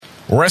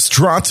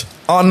Restaurant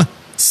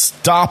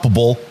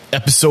Unstoppable,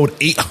 episode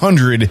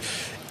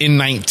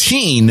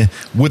 819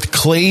 with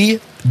Clay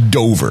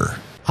Dover.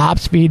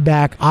 Ops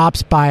feedback,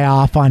 ops buy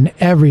off on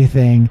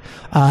everything.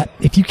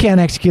 If you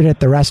can't execute it at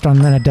the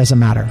restaurant, then it doesn't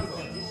matter.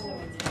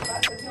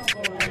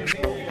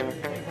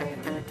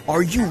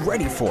 Are you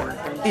ready for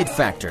it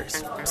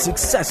factors,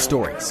 success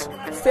stories,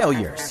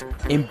 failures,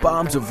 and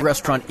bombs of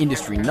restaurant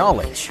industry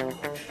knowledge?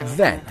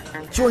 Then,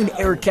 join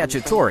Eric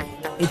Cacciatore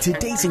and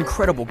today's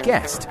incredible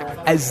guest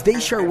as they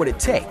share what it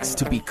takes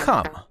to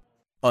become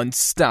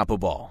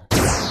unstoppable.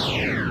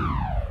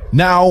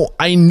 Now,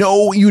 I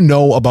know you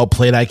know about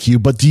Plate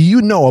IQ, but do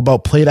you know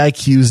about Plate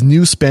IQ's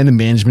new spend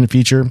management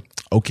feature?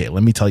 Okay,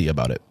 let me tell you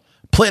about it.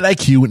 Plate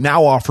IQ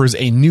now offers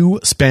a new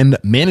spend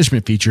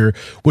management feature,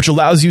 which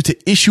allows you to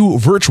issue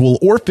virtual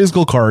or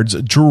physical cards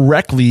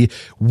directly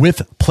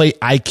with Plate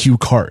IQ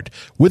Card.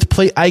 With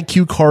Plate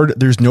IQ Card,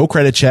 there's no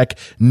credit check,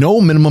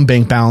 no minimum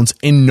bank balance,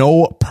 and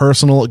no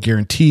personal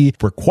guarantee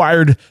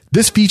required.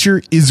 This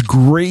feature is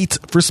great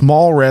for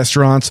small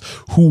restaurants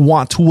who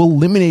want to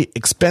eliminate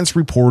expense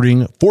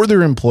reporting for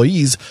their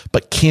employees,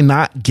 but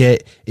cannot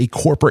get a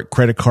corporate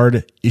credit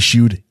card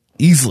issued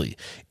easily.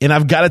 And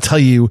I've got to tell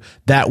you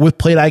that with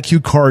Plate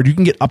IQ Card, you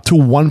can get up to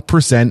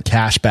 1%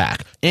 cash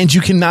back. And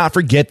you cannot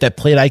forget that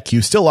Plate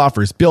IQ still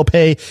offers bill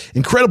pay,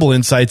 incredible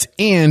insights,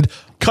 and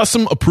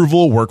custom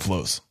approval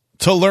workflows.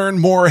 To learn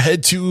more,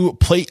 head to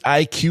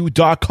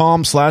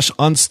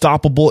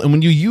plateiq.com/unstoppable. And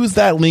when you use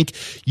that link,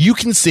 you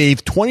can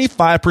save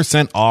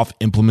 25% off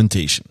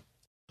implementation.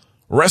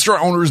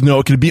 Restaurant owners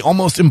know it can be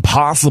almost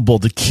impossible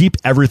to keep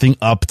everything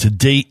up to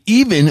date,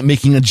 even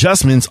making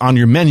adjustments on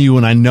your menu.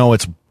 And I know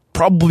it's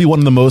probably one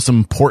of the most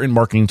important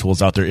marketing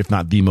tools out there, if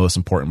not the most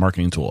important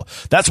marketing tool.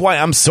 That's why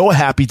I'm so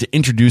happy to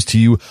introduce to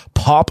you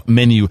Pop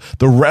Menu,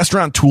 the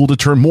restaurant tool to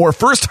turn more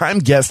first-time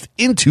guests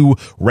into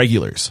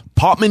regulars.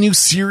 Pop Menu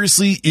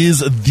seriously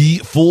is the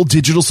full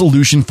digital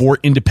solution for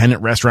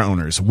independent restaurant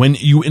owners. When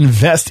you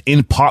invest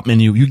in Pop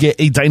Menu, you get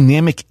a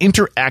dynamic,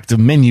 interactive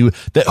menu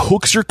that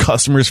hooks your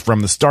customers from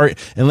the start.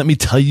 And let me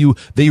tell you,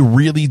 they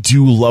really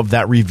do love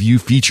that review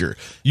feature.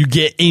 You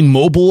get a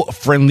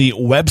mobile-friendly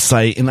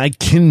website, and I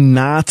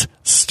cannot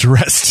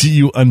stress to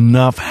you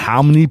enough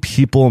how many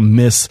people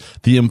miss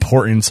the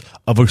importance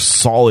of a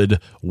solid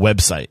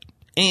website.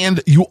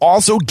 And you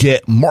also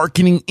get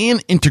marketing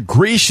and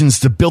integrations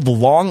to build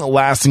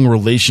long-lasting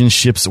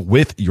relationships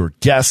with your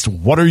guests.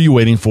 What are you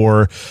waiting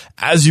for?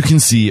 As you can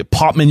see,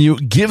 Pop Menu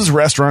gives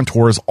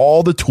restaurateurs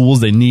all the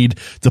tools they need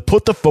to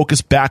put the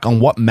focus back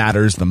on what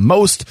matters the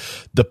most,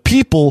 the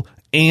people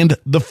and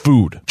the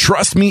food.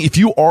 Trust me, if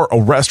you are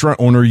a restaurant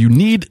owner, you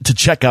need to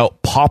check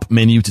out Pop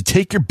Menu to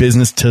take your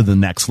business to the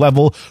next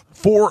level.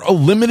 For a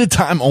limited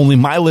time only,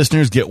 my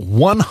listeners get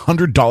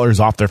 $100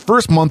 off their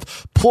first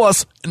month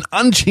plus an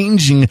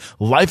unchanging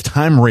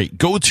lifetime rate.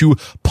 Go to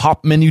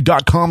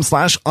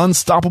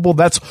popmenu.com/unstoppable.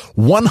 That's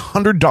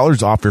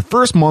 $100 off your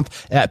first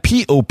month at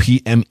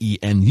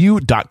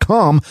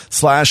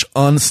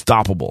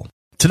popmenu.com/unstoppable.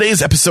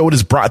 Today's episode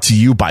is brought to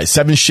you by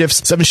 7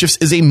 Shifts. 7 Shifts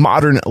is a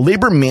modern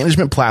labor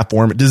management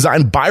platform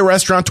designed by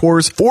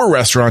restaurateurs for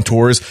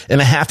restaurateurs. And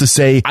I have to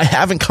say, I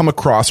haven't come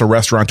across a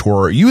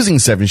restaurateur using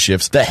 7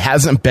 Shifts that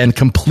hasn't been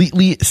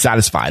completely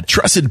satisfied.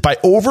 Trusted by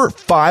over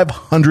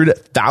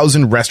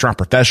 500,000 restaurant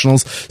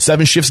professionals,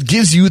 7 Shifts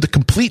gives you the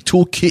complete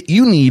toolkit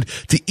you need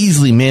to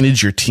easily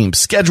manage your team's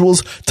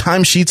schedules,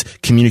 timesheets,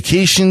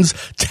 communications,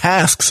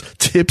 tasks,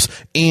 tips,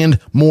 and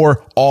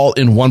more all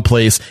in one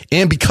place.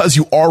 And because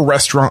you are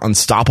Restaurant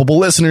Unstoppable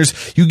listeners,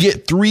 you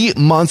get 3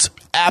 months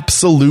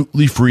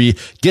absolutely free.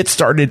 Get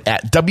started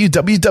at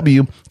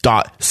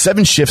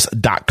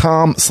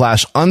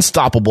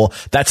www.7shifts.com/unstoppable.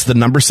 That's the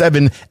number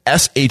 7,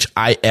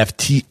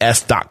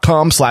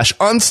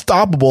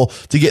 SHIFTS.com/unstoppable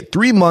to get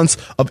 3 months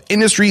of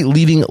industry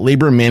leading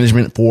labor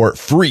management for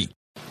free.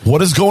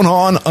 What is going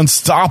on,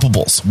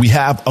 Unstoppables? We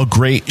have a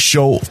great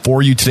show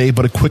for you today,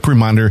 but a quick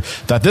reminder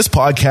that this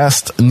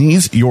podcast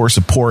needs your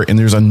support, and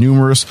there's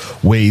numerous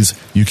ways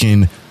you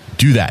can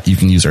do that. You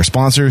can use our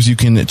sponsors. You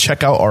can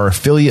check out our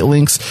affiliate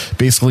links.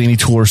 Basically, any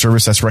tool or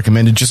service that's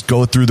recommended, just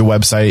go through the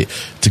website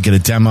to get a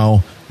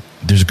demo.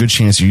 There's a good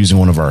chance you're using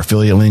one of our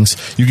affiliate links.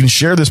 You can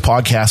share this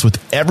podcast with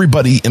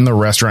everybody in the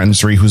restaurant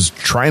industry who's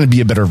trying to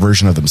be a better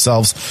version of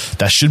themselves.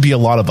 That should be a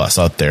lot of us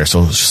out there.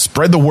 So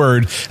spread the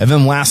word. And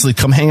then lastly,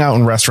 come hang out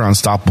in Restaurant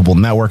Unstoppable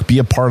Network. Be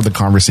a part of the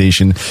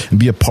conversation and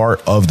be a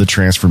part of the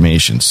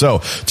transformation.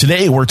 So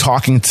today we're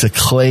talking to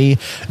Clay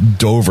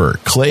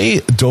Dover. Clay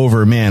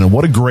Dover, man,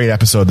 what a great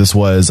episode this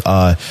was.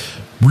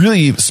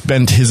 Really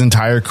spent his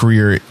entire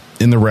career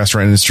in the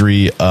restaurant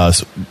industry,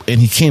 and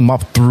he came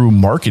up through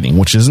marketing,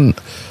 which isn't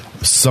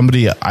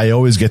somebody I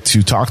always get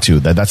to talk to.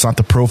 That's not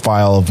the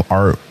profile of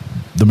our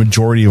the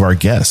majority of our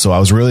guests. So I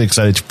was really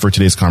excited for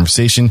today's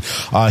conversation.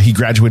 He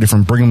graduated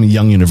from Brigham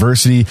Young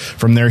University.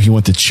 From there, he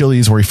went to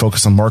Chili's, where he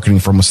focused on marketing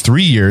for almost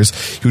 3 years.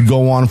 He would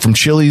go on from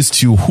Chili's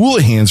to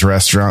Houlihan's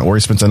restaurant, where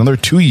he spent another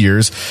 2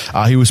 years.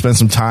 He would spend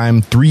some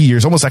time, 3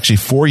 years, almost actually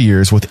 4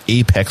 years, with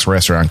Apex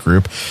Restaurant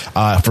Group.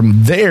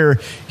 From there,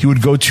 he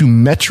would go to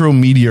Metro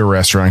Media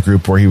Restaurant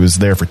Group, where he was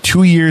there for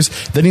 2 years.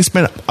 Then he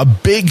spent a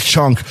big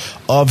chunk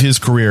of his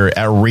career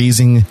at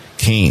Raising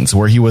Cane's,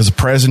 where he was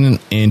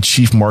president and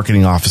chief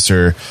marketing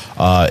officer.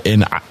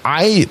 And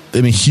I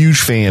am a huge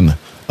fan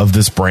of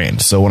this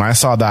brand. So when I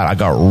saw that, I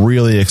got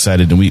really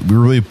excited, and we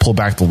really pulled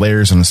back the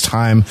layers on his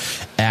time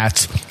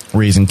at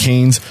Raising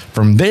Cane's.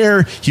 From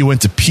there, he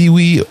went to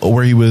Pee-wee,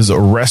 where he was a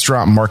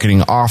restaurant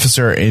marketing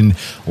officer. And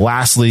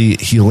lastly,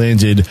 he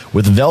landed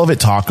with Velvet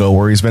Taco,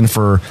 where he's been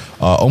for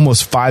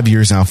almost 5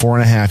 years now,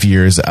 4.5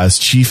 years as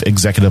chief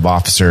executive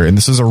officer. And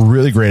this is a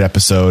really great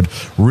episode.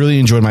 Really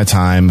enjoyed my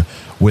time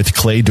with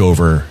Clay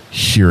Dover.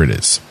 Here it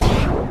is.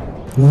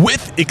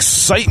 With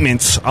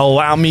excitement,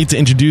 allow me to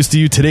introduce to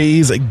you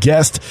today's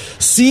guest,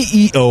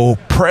 CEO,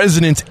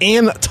 president,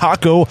 and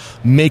taco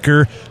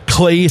maker,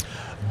 Clay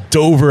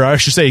Dover. I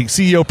should say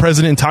CEO,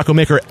 president, and taco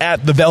maker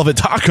at the Velvet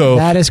Taco.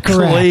 That is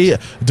correct. Clay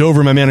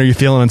Dover, my man, are you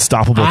feeling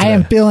unstoppable today? I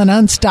am feeling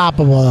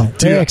unstoppable.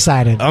 Very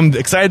excited. I'm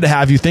excited to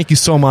have you. Thank you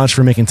so much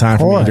for making time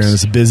for me during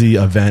this busy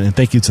event, and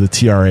thank you to the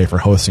TRA for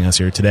hosting us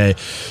here today.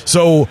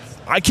 So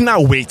I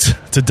cannot wait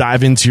to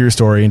dive into your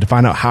story and to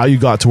find out how you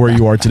got to where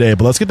you are today.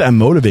 But let's get that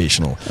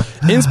motivational,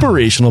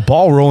 inspirational,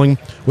 ball rolling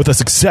with a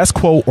success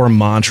quote or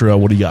mantra.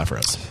 What do you got for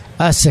us?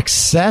 A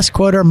success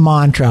quote or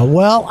mantra.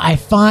 Well, I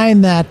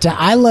find that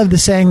I love the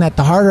saying that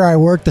the harder I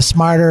work, the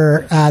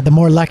smarter, the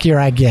more luckier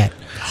I get.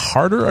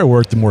 Harder I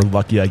work, the more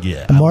lucky I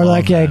get. The more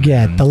lucky I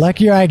get. The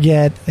luckier I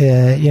get,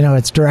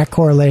 it's direct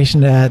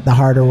correlation to the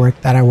harder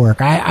work that I work.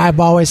 I've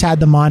always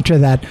had the mantra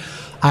that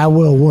I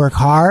will work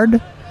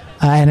hard.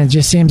 And it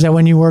just seems that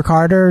when you work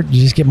harder,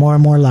 you just get more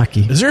and more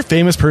lucky. Is there a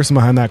famous person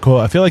behind that quote?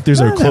 I feel like there's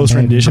a close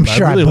rendition. I'm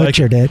sure I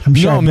butchered it. I'm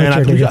sure I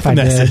butchered it if I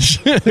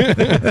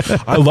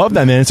did. I love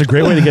that, man. It's a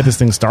great way to get this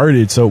thing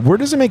started. So where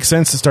does it make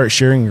sense to start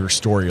sharing your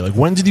story? Like,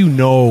 when did you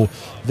know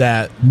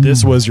that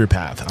this was your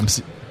path?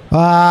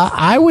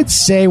 I would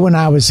say when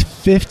I was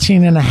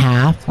 15 and a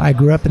half. I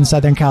grew up in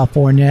Southern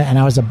California, and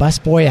I was a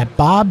busboy at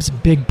Bob's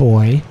Big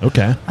Boy.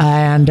 Okay.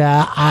 And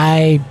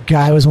I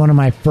was one of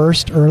my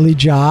first early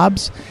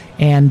jobs.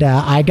 And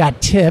I got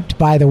tipped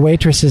by the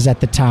waitresses at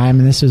the time,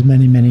 and this was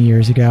many, many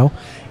years ago.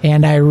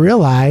 And I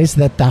realized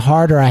that the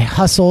harder I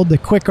hustled, the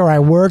quicker I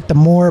worked, the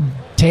more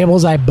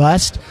tables I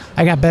bust,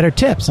 I got better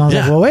tips. And I was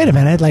like, well, wait a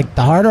minute. Like,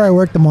 the harder I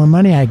work, the more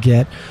money I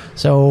get.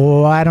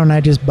 So why don't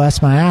I just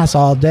bust my ass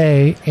all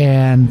day?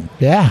 And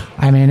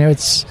I mean,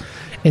 it's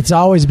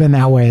always been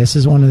that way. This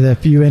is one of the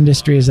few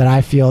industries that I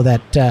feel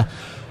that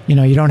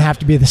you don't have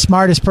to be the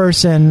smartest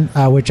person,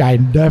 which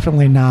I'm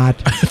definitely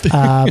not.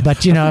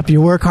 But, if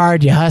you work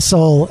hard, you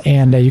hustle,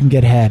 and you can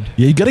get ahead.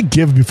 Yeah, you got to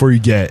give before you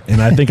get.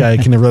 And I think I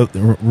can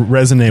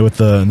resonate with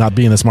the not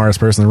being the smartest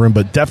person in the room,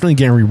 but definitely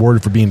getting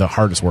rewarded for being the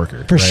hardest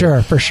worker. For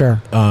sure.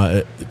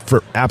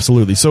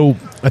 Absolutely. So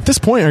at this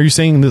point, are you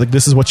saying that, like,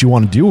 this is what you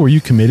want to do? Were you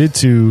committed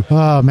to?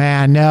 Oh,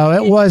 man, no,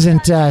 it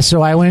wasn't.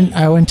 So I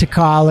went to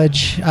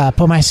college,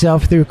 put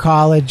myself through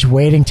college,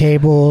 waiting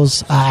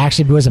tables. I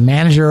actually was a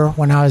manager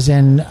when I was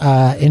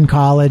in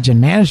college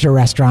and managed a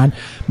restaurant.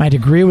 My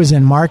degree was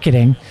in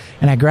marketing,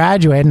 and I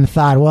graduated and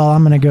thought, well,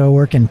 I'm going to go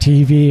work in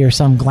TV or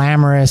some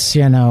glamorous,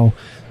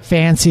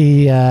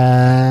 fancy,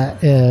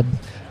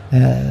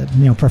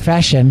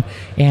 profession.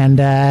 And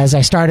as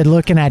I started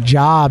looking at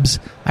jobs,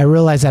 I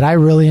realized that I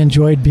really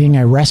enjoyed being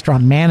a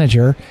restaurant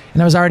manager,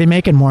 and I was already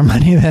making more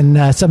money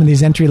than some of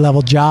these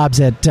entry-level jobs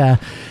at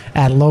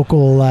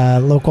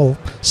local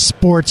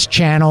sports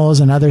channels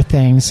and other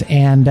things.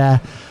 And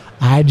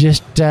I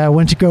just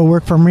went to go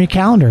work for Marie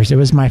Callender's. It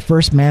was my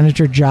first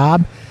manager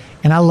job,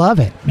 and I love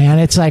it, man.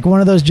 It's like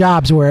one of those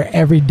jobs where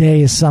every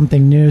day is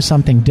something new,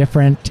 something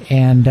different,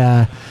 and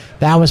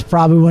that was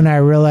probably when I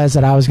realized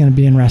that I was going to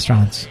be in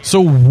restaurants.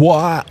 So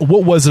what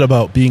was it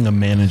about being a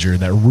manager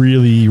that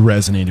really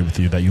resonated with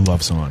you, that you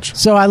love so much?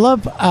 So I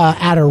love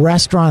at a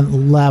restaurant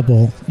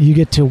level, you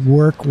get to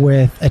work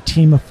with a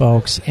team of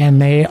folks,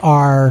 and they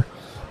are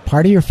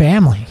part of your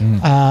family.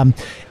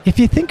 If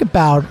you think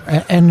about,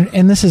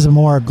 and this is a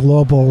more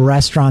global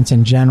restaurants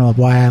in general,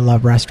 why I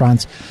love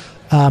restaurants,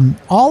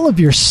 all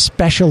of your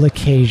special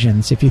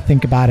occasions, if you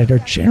think about it, are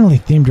generally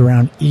themed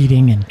around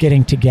eating and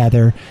getting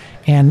together.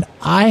 And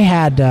I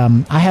had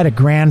a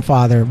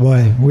grandfather.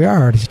 Boy, we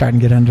are already starting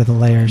to get under the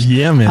layers.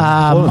 Yeah, man.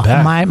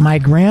 My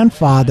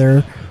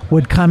grandfather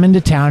would come into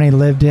town. He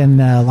lived in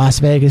Las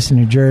Vegas and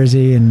New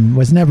Jersey and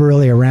was never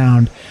really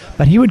around.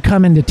 But he would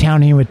come into town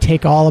and he would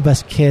take all of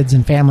us kids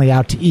and family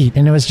out to eat.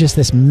 And it was just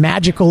this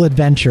magical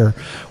adventure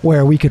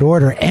where we could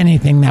order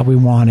anything that we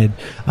wanted.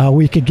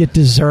 We could get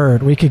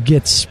dessert. We could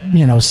get,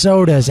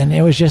 sodas. And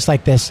it was just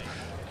like this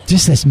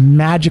just this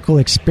magical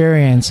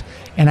experience.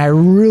 And I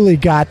really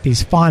got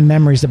these fond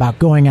memories about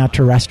going out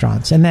to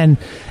restaurants. And then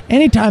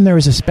anytime there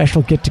was a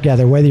special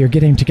get-together, whether you're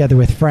getting together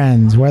with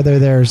friends, whether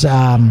there's,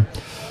 a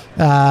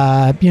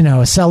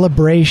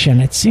celebration,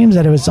 it seems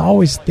that it was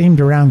always themed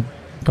around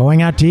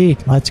going out to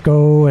eat. Let's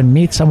go and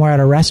meet somewhere at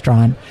a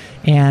restaurant.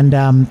 And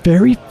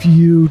very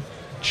few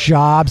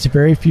jobs,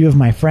 very few of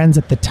my friends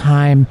at the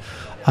time,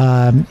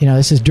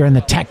 this is during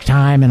the tech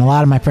time, and a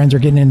lot of my friends were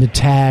getting into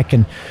tech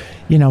and,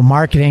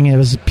 marketing. It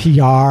was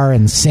PR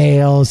and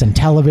sales and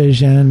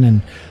television,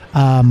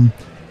 and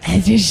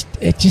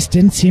it just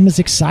didn't seem as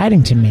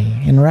exciting to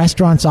me. And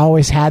restaurants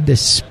always had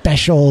this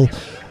special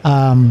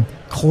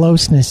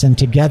closeness and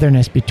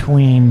togetherness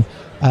between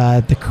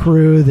the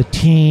crew, the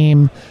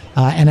team,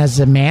 and as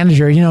a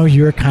manager,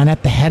 you were kind of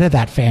at the head of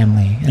that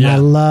family. And I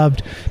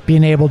loved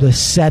being able to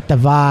set the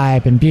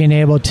vibe and being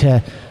able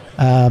to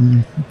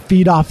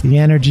feed off the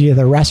energy of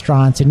the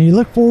restaurants, and you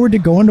look forward to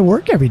going to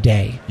work every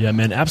day. Yeah,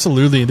 man,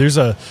 absolutely.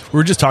 We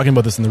were just talking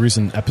about this in the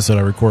recent episode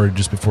I recorded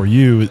just before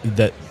you,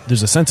 that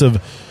there's a sense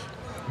of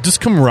just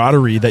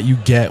camaraderie that you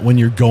get when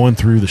you're going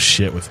through the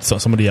shit with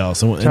somebody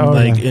else. And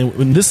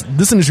when this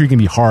industry can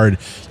be hard.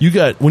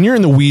 When you're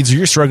in the weeds, or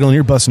you're struggling,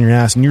 you're busting your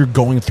ass, and you're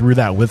going through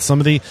that with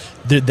somebody.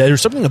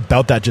 There's something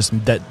about that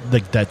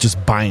that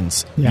just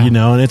binds,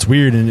 and it's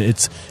weird, and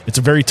it's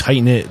a very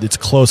tight knit. It's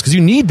close because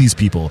you need these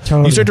people.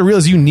 Totally. You start to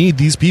realize you need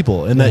these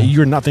people, and that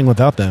you're nothing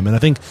without them. And I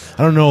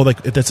don't know,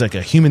 if that's like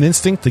a human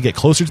instinct to get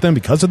closer to them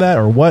because of that,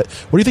 or what?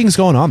 What do you think is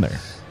going on there?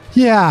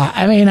 Yeah,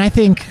 I mean, I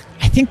think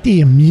the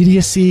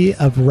immediacy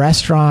of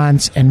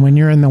restaurants, and when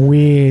you're in the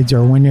weeds,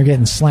 or when you're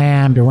getting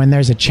slammed, or when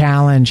there's a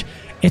challenge,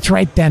 it's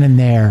right then and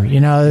there.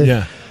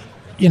 Yeah.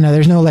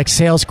 There's no like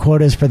sales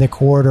quotas for the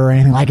quarter or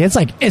anything.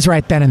 It's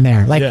right then and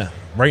there.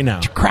 Right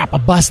now. Crap, a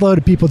busload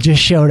of people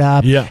just showed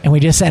up, and we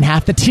just sent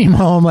half the team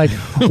home.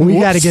 We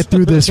got to get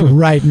through this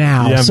right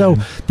now. Yeah, so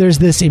there's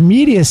this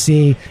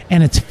immediacy,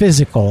 and it's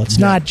physical. It's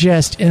not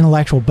just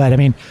intellectual, but I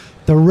mean,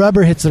 the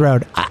rubber hits the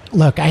road.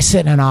 I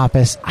sit in an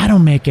office. I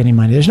don't make any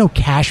money. There's no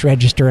cash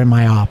register in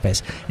my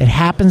office. It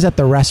happens at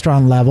the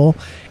restaurant level,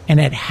 and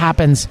it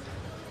happens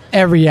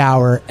every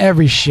hour,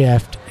 every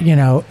shift.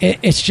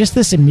 It's just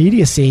this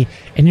immediacy.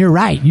 And you're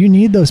right. You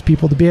need those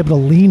people to be able to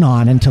lean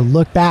on and to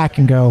look back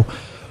and go,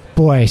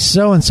 boy,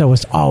 so-and-so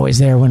was always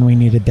there when we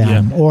needed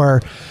them. Yeah.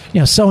 Or,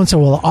 so-and-so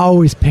will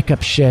always pick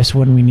up shifts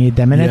when we need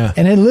them.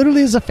 And it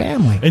literally is a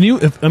family. And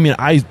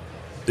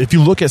if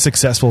you look at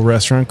successful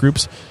restaurant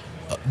groups,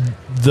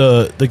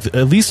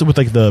 at least with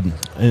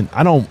and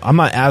I'm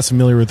not as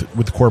familiar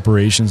with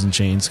corporations and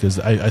chains, because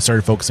I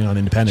started focusing on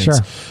independents.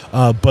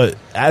 Sure. But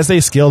as they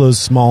scale those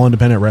small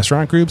independent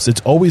restaurant groups, it's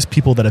always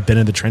people that have been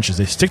in the trenches.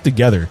 They stick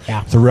together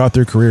throughout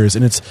their careers,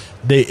 and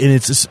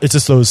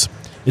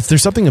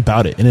there's something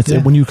about it,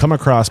 and when you come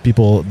across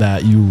people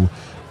that you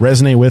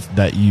resonate with,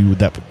 that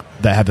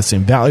have the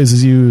same values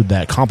as you,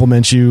 that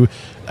complement you.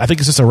 I think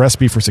it's just a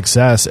recipe for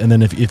success. And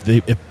then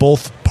if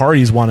both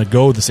parties want to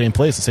go the same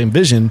place, the same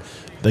vision,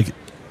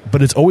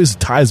 but it always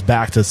ties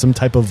back to some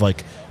type of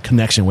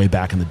connection way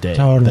back in the day.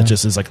 Totally. That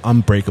just is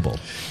unbreakable.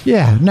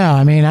 Yeah, no,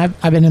 I mean,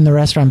 I've been in the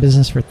restaurant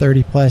business for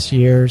 30 plus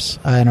years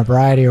in a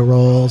variety of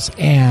roles,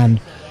 and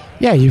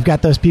yeah, you've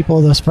got those people,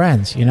 those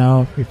friends.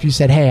 If you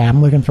said, hey,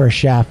 I'm looking for a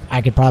chef,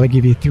 I could probably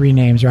give you 3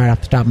 names right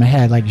off the top of my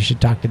head. You should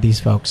talk to these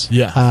folks.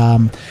 Yeah.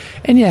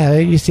 And yeah,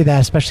 you see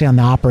that especially on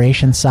the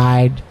operations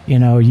side.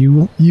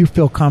 You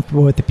feel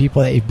comfortable with the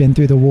people that you've been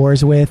through the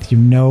wars with. You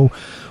know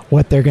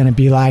what they're going to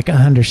be like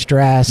under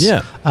stress.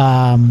 Yeah.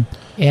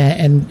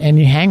 And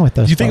you hang with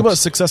those You think folks. about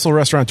successful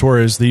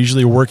restaurateurs, they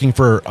usually are working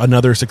for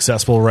another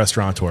successful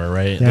restaurateur,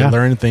 right? Yeah. They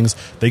learn things.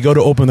 They go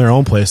to open their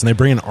own place, and they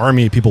bring an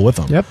army of people with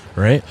them. Yep.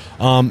 Right?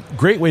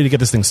 Great way to get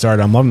this thing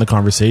started. I'm loving the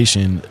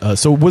conversation.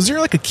 So was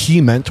there a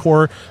key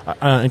mentor?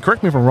 And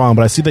correct me if I'm wrong,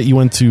 but I see that you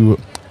went to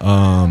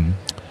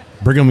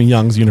Brigham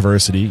Young's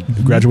University,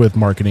 graduate with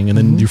marketing, and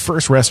then your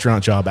first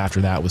restaurant job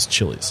after that was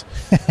Chili's.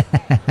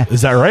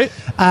 Is that right?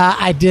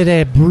 I did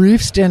a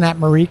brief stint at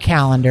Marie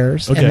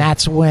Callender's, okay. and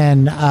that's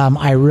when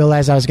I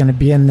realized I was going to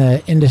be in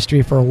the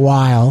industry for a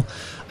while.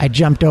 I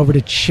jumped over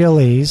to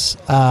Chili's.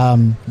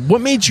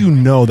 What made you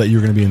know that you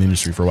were going to be in the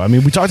industry for a while? I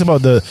mean, we talked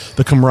about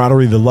the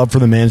camaraderie, the love for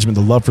the management,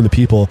 the love for the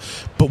people,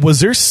 but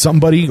was there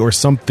somebody or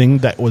something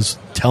that was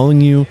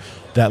telling you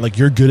that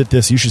you're good at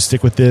this, you should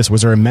stick with this?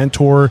 Was there a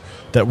mentor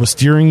that was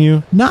steering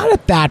you? Not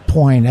at that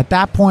point. At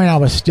that point, I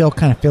was still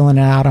kind of filling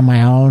it out on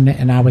my own,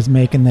 and I was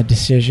making the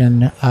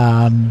decision, if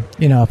I'm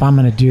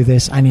going to do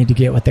this, I need to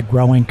get with a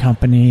growing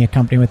company, a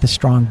company with a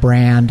strong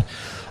brand.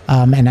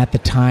 And at the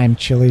time,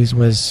 Chili's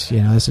was,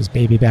 this was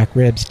baby back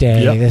ribs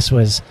day. Yep. This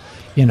was,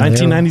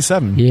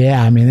 1997.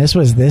 Yeah, I mean, this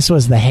was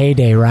the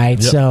heyday, right?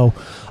 Yep. So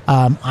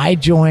I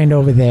joined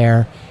over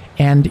there.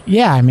 And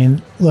yeah, I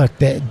mean, look,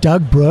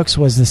 Doug Brooks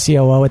was the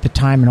COO at the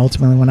time and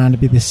ultimately went on to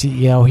be the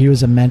CEO. He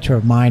was a mentor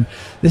of mine.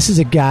 This is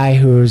a guy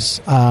who was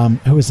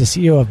the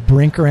CEO of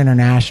Brinker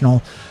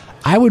International.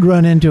 I would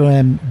run into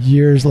him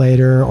years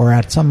later or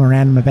at some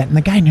random event, and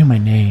the guy knew my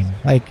name.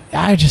 Like,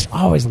 I just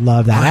always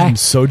love that. I'm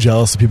so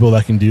jealous of people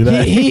that can do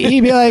that.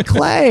 He'd be like,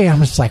 Clay. I'm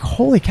just like,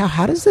 holy cow,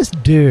 how does this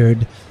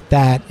dude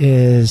that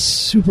is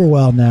super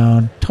well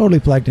known, totally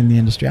plugged in the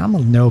industry, I'm a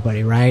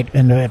nobody, right?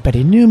 But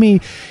he knew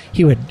me.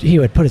 He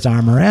would put his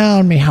arm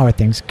around me. How are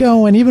things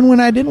going? Even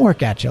when I didn't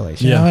work at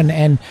Chili's, you know.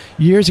 And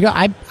years ago,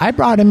 I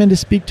brought him in to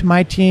speak to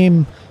my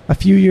team a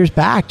few years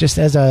back, just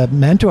as a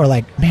mentor.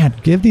 Like, man,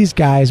 give these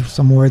guys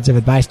some words of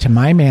advice to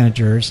my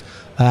managers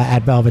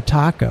at Velvet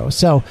Taco.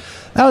 So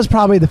that was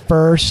probably the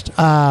first.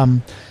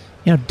 Doug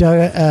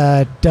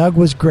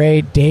was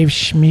great. Dave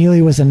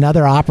Schmeely was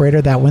another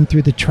operator that went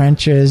through the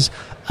trenches.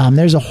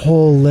 There's a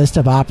whole list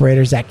of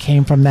operators that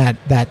came from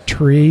that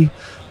tree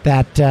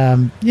that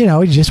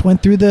he just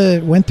went through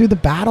the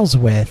battles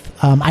with.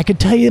 I could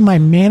tell you my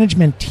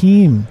management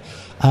team.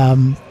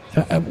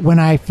 When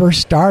I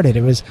first started,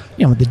 it was,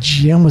 the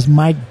GM was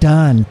Mike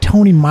Dunn.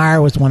 Tony Meyer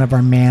was one of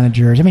our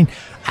managers. I mean,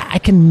 I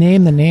can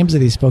name the names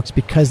of these folks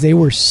because they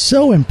were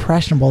so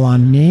impressionable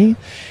on me.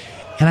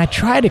 And I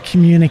try to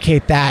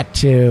communicate that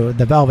to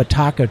the Velvet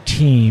Taco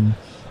team.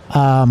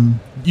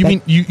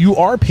 You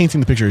are painting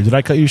the picture. Did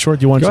I cut you short?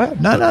 Do you want go to?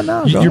 Ahead.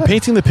 No. You're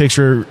painting the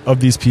picture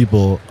of these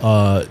people,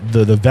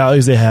 the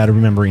values they had,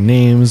 remembering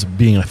names,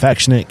 being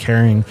affectionate,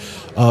 caring,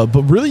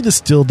 but really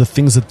distill the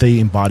things that they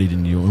embodied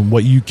in you and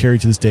what you carry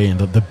to this day, and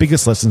the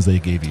biggest lessons they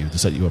gave you to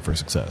set you up for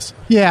success.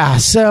 Yeah.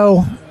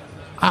 So,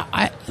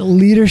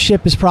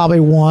 leadership is probably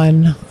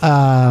one.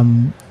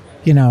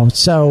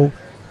 So.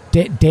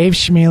 Dave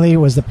Schmeely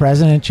was the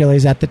president of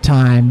Chili's at the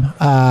time.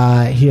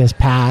 He has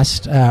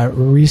passed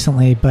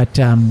recently, but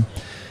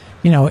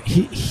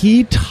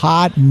he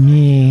taught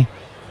me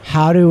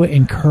how to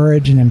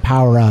encourage and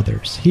empower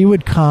others. He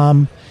would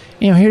come,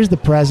 here's the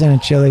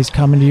president of Chili's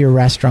coming to your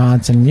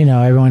restaurants, and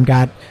everyone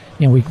got,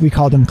 we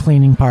called them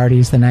cleaning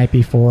parties the night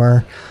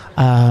before.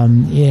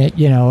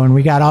 And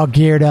we got all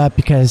geared up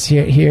because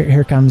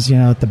here comes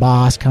the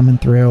boss coming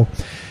through.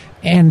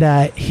 And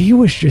he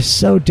was just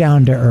so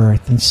down to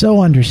earth and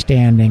so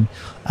understanding.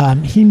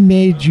 He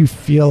made you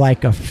feel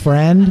like a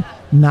friend,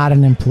 not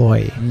an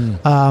employee.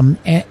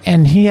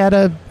 And he had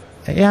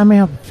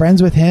I'm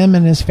friends with him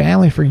and his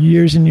family for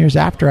years and years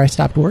after I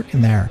stopped working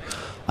there.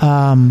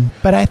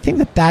 But I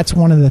think that's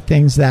one of the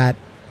things that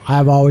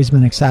I've always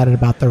been excited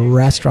about the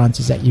restaurants,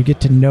 is that you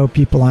get to know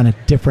people on a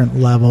different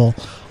level,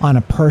 on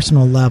a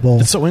personal level.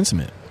 It's so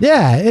intimate.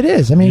 Yeah, it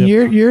is. I mean,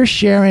 you're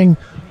sharing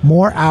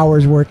more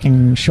hours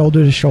working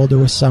shoulder to shoulder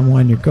with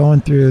someone. You're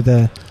going through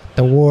the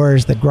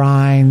wars, the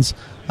grinds.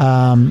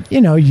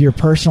 Your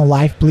personal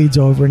life bleeds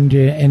over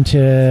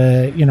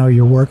into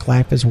your work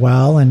life as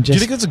well. And do you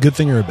think that's a good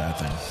thing or a bad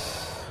thing?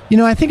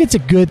 I think it's a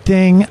good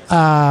thing.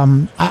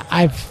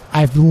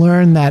 I've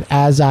learned that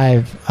as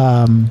I've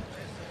gone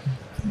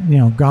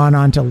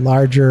on to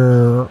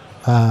larger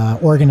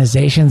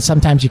organizations,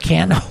 sometimes you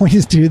can't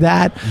always do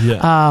that.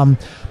 Yeah.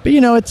 But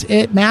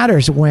it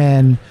matters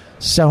when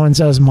so and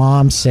so's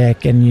mom's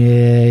sick, and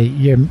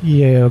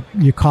you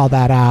call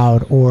that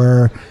out,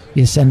 or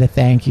you send a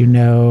thank you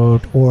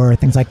note, or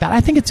things like that.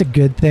 I think it's a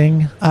good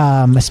thing,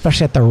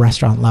 especially at the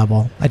restaurant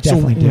level. I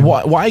definitely do.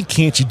 Why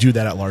can't you do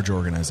that at larger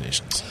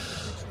organizations?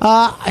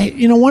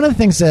 One of the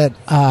things that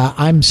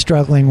I'm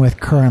struggling with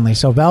currently,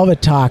 so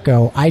Velvet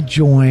Taco, I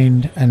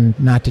joined, and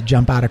not to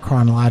jump out of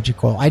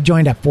chronological, I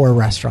joined at 4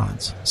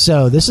 restaurants.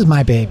 So this is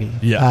my baby.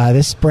 Yeah.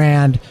 This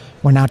brand,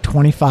 we're now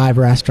 25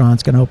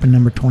 restaurants, going to open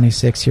number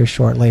 26 here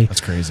shortly.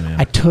 That's crazy,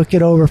 man. I took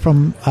it over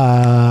from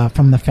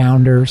the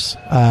founders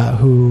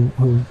who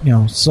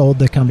sold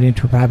the company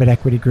to a private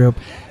equity group.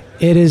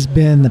 It has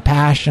been the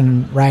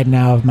passion right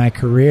now of my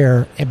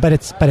career, but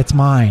it's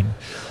mine.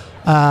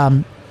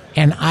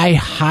 And I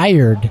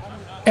hired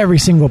every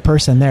single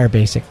person there,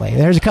 basically.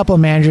 There's a couple of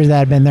managers that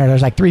have been there.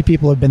 There's like 3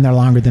 people who have been there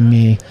longer than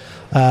me,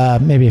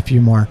 maybe a few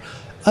more.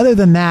 Other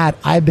than that,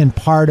 I've been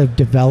part of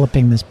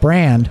developing this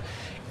brand.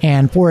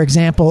 And, for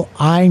example,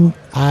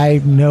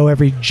 I know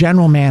every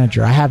general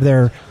manager. I have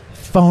their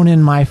phone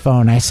in my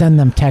phone. I send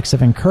them texts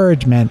of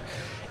encouragement.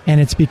 And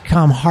it's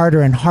become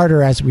harder and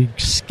harder as we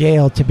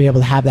scale to be able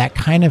to have that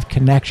kind of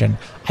connection.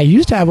 I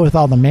used to have it with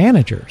all the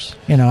managers.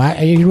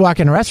 You walk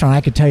in a restaurant,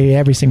 I could tell you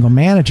every single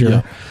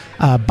manager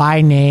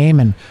by name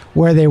and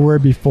where they were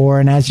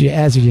before. And as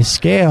you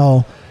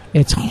scale,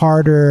 it's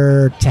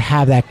harder to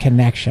have that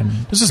connection.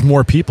 This is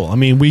more people. I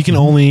mean, we can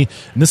only,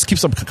 and this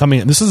keeps up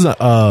coming. This is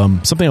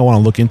something I want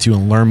to look into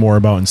and learn more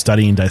about and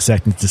study and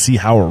dissect, and to see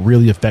how it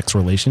really affects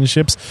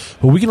relationships.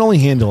 But we can only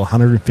handle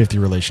 150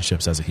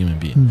 relationships as a human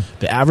being.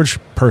 The average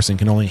person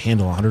can only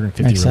handle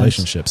 150 Makes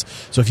relationships.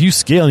 So if you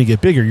scale and you get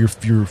bigger,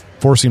 you're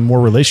forcing more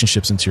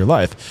relationships into your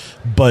life.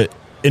 But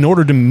in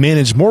order to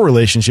manage more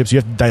relationships, you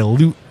have to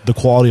dilute the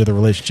quality of the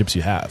relationships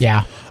you have.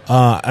 Yeah.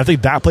 I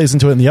think that plays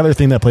into it. And the other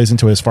thing that plays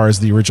into it, as far as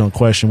the original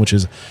question, which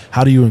is,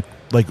 how do you,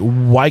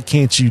 why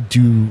can't you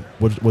do,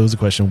 what was the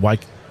question? Why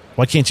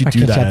can't you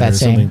do that? Or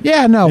something?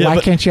 Why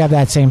can't you have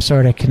that same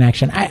sort of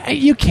connection?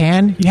 You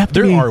can. You have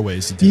to. There are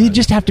ways to do You that.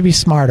 just have to be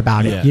smart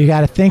about it. Yeah. You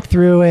got to think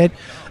through it.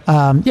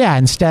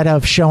 instead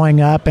of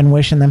showing up and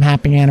wishing them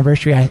happy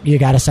anniversary, you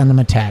got to send them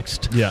a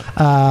text. Yeah.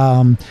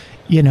 I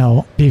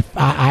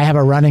have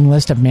a running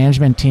list of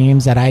management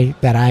teams that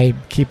I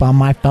keep on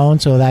my phone.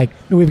 So like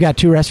we've got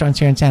 2 restaurants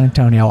here in San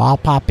Antonio. I'll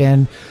pop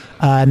in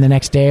the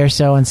next day or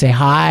so and say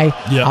hi.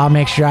 Yeah. I'll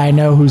make sure I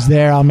know who's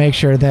there. I'll make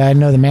sure that I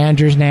know the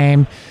manager's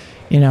name.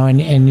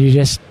 And you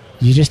just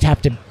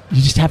have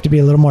to be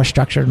a little more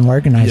structured and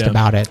organized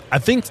about it. I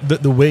think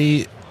the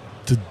way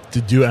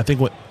to do it, I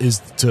think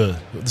this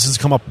has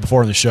come up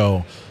before in the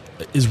show,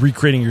 is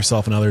recreating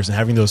yourself and others and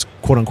having those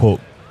quote unquote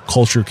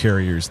culture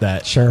carriers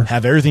that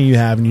have everything you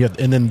have,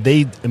 and then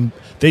they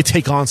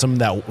take on some of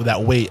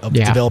that weight of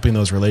developing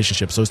those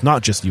relationships. So it's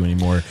not just you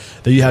anymore.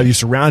 That you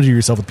surrounded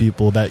yourself with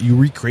people that you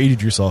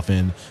recreated yourself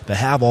in, that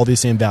have all these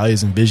same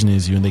values and vision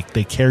as you, and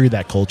they carry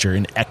that culture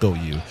and echo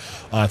you.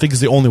 I think is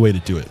the only way to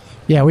do it.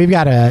 Yeah, we've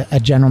got a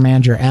general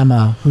manager,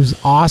 Emma, who's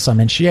awesome,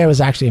 and she was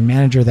actually a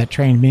manager that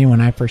trained me when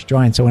I first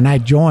joined. So when I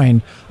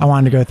joined, I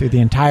wanted to go through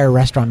the entire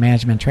restaurant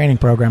management training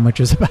program, which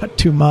was about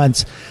 2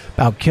 months,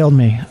 about killed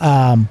me.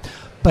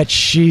 But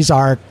she's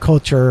our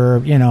culture,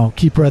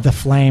 keeper of the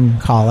flame,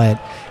 call it.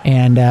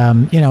 And,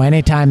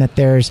 anytime that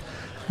there's,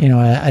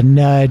 a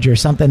nudge or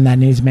something that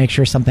needs to make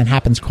sure something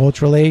happens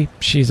culturally,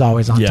 she's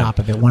always on top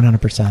of it,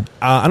 100%.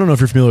 I don't know if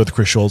you're familiar with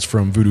Chris Schultz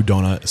from Voodoo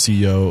Donut,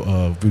 CEO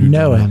of Voodoo Donut.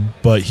 Know him.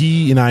 But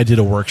he and I did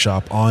a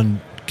workshop on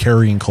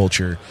carrying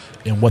culture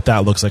and what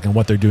that looks like and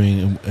what they're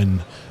doing.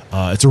 And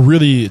it's a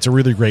really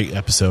great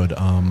episode. I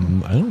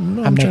don't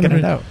know. I'm making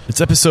it out. It's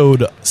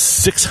episode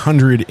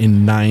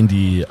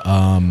 690.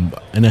 And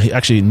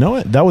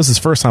that was his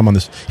first time on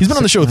this. He's been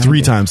on the show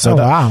 3 times. So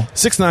wow.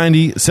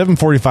 690,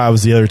 745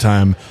 was the other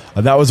time.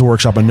 That was a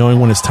workshop on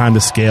knowing when it's time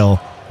to scale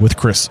with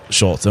Chris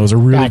Schultz. It was a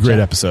really great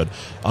episode.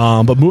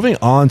 But moving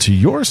on to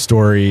your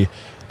story.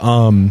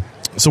 So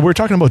we're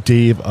talking about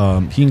Dave.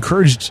 He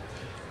encouraged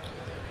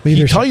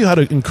leadership. He taught you how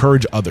to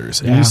encourage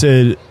others. And you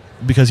said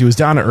because he was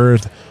down to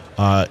earth,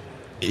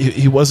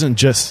 he wasn't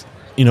just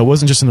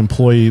an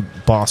employee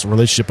boss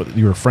relationship, but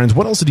you were friends.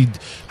 What else did he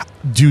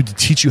do to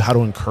teach you how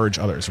to encourage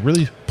others?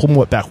 Really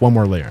pull back one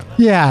more layer on that.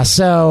 Yeah.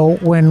 So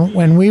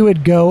when we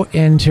would go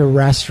into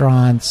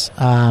restaurants,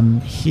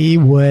 he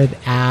would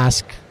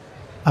ask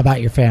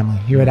about your family.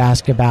 He would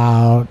ask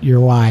about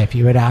your wife.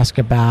 He would ask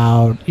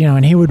about,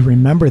 and he would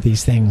remember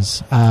these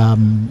things.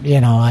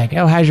 Like,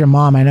 oh, how's your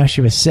mom? I know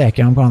she was sick.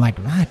 And I'm going like,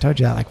 I told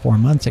you that like 4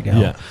 months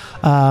ago.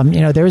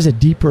 Yeah. There was a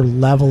deeper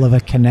level of a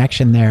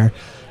connection there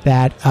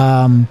that,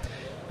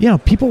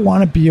 people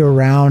want to be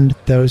around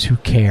those who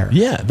care.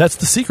 Yeah, that's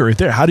the secret right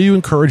there. How do you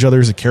encourage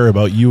others to care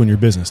about you and your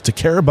business, to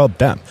care about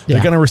them?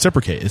 They're going to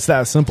reciprocate. It's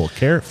that simple.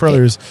 Care for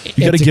others.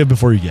 You got to give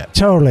before you get.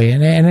 Totally.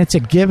 And it's a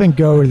give and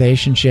go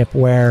relationship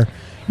where,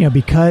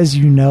 because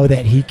you know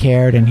that he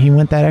cared and he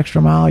went that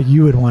extra mile,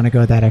 you would want to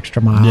go that extra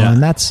mile. Yeah.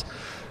 And that's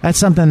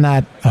something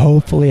that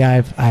hopefully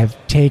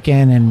I've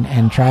taken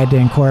and tried to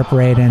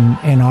incorporate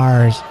in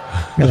ours.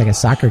 You're like a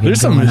soccer game.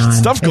 There's going on.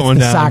 Stuff going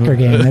down. Soccer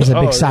game. There's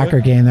a big soccer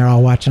game. They're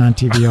all watching on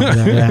TV over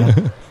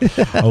there.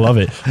 Yeah. I love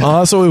it.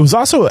 So it was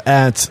also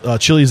at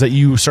Chili's that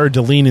you started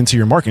to lean into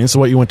your marketing. This is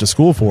what you went to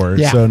school for.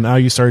 Yeah. So now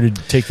you started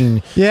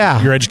taking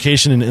your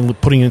education and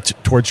putting it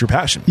towards your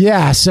passion.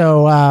 Yeah.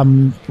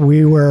 So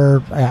we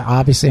were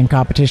obviously in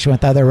competition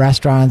with other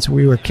restaurants.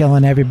 We were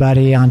killing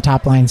everybody on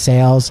top line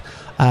sales.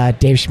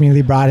 Dave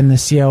Schmeely brought in the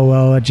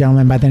COO, a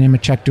gentleman by the name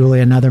of Chuck Dooley,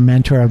 another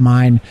mentor of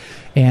mine.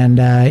 And,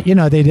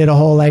 they did a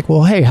whole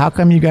well, hey, how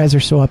come you guys are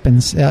so up in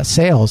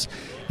sales?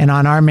 And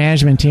on our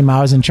management team, I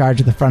was in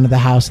charge of the front of the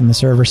house and the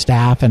server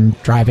staff and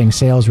driving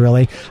sales,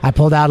 really. I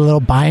pulled out a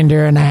little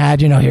binder and I had,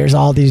 here's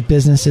all these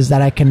businesses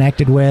that I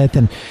connected with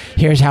and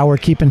here's how we're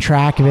keeping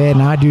track of it.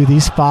 And I do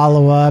these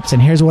follow-ups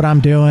and here's what I'm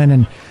doing.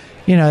 And,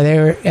 they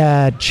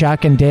were,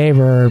 Chuck and Dave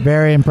were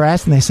very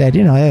impressed and they said,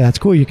 hey, that's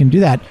cool. You can do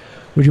that.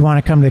 Would you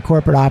want to come to the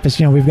corporate office?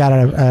 We've got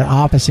an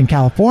office in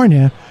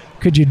California.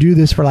 Could you do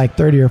this for like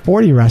 30 or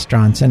 40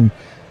 restaurants? And,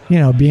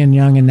 being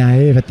young and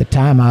naive at the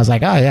time, I was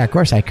like, oh, yeah, of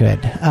course I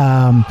could.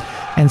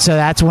 And so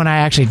that's when I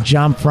actually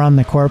jumped from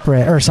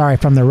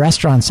the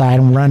restaurant side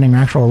and running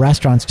actual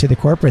restaurants to the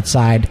corporate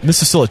side.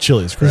 This is still at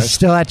Chili's, correct? This is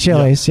still at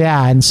Chili's,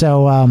 yeah. And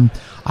so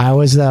I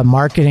was the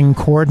marketing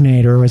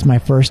coordinator, was my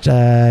first,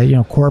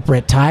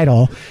 corporate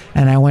title.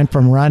 And I went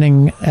from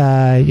running,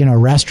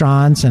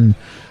 restaurants and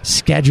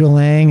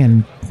scheduling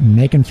and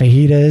making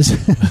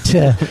fajitas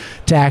to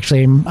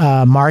actually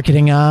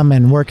marketing them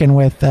and working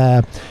with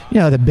the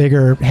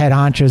bigger head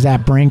honchos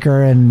at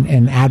Brinker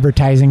and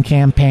advertising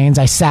campaigns.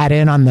 I sat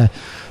in on the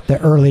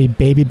early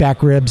baby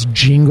back ribs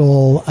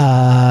jingle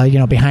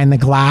behind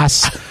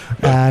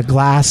the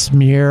glass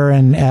mirror,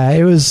 and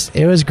it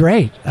was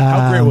great.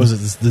 How great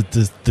was it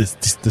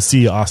to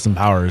see Austin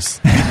Powers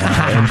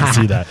and to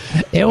see that?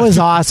 It was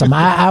awesome.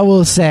 I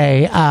will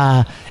say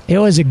it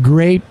was a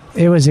great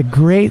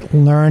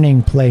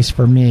learning place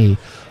for me,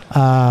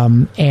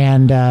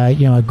 and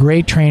a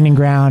great training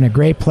ground, a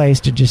great place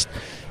to just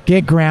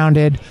get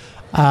grounded.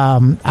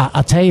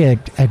 I'll tell you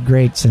a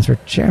great, since we're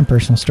sharing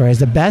personal stories,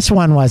 the best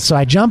one was, so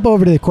I jump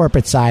over to the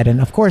corporate side,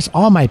 and of course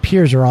all my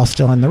peers are all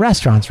still in the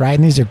restaurants, right?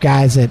 And these are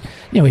guys that,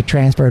 we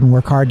transferred and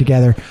work hard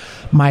together.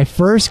 My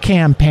first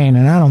campaign,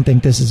 and I don't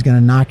think this is going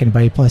to knock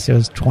anybody, plus it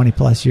was 20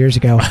 plus years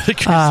ago.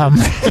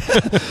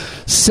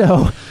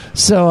 So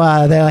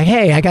they're like,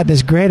 hey, I got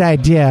this great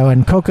idea,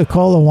 and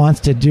Coca-Cola wants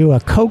to do a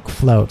Coke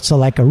float, so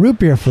like a root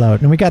beer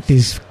float, and we got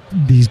these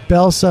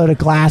Bell soda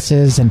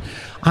glasses, and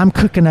I'm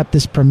cooking up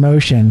this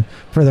promotion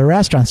for the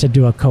restaurants to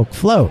do a Coke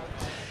float.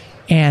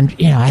 And,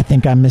 I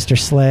think I'm Mr.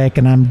 Slick,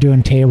 and I'm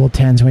doing table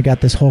tens, and we got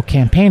this whole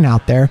campaign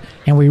out there,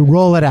 and we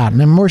roll it out.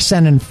 And then we're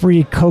sending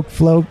free Coke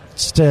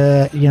floats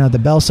to, the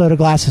Bell soda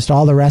glasses to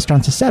all the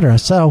restaurants, etc.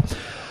 So,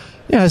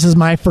 this is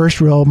my first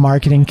real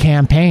marketing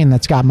campaign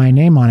that's got my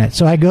name on it.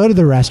 So I go to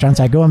the restaurants.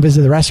 I go and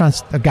visit the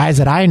restaurants, the guys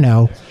that I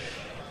know,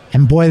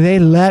 and boy, they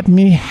let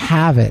me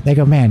have it. They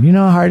go, man, you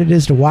know how hard it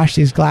is to wash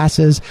these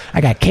glasses?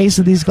 I got a case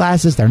of these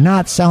glasses. They're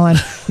not selling,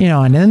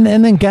 and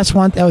then guests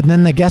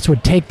then the guests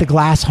would take the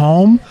glass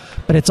home,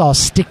 but it's all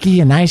sticky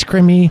and ice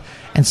creamy.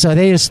 And so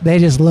they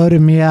just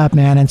loaded me up,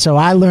 man. And so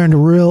I learned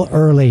real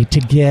early to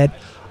get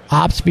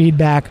ops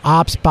feedback,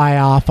 ops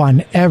buy-off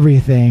on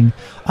everything.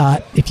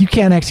 If you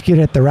can't execute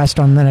it at the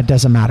restaurant, then it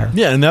doesn't matter.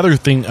 Yeah, another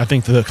thing, I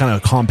think, to kind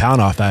of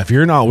compound off that, if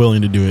you're not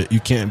willing to do it, you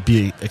can't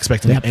be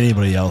expecting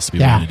anybody else to be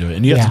willing to do it.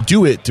 And you have to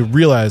do it to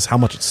realize how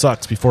much it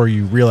sucks before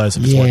you realize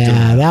if it's worth doing.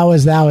 Yeah, that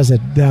was a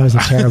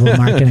terrible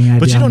marketing idea.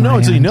 But you don't know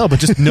until you know. But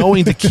just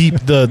knowing to keep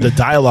the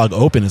dialogue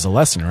open is a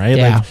lesson, right?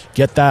 Yeah. Like,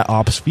 get that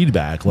ops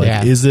feedback. Like,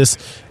 are the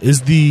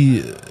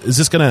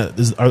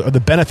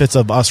benefits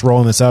of us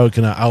rolling this out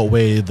going to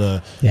outweigh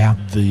the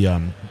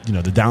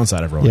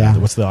downside of rolling? Yeah.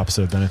 What's the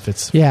opposite of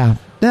benefits? Yeah.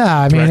 No,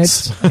 I mean,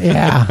 Threats.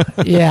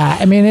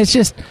 I mean, it's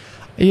just,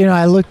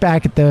 I look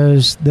back at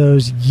those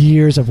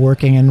years of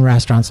working in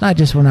restaurants, not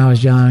just when I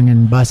was young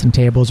and bussing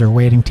tables or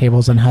waiting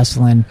tables and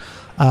hustling,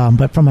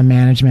 but from a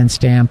management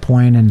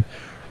standpoint and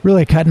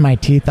really cutting my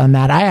teeth on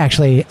that. I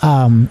actually,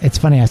 it's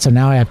funny. So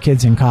now I have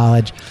kids in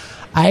college.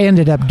 I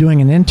ended up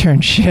doing an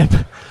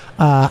internship.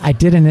 I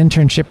did an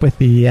internship with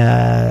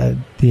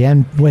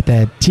with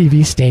a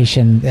TV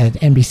station, an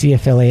NBC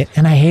affiliate,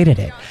 and I hated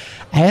it.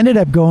 I ended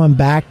up going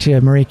back to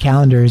Marie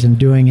Callender's and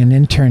doing an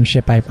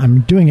internship.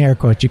 I'm doing air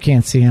quotes. You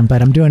can't see them,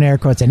 but I'm doing air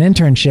quotes, an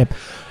internship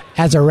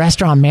as a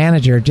restaurant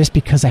manager just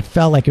because I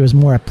felt like it was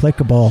more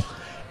applicable.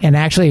 And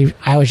actually,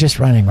 I was just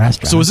running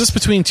restaurants. So was this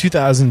between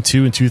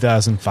 2002 and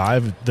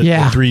 2005?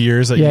 The 3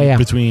 years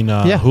between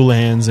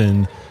Houlihan's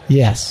and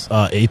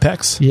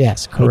Apex?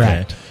 Yes,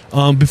 correct.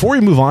 Okay. Before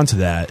we move on to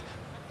that,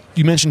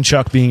 you mentioned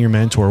Chuck being your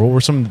mentor.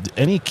 What were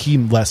any key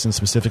lessons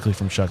specifically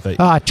from Chuck?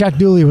 Chuck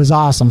Dooley was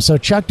awesome. So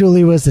Chuck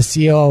Dooley was the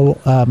CEO.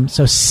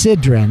 So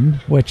Sidran,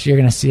 which you're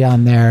going to see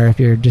on there if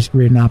you're just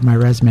reading off my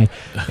resume,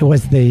 it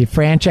was the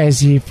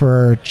franchisee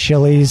for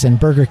Chili's and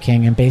Burger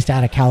King and based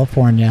out of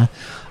California.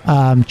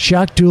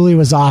 Chuck Dooley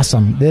was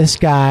awesome. This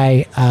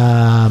guy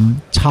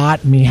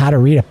taught me how to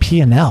read a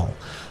P&L.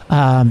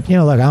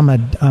 Look, I'm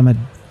a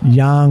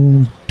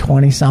young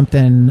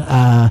 20-something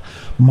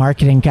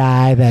marketing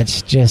guy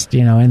that's just,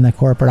 in the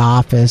corporate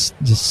office,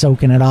 just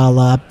soaking it all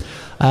up.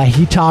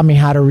 He taught me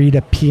how to read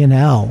a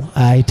P&L.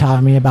 He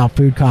taught me about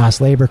food costs,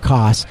 labor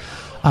costs.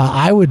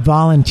 I would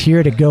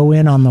volunteer to go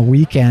in on the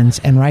weekends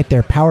and write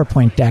their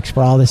PowerPoint decks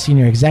for all the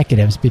senior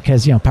executives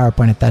because,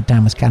 PowerPoint at that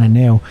time was kind of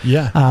new.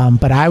 Yeah.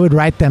 But I would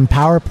write them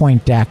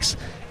PowerPoint decks,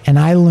 and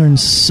I learned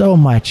so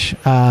much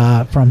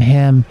from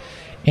him.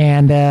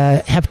 And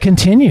have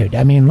continued.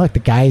 I mean, look, the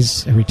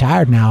guy's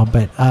retired now,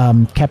 but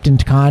kept in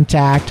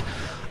contact.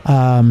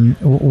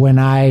 When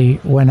I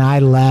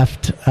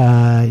left,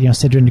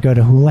 Sidran to go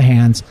to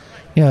Houlihan's,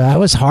 that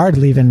was hard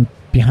leaving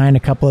behind a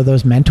couple of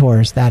those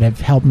mentors that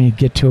have helped me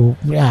get to.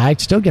 Yeah, I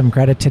still give him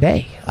credit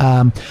today.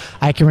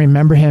 I can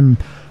remember him.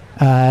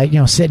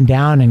 Sitting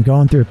down and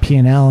going through a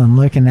P&L and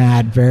looking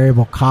at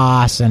variable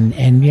costs and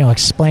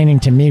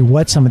explaining to me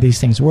what some of these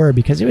things were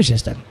because it was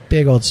just a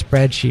big old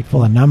spreadsheet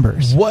full of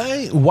numbers.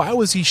 Why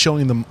was he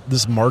showing them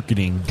this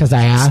marketing? Because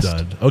I asked.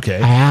 Stud? Okay.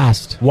 I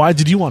asked. Why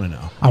did you want to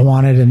know? I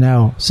wanted to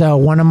know. So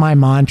one of my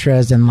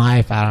mantras in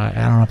life, I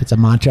don't know if it's a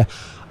mantra,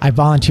 I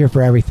volunteer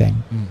for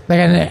everything. Like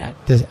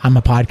I'm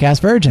a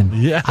podcast virgin.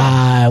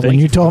 Yeah. When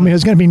you told me it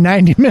was going to be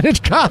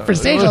 90-minute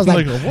conversation, I was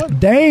like, what?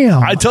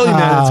 Damn. I tell you,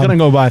 man, it's going to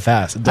go by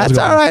fast. That's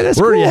all right. That's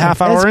We're cool. already a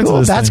half hour into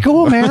this. That's thing.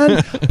 cool,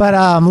 man.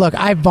 But look,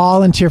 I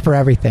volunteer for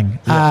everything.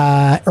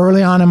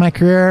 Early on in my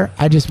career,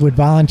 I just would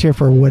volunteer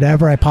for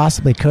whatever I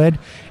possibly could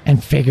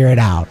and figure it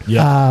out.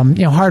 Yeah.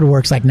 Hard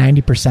work's like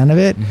 90% of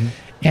it.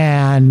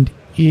 And,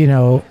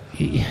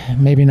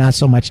 maybe not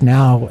so much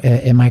now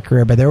in my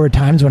career, but there were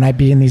times when I'd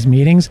be in these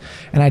meetings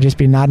and I'd just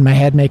be nodding my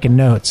head, making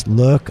notes.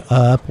 Look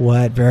up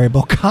what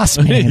variable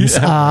cost means.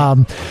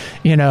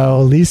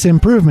 Lease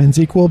improvements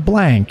equal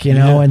blank,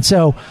 and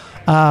so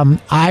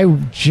I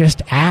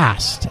just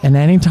asked. And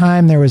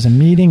anytime there was a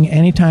meeting,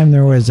 anytime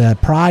there was a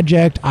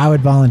project, I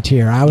would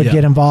volunteer. I would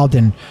get involved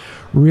in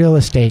real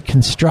estate,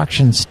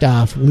 construction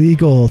stuff,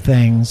 legal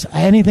things,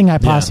 anything I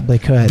possibly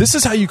could. This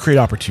is how you create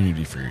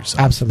opportunity for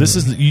yourself. Absolutely. This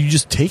is, you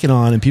just take it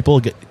on, and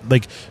people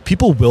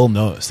will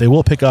notice. They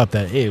will pick up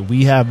that, hey,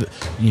 we have,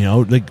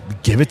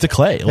 give it to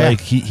Clay. Yeah.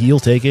 Like he'll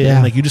take it,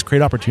 and you just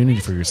create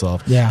opportunity for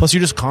yourself. Yeah. Plus,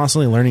 you're just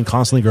constantly learning,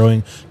 constantly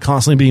growing,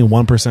 constantly being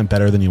 1%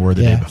 better than you were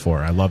the day before.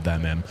 I love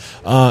that, man.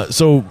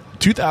 So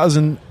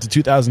 2000 to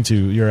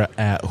 2002, you're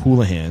at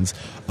Houlihan's.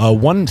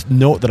 One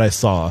note that I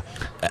saw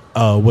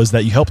was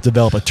that you helped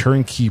develop a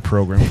turnkey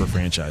program for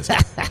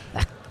franchising.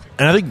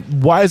 And I think,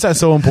 why is that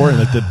so important?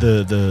 Like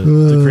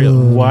the create,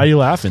 why are you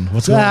laughing?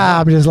 What's going on?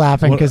 I'm just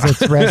laughing because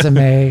it's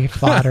resume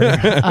fodder.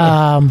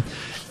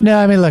 No,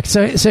 I mean, look.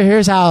 So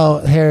here's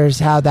how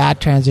that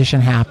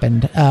transition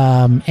happened.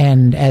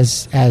 And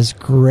as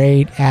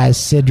great as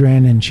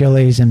Sidran and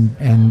Chili's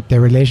and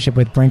their relationship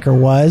with Brinker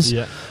was,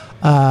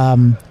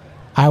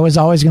 I was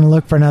always going to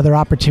look for another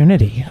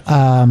opportunity.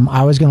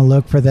 I was going to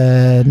look for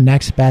the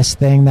next best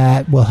thing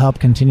that will help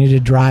continue to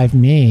drive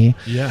me.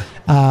 Yeah.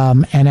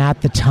 And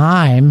at the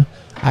time,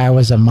 I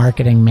was a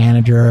marketing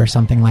manager or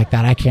something like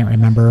that. I can't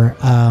remember.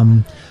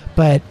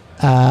 But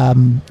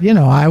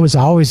I was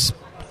always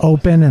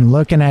open and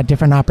looking at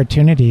different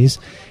opportunities.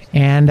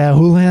 And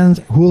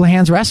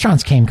Houlihan's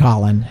Restaurants came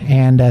calling,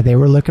 and they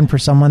were looking for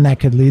someone that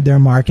could lead their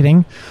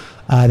marketing.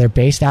 They're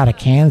based out of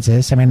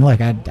Kansas. I mean,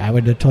 look, I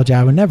would have told you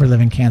I would never live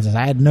in Kansas.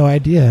 I had no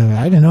idea.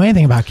 I didn't know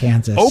anything about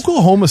Kansas.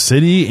 Oklahoma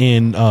City,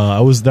 and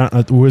I was down.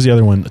 Where's the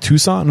other one?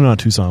 Tucson? No, not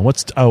Tucson.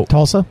 What's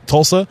Tulsa?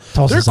 Tulsa.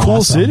 Tulsa's They're cool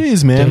awesome.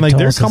 cities, man. Dude, like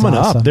they're Tulsa's coming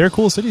awesome. up. They're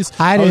cool cities.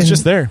 I was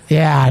just there.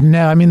 Yeah,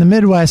 no. I mean, the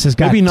Midwest has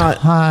got Maybe not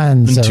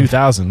tons in of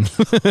 2000.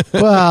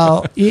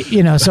 Well,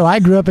 so I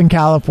grew up in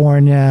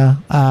California.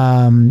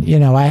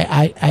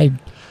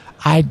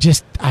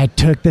 I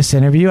took this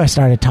interview. I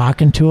started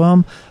talking to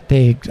them.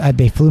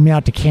 They flew me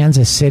out to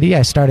Kansas City.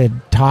 I started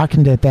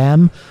talking to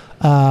them.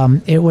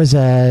 It was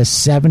a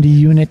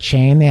 70-unit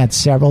chain. They had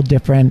several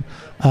different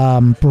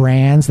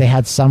brands. They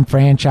had some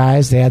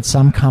franchise. They had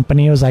some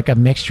company. It was like a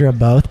mixture of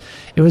both.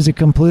 It was a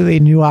completely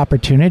new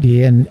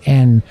opportunity,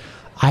 and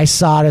I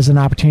saw it as an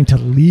opportunity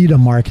to lead a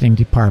marketing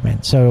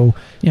department. So,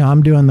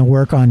 I'm doing the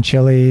work on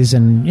Chili's,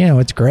 and,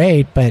 it's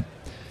great, but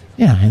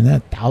in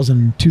that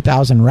 1,000,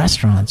 2,000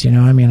 restaurants,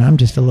 I'm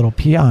just a little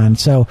peon.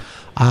 So,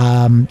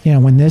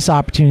 when this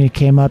opportunity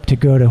came up to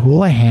go to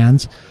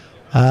Houlihan's,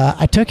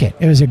 I took it.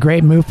 It was a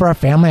great move for our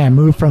family. I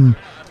moved from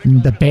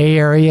the Bay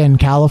Area in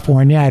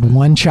California. I had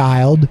one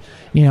child.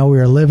 We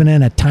were living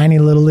in a tiny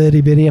little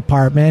itty bitty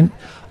apartment.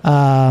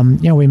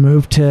 We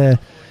moved to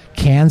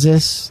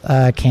Kansas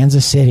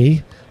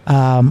City,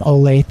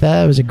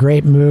 Olathe. It was a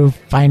great move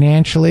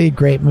financially,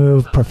 great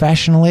move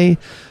professionally.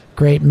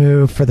 Great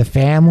move for the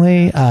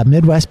family.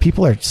 Midwest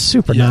people are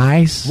super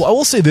nice. Well, I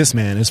will say this,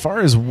 man. As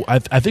far as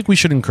I think we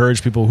should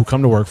encourage people who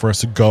come to work for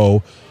us to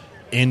go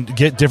and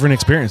get different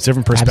experience,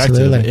 different perspective.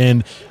 Absolutely.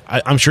 And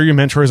I'm sure your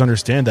mentors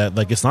understand that.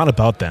 Like, it's not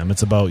about them;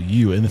 it's about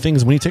you. And the thing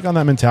is, when you take on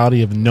that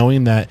mentality of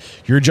knowing that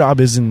your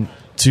job isn't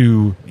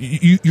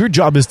your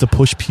job is to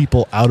push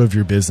people out of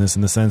your business,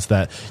 in the sense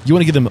that you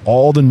want to give them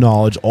all the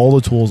knowledge, all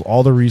the tools,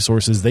 all the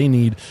resources they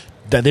need,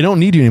 that they don't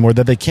need you anymore,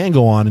 that they can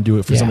go on and do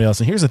it for somebody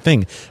else. And here's the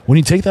thing: when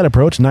you take that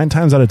approach, 9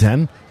 times out of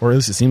 10, or at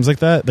least it seems like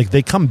that, like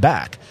they come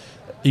back.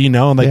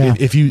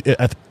 If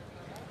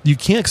you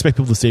can't expect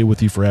people to stay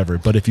with you forever,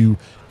 but if you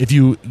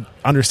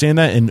understand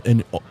that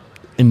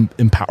and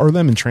empower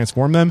them and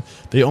transform them,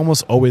 they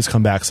almost always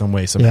come back some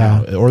way,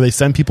 somehow, or they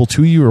send people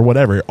to you or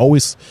whatever. It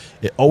always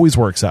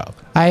works out.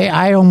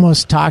 I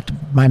almost talked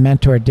my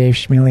mentor Dave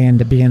Schmeely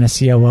into being a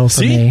COO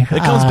for me. It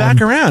comes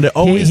back around. It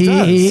always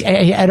does.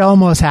 It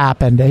almost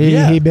happened.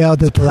 He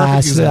bailed at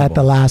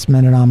the last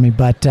minute on me,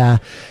 but I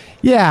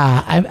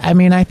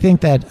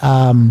think that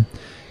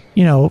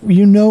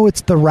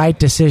it's the right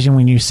decision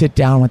when you sit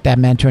down with that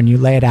mentor and you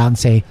lay it out and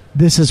say,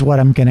 this is what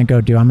I'm going to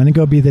go do. I'm going to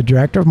go be the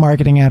director of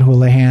marketing at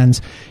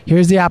Houlihan's.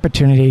 Here's the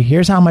opportunity.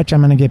 Here's how much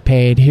I'm going to get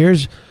paid.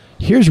 Here's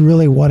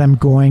really what I'm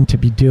going to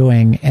be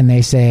doing. And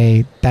they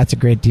say, that's a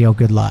great deal.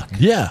 Good luck.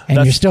 Yeah.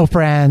 And you're still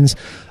friends.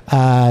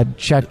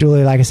 Chuck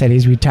Dooley, like I said,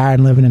 he's retired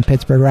and living in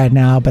Pittsburgh right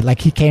now, but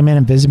like he came in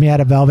and visited me at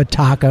a Velvet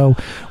Taco.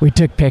 We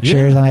took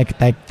pictures, and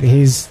like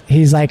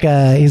he's like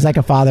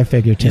a father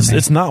figure to me.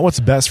 It's not what's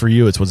best for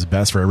you, it's what's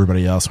best for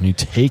everybody else. When you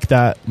take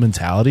that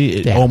mentality,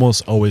 it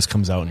almost always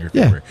comes out in your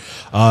favor.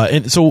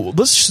 And so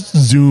let's just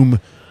zoom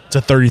to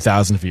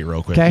 30,000 feet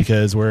real quick,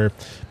 because we're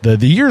the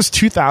year's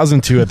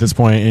 2002 at this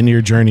point in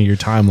your journey, your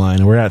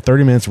timeline. We're at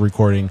 30 minutes of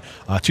recording.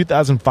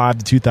 2005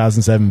 to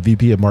 2007,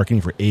 VP of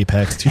Marketing for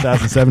Apex.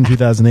 2007,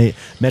 2008,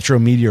 Metro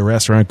Media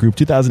Restaurant Group.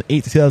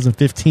 2008 to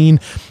 2015.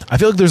 I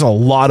feel like there's a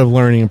lot of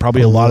learning and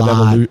probably a lot of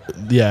evolution.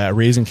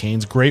 Raising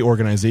Cane's, great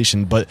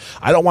organization, but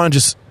I don't want to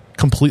just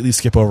completely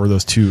skip over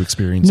those two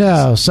experiences.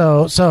 No,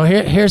 so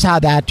here's how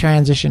that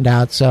transitioned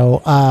out.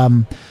 So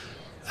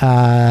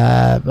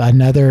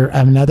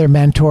another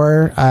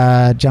mentor,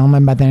 a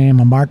gentleman by the name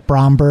of Mark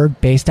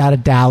Bromberg, based out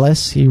of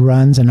Dallas. He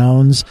runs and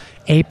owns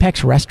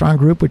Apex Restaurant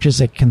Group, which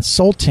is a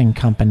consulting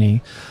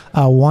company.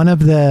 One of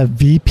the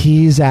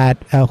VPs at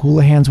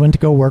Houlihan's went to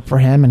go work for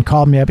him and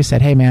called me up. He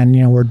said, hey, man,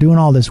 we're doing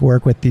all this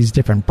work with these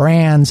different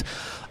brands.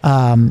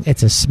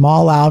 It's a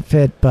small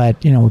outfit,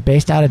 but, we're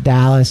based out of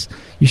Dallas.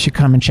 You should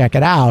come and check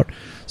it out.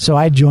 So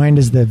I joined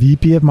as the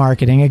VP of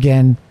marketing,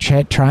 again,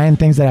 trying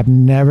things that I've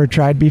never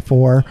tried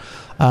before.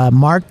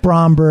 Mark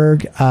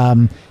Bromberg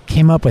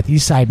came up with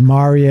Eastside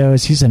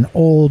Mario's. He's an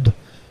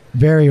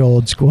very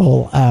old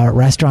school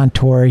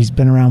restaurateur. He's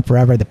been around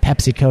forever, the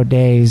PepsiCo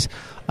days.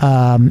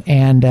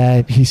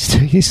 And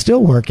he's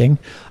still working.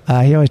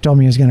 He always told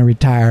me he was going to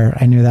retire.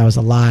 I knew that was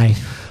a lie.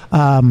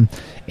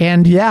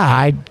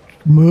 I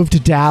moved to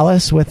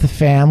Dallas with the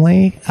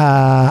family.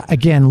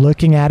 Again,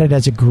 looking at it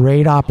as a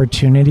great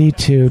opportunity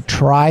to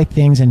try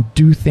things and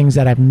do things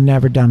that I've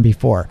never done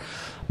before.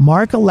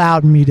 Mark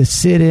allowed me to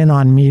sit in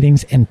on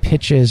meetings and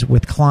pitches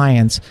with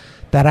clients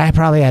that I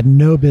probably had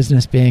no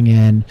business being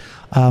in.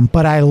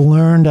 But I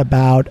learned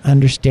about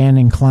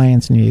understanding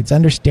clients' needs,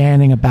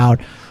 understanding about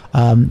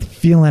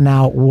feeling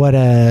out what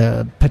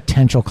a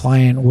potential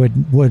client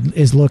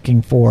is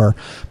looking for,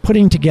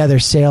 putting together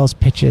sales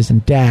pitches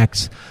and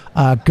decks,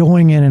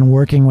 going in and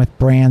working with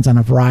brands on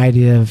a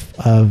variety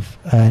of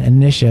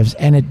initiatives.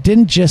 And it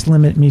didn't just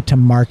limit me to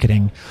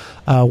marketing,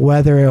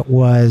 whether it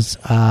was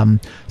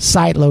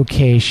site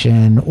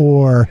location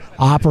or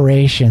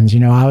operations.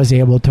 I was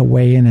able to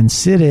weigh in and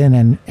sit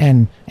in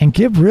and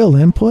give real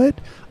input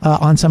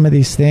on some of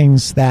these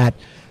things that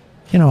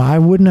I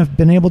wouldn't have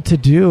been able to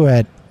do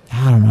at,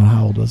 I don't know,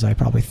 how old was I?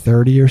 Probably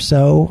 30 or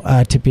so,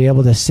 to be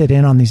able to sit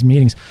in on these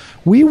meetings.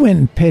 We went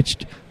and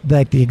pitched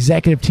like the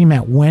executive team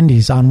at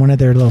Wendy's on one of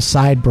their little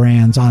side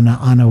brands on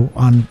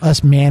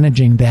us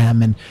managing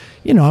them. And,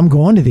 I'm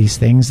going to these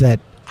things that,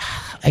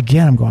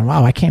 again, I'm going,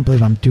 wow, I can't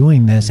believe I'm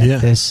doing this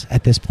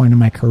at this point in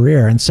my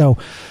career. And so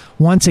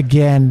once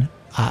again,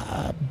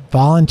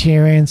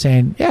 volunteering and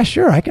saying, yeah,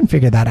 sure, I can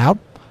figure that out.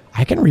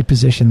 I can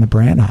reposition the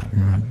brand.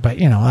 But,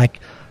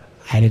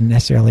 I didn't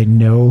necessarily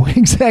know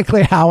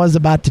exactly how I was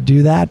about to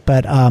do that,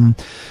 but,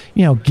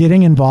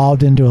 getting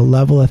involved into a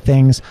level of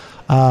things,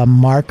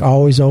 Mark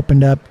always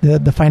opened up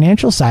the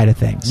financial side of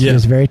things. Yeah. He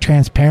was very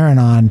transparent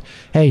on,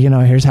 hey,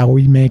 here's how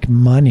we make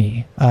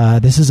money.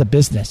 This is a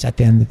business at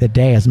the end of the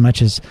day, as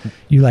much as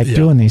you like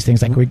doing these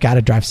things, like we got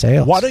to drive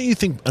sales. Why don't you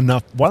think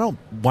enough? Why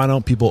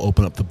don't people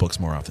open up the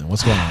books more often?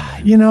 What's going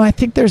on? I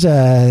think there's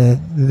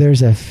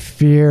a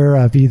fear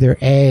of either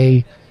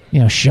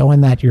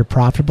showing that you're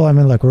profitable. I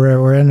mean, look,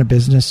 we're in a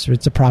business.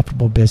 It's a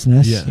profitable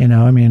business. Yeah.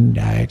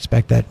 I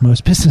expect that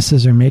most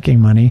businesses are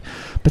making money,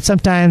 but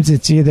sometimes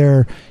it's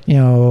either,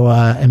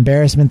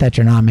 embarrassment that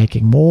you're not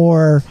making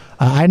more.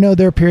 I know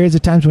there are periods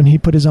of times when he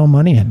put his own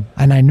money in,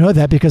 and I know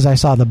that because I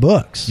saw the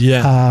books.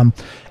 Yeah.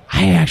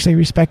 I actually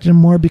respected him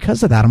more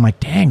because of that. I'm like,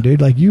 dang,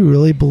 dude, like you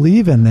really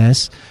believe in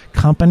this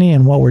company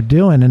and what we're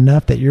doing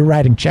enough that you're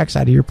writing checks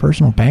out of your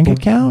personal bank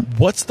account.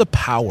 What's the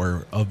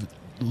power of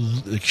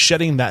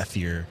shedding that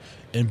fear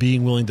and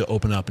being willing to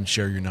open up and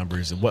share your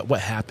numbers, and what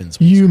happens?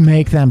 You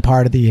make them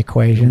part of the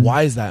equation. And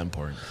why is that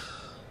important?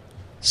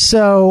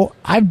 So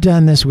I've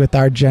done this with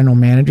our general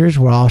managers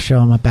where I'll show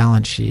them a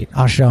balance sheet.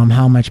 I'll show them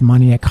how much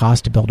money it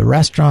costs to build a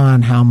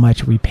restaurant, how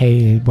much we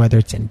pay, whether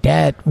it's in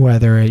debt,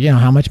 whether,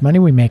 how much money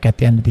we make at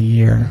the end of the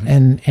year.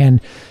 Mm-hmm.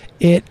 And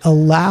it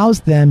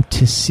allows them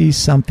to see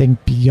something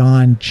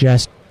beyond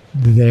just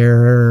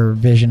their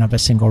vision of a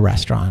single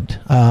restaurant.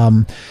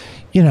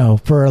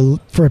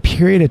 For a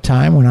period of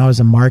time when I was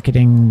a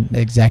marketing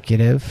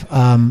executive,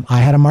 I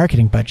had a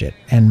marketing budget,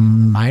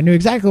 and I knew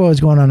exactly what was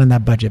going on in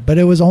that budget, but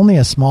it was only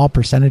a small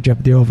percentage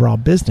of the overall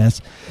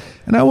business.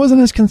 And I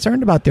wasn't as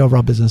concerned about the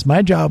overall business.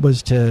 My job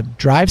was to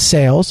drive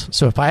sales.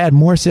 So if I had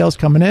more sales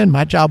coming in,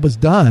 my job was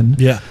done.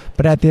 Yeah.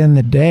 But at the end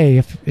of the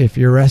day, if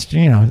your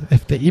restaurant,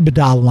 if the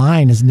EBITDA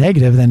line is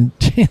negative, then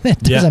it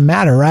doesn't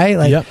matter,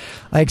 right?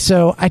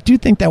 So I do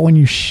think that when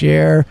you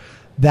share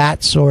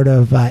that sort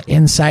of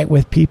insight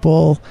with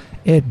people,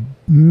 it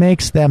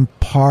makes them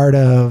part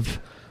of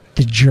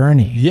the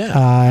journey.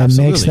 Yeah, it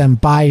makes them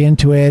buy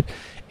into it.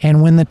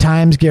 And when the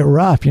times get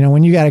rough,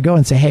 when you got to go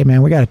and say, hey,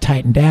 man, we got to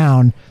tighten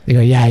down, they go,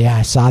 yeah,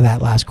 I saw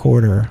that last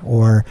quarter.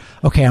 Or,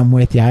 okay, I'm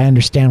with you. I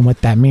understand what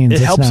that means.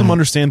 It helps them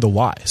understand the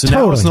why. So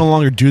now it's no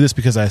longer do this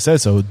because I said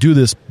so. Do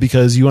this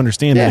because you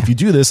understand that if you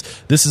do this,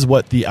 this is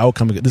what the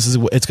outcome, this is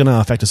what it's going to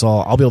affect us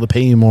all. I'll be able to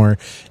pay you more.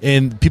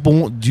 And people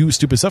won't do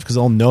stupid stuff because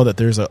they'll know that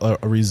there's a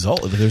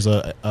result. There's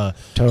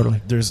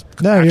there's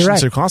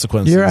actions or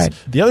consequences. You're right.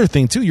 The other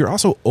thing, too, you're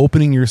also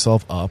opening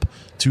yourself up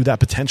to that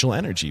potential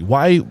energy.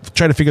 Why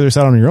try to figure this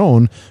out on your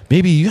own?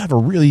 Maybe you have a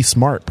really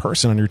smart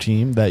person on your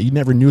team that you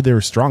never knew they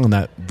were strong in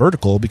that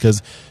vertical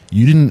because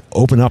you didn't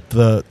you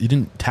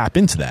didn't tap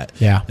into that.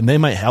 Yeah. And they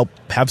might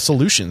have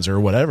solutions or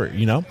whatever,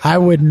 I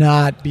would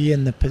not be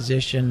in the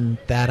position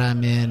that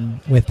I'm in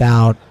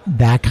without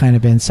that kind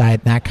of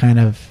insight, that kind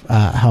of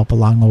help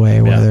along the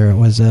way, whether it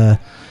was a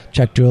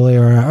Chuck Dooley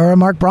or a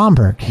Mark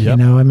Bromberg. Yep.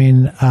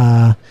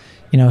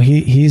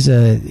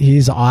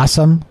 He's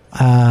awesome.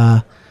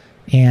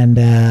 And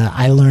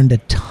I learned a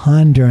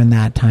ton during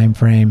that time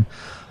frame.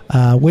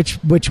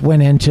 which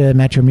went into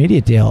Metro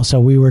Media deal. So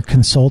we were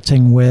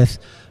consulting with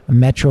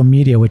Metro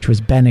Media, which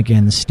was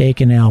Bennigan's, Steak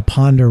and Ale,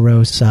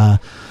 Ponderosa,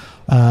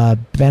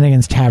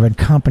 Bennigan's Tavern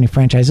Company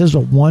franchise. This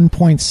was a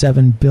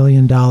 $1.7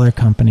 billion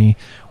company.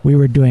 We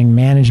were doing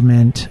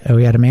management.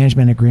 We had a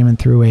management agreement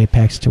through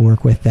Apex to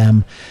work with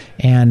them.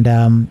 And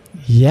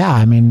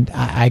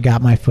I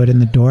got my foot in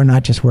the door,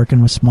 not just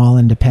working with small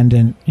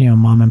independent,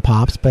 mom and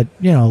pops, but,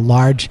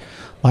 large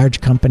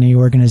company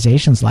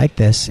organizations like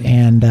this.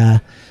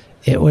 And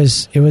it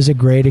was a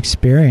great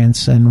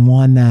experience, and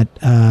one that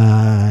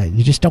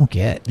you just don't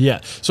get.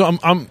 Yeah. So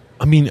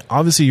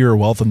obviously you're a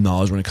wealth of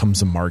knowledge when it comes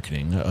to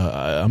marketing.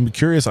 I'm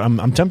curious.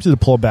 I'm tempted to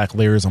pull back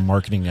layers on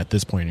marketing at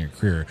this point in your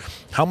career.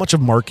 How much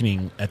of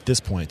marketing at this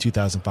point,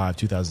 2005,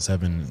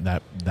 2007,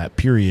 that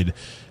period,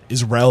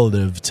 is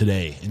relative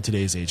today in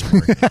today's age of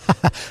marketing?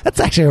 That's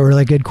actually a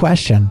really good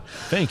question.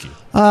 Thank you.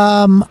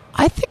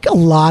 I think a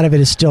lot of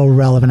it is still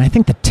relevant. I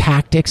think the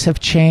tactics have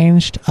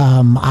changed.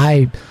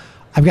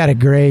 I've got a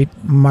great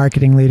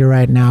marketing leader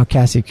right now,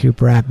 Cassie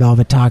Cooper at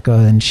Velvet Taco,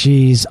 and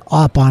she's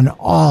up on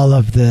all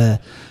of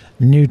the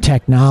new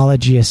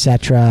technology,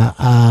 etc.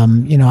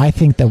 I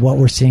think that what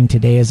we're seeing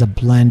today is a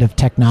blend of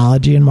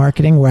technology and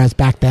marketing, whereas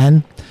back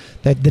then,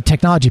 the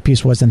technology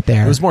piece wasn't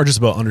there. It was more just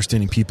about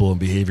understanding people and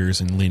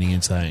behaviors and leaning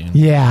into that.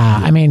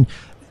 I mean,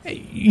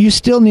 you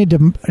still need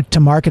to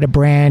market a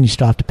brand. You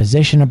still have to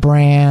position a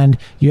brand.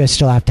 You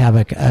still have to have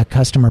a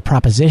customer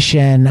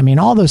proposition. I mean,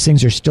 all those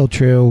things are still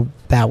true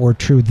that were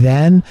true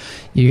then.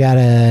 You got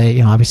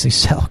to, obviously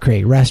sell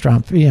great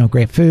restaurant,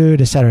 great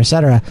food, et cetera, et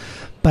cetera.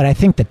 But I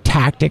think the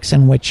tactics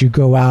in which you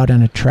go out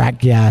and attract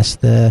guests,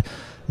 the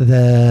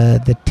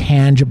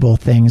tangible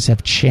things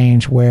have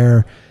changed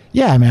where,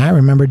 I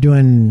remember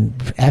doing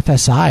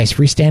FSIs,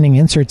 freestanding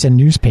inserts in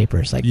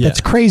newspapers. That's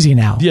crazy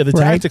now. Yeah, the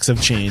right? tactics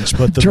have changed,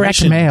 but the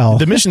direct mail.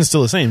 The mission is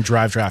still the same: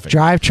 drive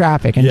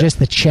traffic, and just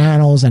the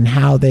channels and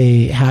how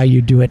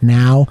you do it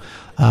now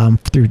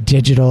through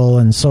digital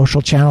and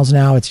social channels.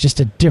 Now it's just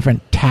a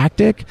different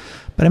tactic.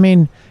 But I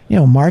mean,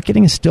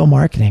 marketing is still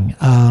marketing.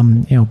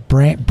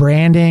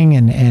 Branding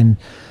and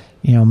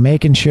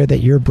making sure that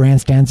your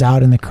brand stands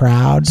out in the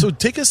crowd. So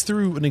take us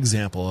through an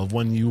example of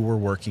when you were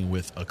working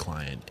with a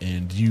client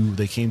and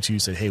they came to you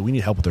and said, hey, we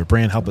need help with their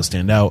brand, help us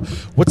stand out.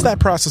 What's that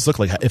process look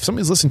like? If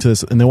somebody's listening to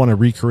this and they want to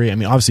recreate,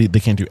 obviously they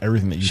can't do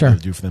everything that you can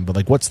do for them,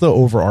 but what's the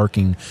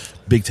overarching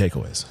big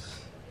takeaways?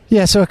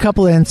 Yeah, so a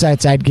couple of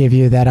insights I'd give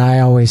you that I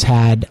always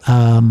had.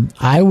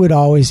 I would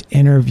always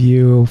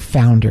interview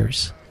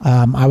founders.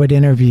 I would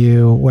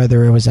interview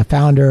whether it was a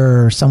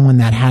founder or someone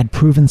that had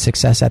proven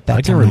success at that time.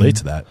 I can relate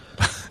to that.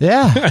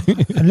 Yeah.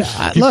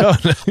 Look,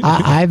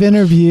 I've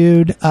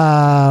interviewed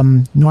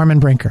Norman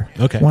Brinker.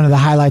 Okay. One of the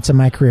highlights of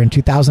my career in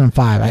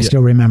 2005. I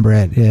still remember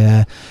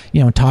it.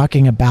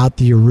 Talking about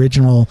the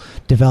original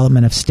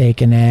development of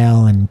Steak and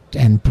Ale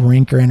and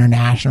Brinker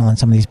International and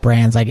some of these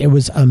brands. It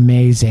was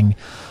amazing.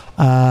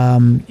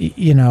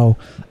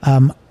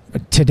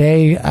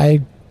 Today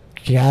I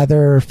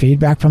gather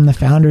feedback from the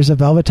founders of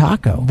Velvet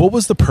Taco. What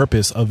was the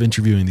purpose of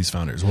interviewing these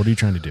founders? What are you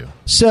trying to do?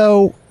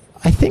 So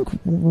I think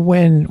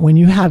when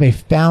you have a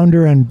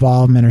founder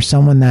involvement or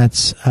someone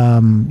that's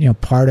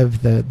part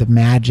of the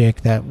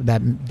magic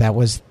that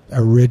was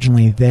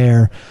originally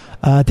there,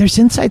 there's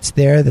insights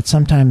there that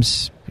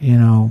sometimes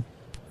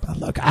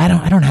look, I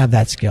don't have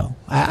that skill.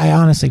 I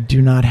honestly do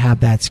not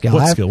have that skill.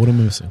 What skill? What am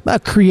I missing?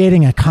 About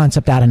creating a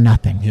concept out of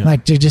nothing. Yeah.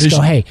 To just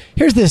go, hey,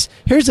 here's this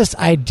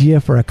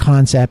idea for a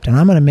concept, and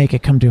I'm going to make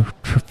it come to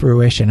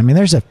fruition.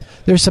 There's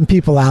some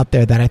people out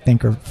there that I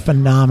think are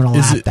phenomenal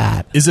at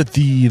that. Is it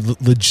the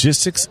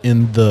logistics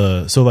in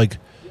the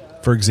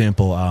for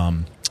example,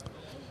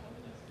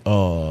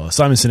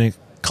 Simon Sinek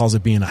calls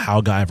it being a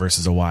how guy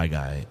versus a why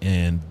guy,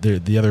 and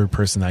the other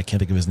person, I can't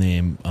think of his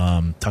name,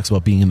 talks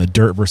about being in the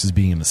dirt versus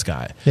being in the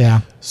sky.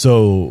 Yeah.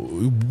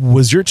 So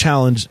was your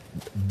challenge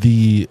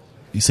you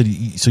said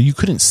so you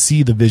couldn't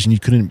see the vision, you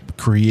couldn't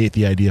create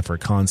the idea for a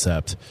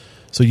concept,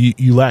 so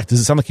you lacked?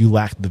 Does it sound like you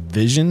lacked the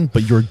vision,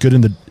 but you were good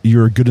in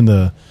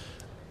the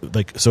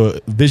so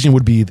vision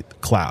would be the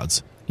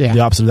clouds. Yeah.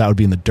 The opposite of that would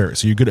be in the dirt.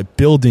 So you're good at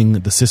building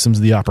the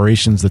systems, the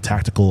operations, the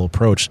tactical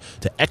approach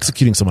to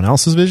executing someone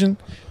else's vision.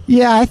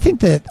 Yeah, I think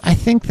that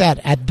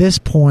at this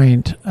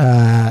point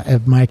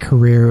of my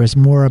career, it was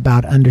more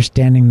about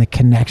understanding the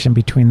connection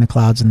between the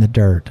clouds and the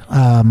dirt.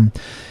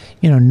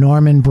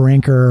 Norman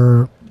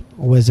Brinker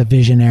was a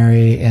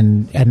visionary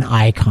and an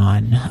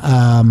icon.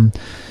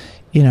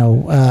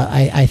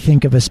 I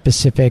think of a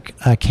specific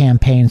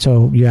campaign.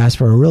 So you asked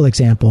for a real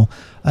example.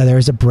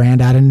 There's a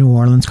brand out in New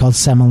Orleans called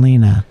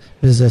Semolina.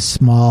 It was a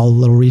small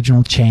little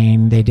regional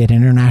chain. They did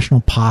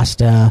international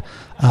pasta.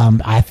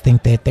 I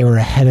think that they were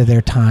ahead of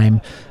their time.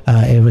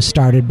 It was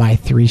started by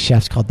 3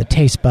 chefs called the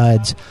Taste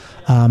Buds.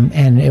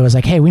 And it was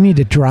like, hey, we need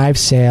to drive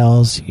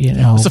sales.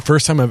 It's the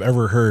first time I've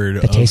ever heard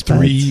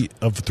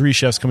of three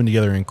chefs coming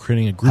together and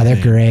creating a group. They're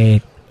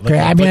name. Great.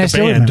 I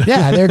still band.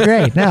 Yeah, they're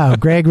great. No,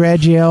 Greg,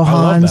 Reggio,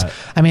 Hans.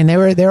 They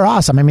were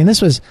awesome.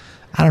 This was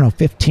I don't know,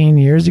 15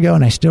 years ago,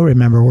 and I still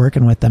remember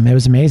working with them. It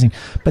was amazing.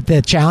 But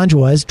the challenge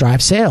was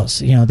drive sales.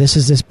 This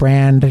is this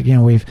brand,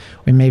 we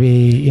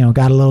maybe,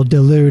 got a little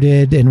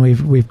diluted, and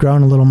we've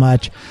grown a little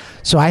much.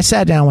 So I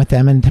sat down with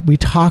them, and we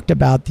talked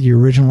about the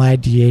original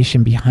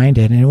ideation behind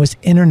it, and it was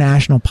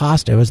international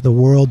pasta. It was the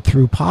world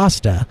through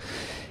pasta.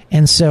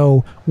 And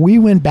so we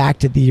went back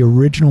to the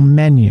original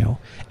menu,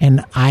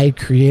 and I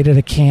created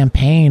a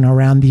campaign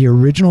around the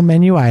original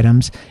menu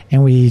items,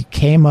 and we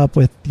came up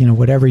with,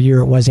 whatever year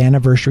it was,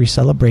 anniversary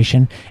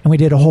celebration, and we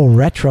did a whole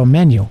retro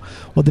menu.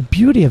 Well, the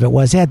beauty of it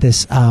was it had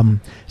this,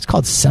 it's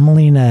called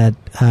semolina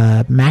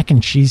mac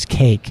and cheese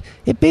cake.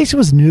 It basically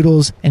was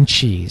noodles and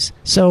cheese.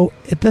 So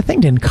the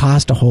thing didn't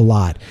cost a whole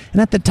lot.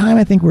 And at the time,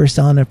 I think we were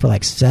selling it for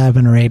like $7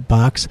 or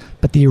 $8,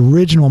 but the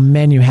original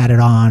menu had it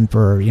on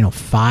for,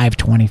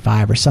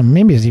 $5.25 or something.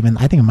 Maybe it was even,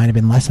 I think it might have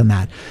been less than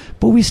that.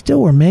 But we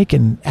still were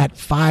making at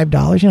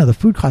 $5. The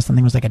food cost on the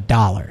thing was like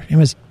 $1. It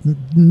was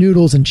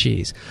noodles and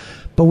cheese.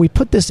 But we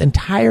put this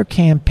entire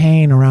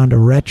campaign around a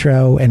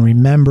retro and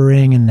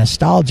remembering and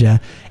nostalgia,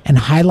 and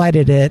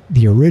highlighted it,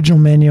 the original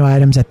menu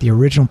items at the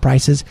original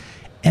prices,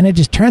 and it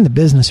just turned the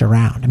business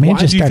around. I mean, Why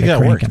it just do you started think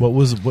that cranking.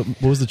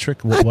 worked? What was the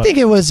trick? I think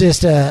it was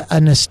just a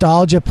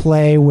nostalgia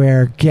play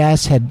where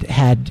guests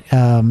had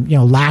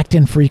lacked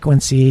in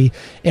frequency.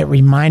 It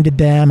reminded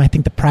them. I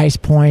think the price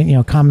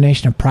point,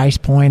 combination of price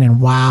point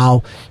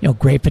and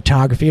great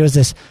photography. It was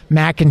this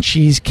mac and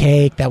cheese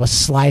cake that was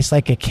sliced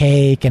like a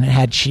cake, and it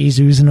had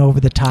cheese oozing over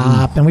the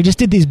top. And we just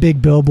did these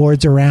big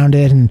billboards around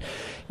it, and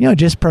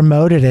just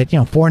promoted it.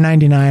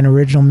 $4.99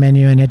 original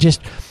menu, and it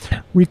just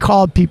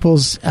recalled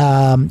people's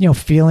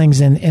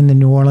feelings in the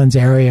New Orleans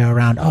area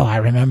around. Oh, I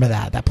remember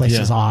that place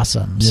is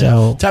awesome. Yeah.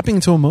 So tapping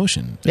into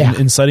emotion, Yeah. and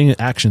inciting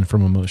action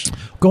from emotion.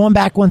 going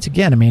back once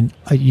again, I mean,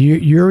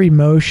 your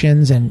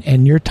emotions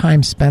and your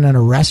time spent at a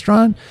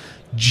restaurant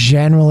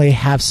generally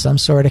have some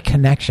sort of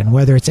connection,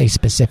 whether it's a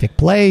specific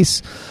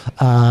place,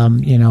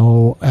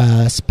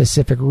 a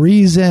specific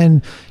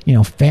reason.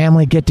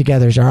 Family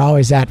get-togethers are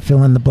always at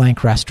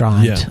fill-in-the-blank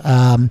restaurant.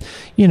 Yeah.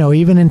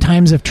 Even in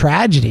times of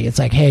tragedy, it's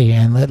like, hey,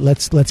 man,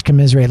 let's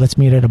commiserate. Let's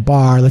meet at a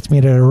bar. Let's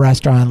meet at a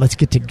restaurant. Let's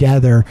get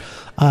together.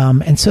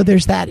 And so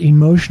there's that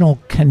emotional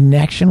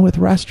connection with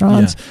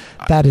restaurants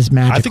that is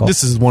magical. I think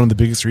this is one of the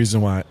biggest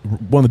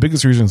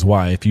reasons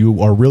why, if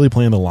you are really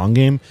playing the long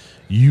game,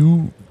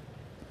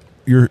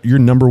 your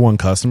number one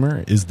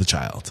customer is the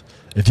child.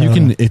 If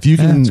you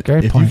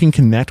can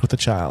connect with a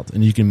child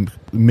and you can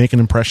make an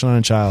impression on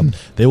a child,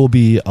 they will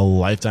be a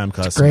lifetime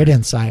customer. Great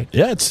insight.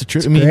 Yeah, it's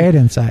true. Great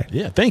insight.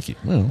 Yeah, thank you.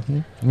 Well,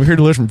 we're here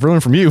to learn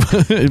from you.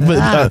 But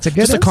it's a good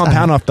just to insight.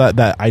 compound off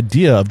that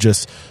idea of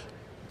just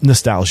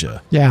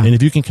nostalgia. Yeah. And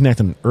if you can connect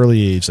at an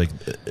early age, like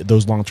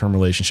those long-term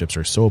relationships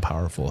are so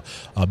powerful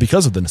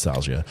because of the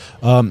nostalgia.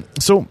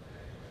 So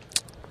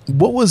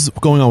what was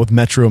going on with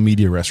Metro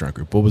Media Restaurant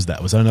Group? What was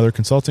that? Was that another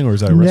consulting, or was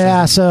that a restaurant?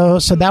 Yeah,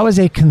 so that was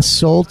a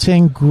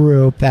consulting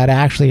group that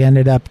actually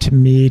ended up to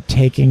me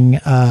taking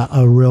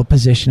a real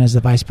position as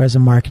the vice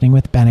president of marketing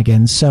with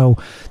Bennigan's. So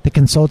the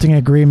consulting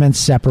agreements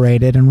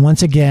separated, and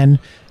once again,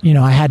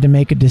 I had to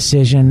make a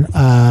decision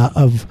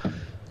of,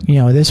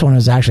 this one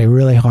was actually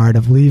really hard,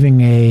 of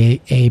leaving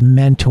a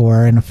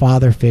mentor and a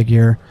father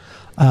figure,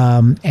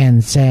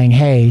 and saying,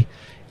 hey,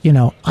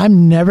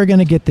 I'm never going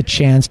to get the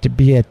chance to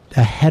be a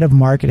head of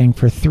marketing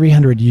for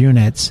 300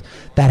 units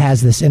that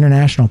has this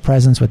international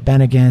presence with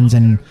Bennigan's.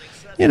 And,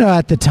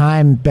 at the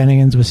time,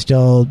 Bennigan's was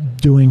still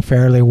doing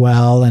fairly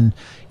well. And,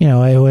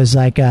 it was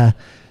like I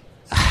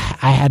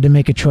had to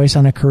make a choice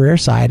on a career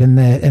side. And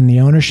the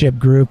ownership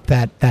group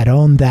that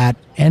owned that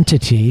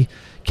entity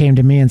came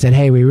to me and said,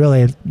 hey, we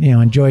really,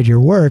 enjoyed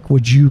your work.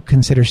 Would you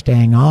consider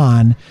staying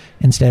on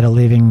instead of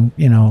leaving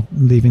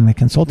the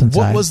consultant side?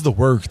 What was the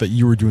work that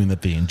you were doing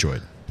that they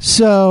enjoyed?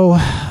 So,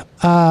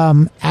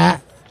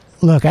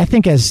 look, I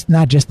think as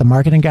not just the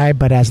marketing guy,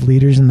 but as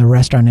leaders in the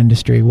restaurant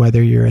industry,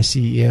 whether you're a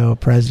CEO, a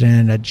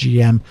president, a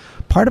GM,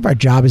 part of our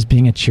job is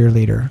being a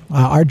cheerleader.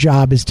 Our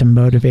job is to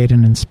motivate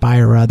and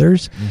inspire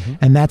others. Mm-hmm.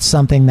 And that's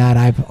something that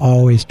I've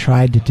always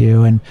tried to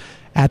do. And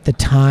at the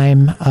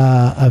time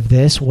of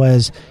this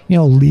was,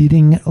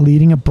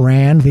 leading a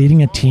brand,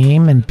 leading a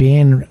team, and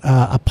being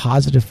a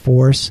positive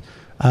force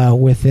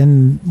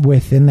within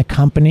the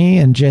company,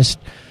 and just,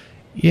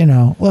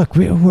 look,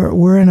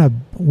 we're in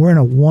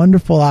a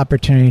wonderful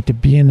opportunity to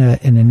be in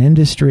an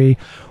industry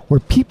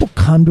where people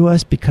come to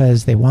us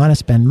because they want to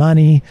spend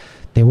money,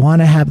 they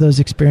want to have those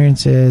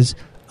experiences.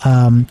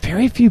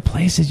 Very few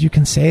places you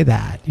can say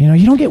that.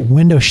 You don't get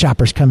window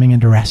shoppers coming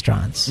into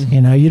restaurants.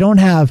 Mm-hmm. You don't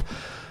have.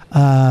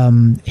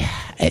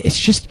 It's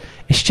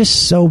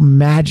just so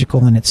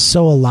magical, and it's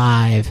so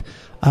alive.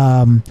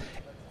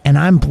 And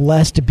I'm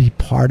blessed to be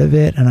part of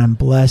it, and I'm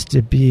blessed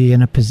to be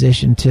in a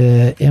position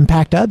to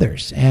impact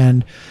others.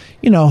 And,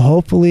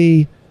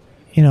 hopefully,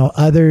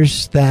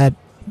 others that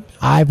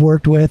I've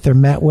worked with or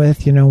met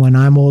with, when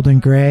I'm old and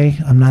gray,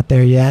 I'm not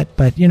there yet,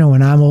 but,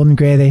 when I'm old and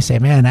gray, they say,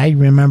 man, I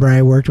remember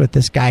I worked with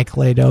this guy,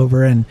 Clay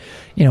Dover, and,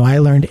 I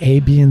learned A,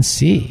 B, and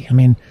C. I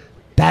mean,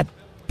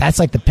 that's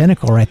like the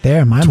pinnacle right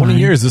there in my 20 mind.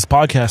 years, this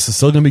podcast is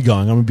still going to be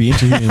going. I'm going to be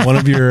interviewing one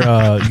of your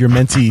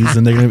mentees,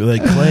 and they're going to be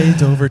like, Clay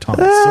Dover taught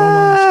me so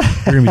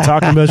much. We're going to be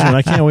talking about you, and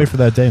I can't wait for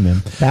that day,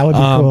 man. That would be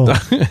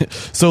cool.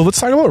 So let's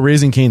talk about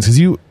Raising Cane's, because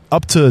you,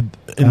 up to,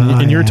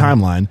 in your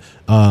timeline,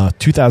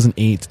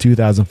 2008 to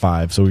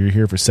 2005, so you're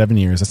here for 7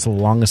 years. That's the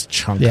longest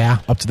chunk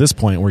up to this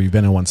point where you've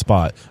been in one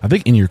spot, I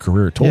think, in your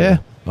career total.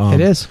 Yeah, it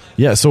is.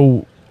 Yeah,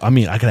 so, I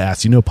mean, I got to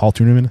ask, do you know Paul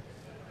Tunerman?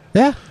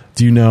 Yeah.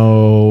 Do you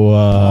know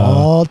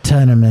Paul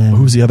Tunerman?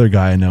 Who's the other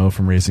guy I know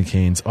from Raising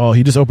Cane's? Oh,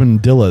 he just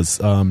opened Dilla's.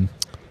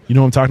 You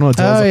know what I'm talking about?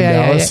 Dilla's up in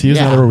Dallas. He was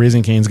another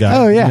Raising Cane's guy.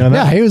 Oh yeah, you know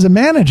that? He was a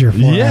manager for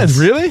us. Yeah,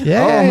 really?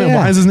 Yeah, oh man,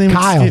 why is his name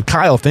Kyle?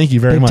 Kyle, thank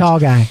you very Big much. Tall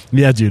guy.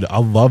 Yeah, dude, I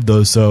love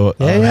those. So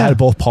I had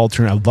both Paul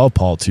Turner. I love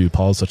Paul too.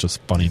 Paul's such a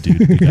funny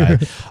dude. Good guy.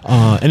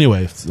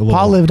 Anyway,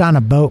 Paul lived on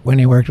a boat when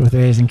he worked with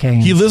Raising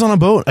Cane's. He lives on a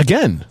boat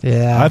again.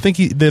 Yeah, I think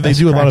they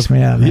do a lot of.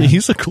 Me up,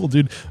 he's a cool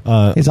dude.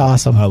 He's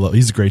awesome.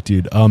 He's a great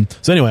dude.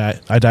 So anyway,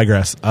 I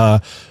digress.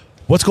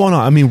 What's going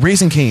on? I mean,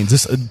 Raising Cane's,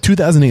 this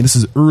 2008, this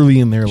is early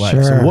in their life.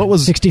 Sure. So what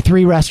was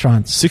 63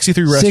 restaurants.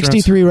 63 restaurants?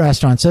 63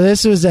 restaurants. So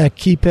this was a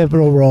key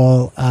pivotal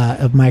role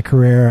of my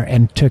career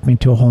and took me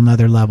to a whole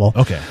nother level.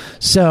 Okay.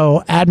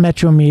 So at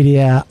Metro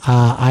Media,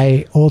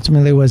 I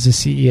ultimately was the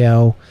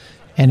CEO,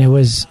 and it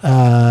was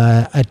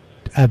a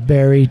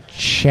very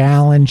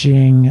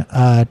challenging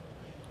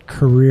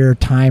career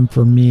time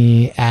for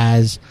me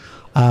as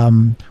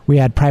we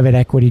had private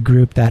equity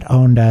group that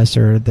owned us,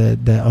 or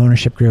the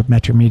ownership group,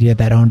 Metro Media,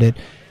 that owned it,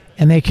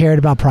 and they cared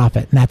about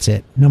profit, and that's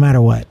it, no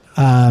matter what.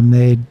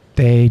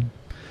 They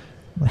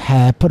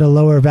had put a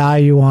lower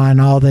value on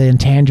all the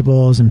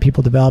intangibles and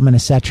people development,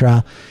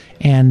 etc.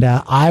 And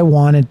I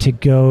wanted to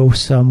go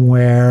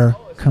somewhere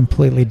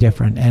completely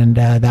different, and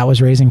that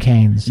was Raising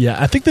Cane's. Yeah,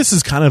 I think this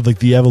is kind of like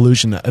the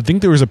evolution. I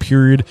think there was a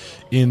period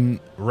in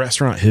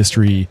restaurant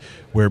history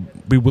where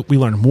we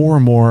learned more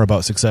and more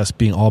about success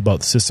being all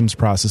about systems,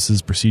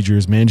 processes,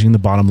 procedures, managing the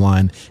bottom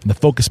line, and the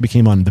focus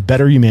became on the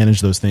better you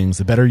manage those things,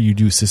 the better you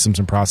do systems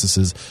and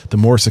processes, the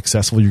more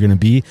successful you're going to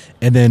be.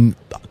 And then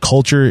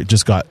culture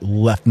just got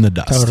left in the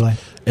dust. Totally.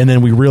 And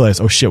then we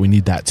realized, oh shit, we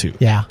need that too.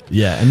 Yeah.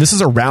 Yeah. And this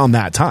is around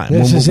that time.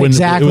 This is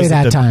exactly it was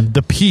that time.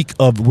 The peak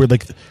of where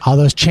like all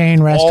those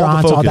chain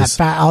restaurants,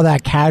 all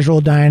that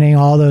casual dining,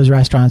 all those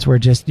restaurants were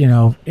just, it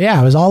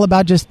was all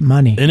about just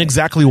money. And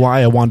exactly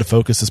why I wanted to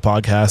focus this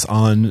podcast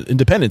on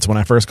independence when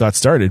I first got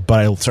started. But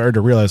I started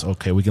to realize,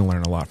 okay, we can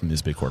learn a lot from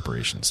these big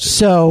corporations too.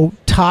 So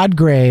Todd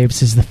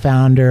Graves is the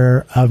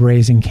founder of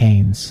Raising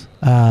Cane's.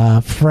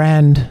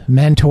 Friend,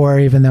 mentor,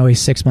 even though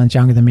he's 6 months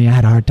younger than me. I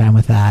had a hard time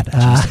with that.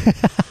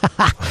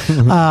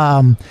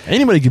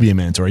 Anybody could be a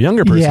mentor. A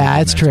younger person. Yeah,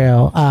 it's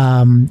true.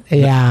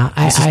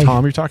 This is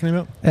Tom you're talking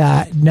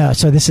about? No,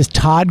 so this is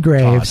Todd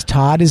Graves.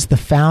 Todd is the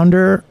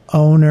founder,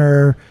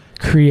 owner,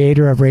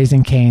 creator of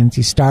Raising Cane's.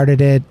 He started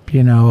it,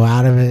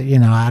 out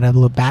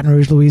of Baton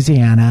Rouge,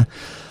 Louisiana.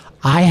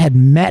 I had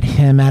met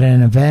him at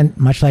an event,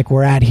 much like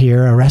we're at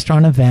here, a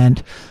restaurant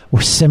event.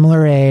 We're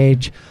similar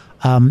age.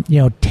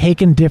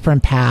 Taking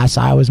different paths.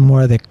 I was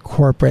more the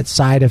corporate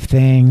side of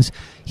things.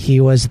 He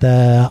was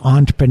the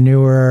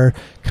entrepreneur,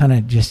 kind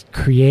of just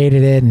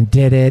created it and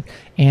did it.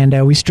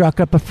 And we struck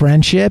up a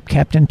friendship,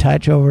 kept in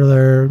touch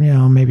over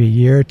maybe a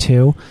year or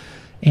two.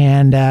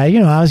 And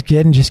I was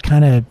getting just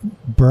kind of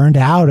burned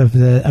out of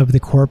the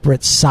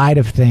corporate side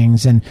of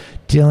things and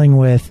dealing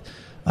with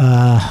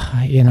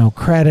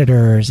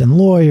creditors and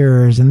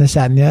lawyers and this,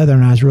 that, and the other.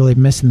 And I was really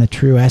missing the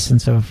true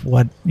essence of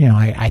what,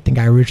 I think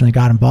I originally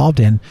got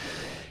involved in.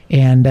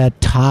 And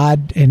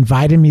Todd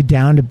invited me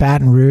down to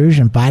Baton Rouge,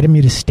 invited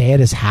me to stay at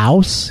his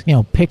house,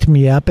 picked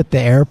me up at the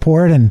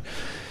airport. And,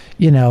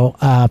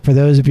 for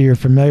those of you who are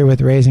familiar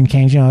with Raising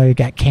Cane's, you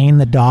got Kane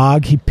the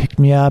dog. He picked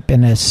me up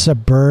in a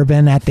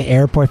Suburban at the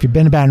airport. If you've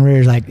been to Baton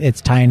Rouge,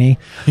 it's tiny.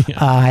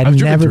 I'd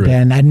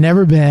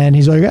never been.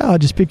 He's like, I'll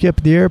just pick you up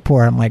at the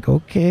airport. I'm like,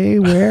 okay,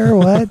 where,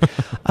 what?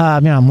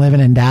 I'm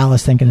living in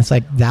Dallas thinking it's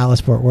like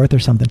Dallas, Fort Worth or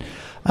something.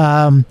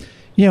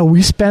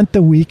 We spent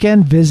the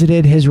weekend,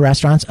 visited his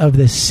restaurants. Of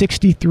the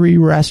 63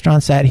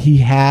 restaurants that he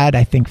had,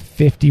 I think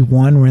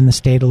 51 were in the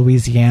state of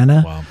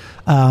Louisiana. Wow.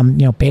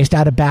 Based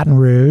out of Baton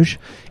Rouge.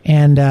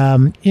 And,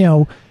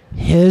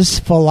 his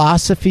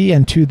philosophy,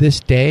 and to this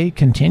day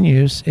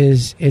continues,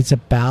 it's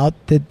about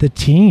the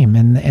team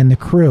and the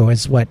crew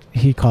is what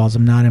he calls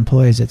them, not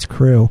employees, it's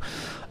crew.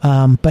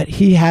 But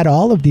he had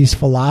all of these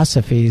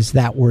philosophies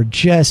that were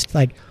just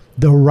like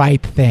the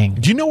right thing.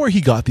 Do you know where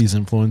he got these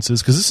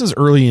influences? Because this is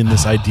early in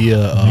this idea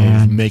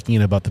of making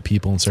it about the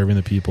people and serving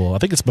the people. I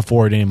think it's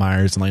before Danny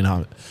Myers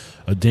and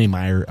Danny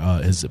Meyer,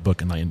 his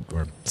book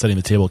Setting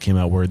the Table came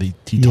out, where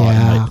he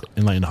taught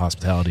Enlightened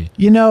Hospitality.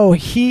 He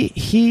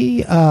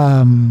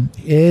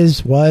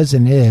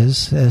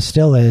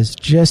still is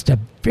just a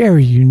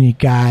very unique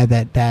guy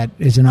that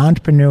is an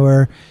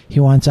entrepreneur. He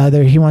wants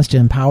to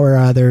empower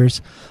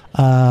others.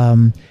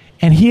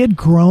 And he had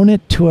grown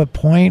it to a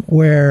point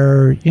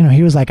where,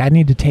 he was like, I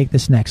need to take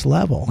this next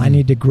level. I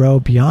need to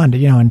grow beyond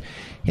it, and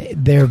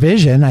their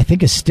vision, I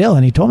think, is still,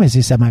 and he told me,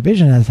 he said, my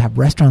vision is to have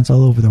restaurants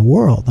all over the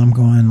world. I'm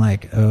going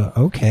like,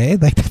 okay,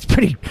 like that's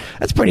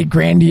pretty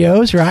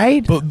grandiose,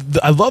 right? But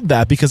I love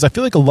that, because I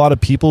feel like a lot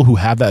of people who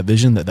have that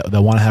vision that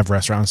want to have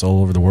restaurants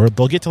all over the world,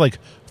 they'll get to like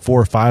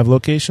 4 or 5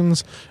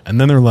 locations,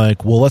 and then they're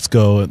like, well, let's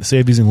go, say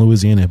if he's in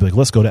Louisiana, be like,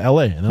 let's go to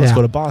LA, and then let's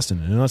go to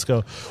Boston, and then let's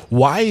go.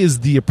 Why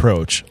is the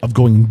approach of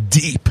going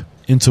deep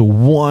into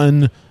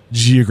one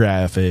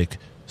geographic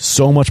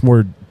so much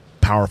more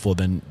powerful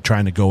than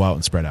trying to go out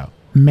and spread out?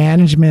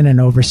 Management and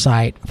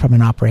oversight from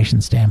an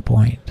operations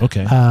standpoint.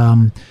 Okay.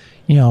 To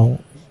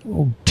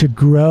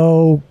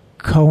grow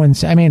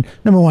I mean,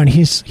 number one,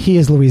 he is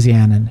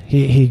Louisianan.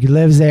 He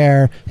lives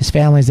there. His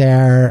family's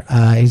there.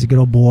 He's a good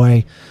old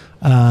boy.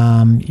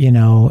 And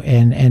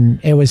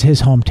it was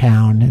his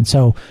hometown. And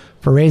so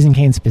for Raising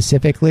Cane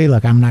specifically,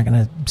 look, I'm not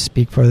going to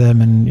speak for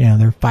them, and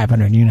they're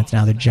 500 units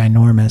now. They're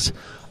ginormous.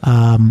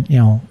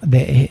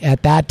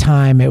 At that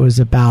time, it was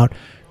about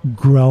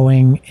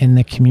growing in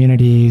the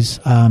communities.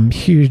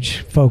 Huge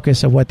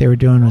focus of what they were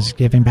doing was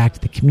giving back to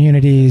the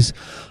communities,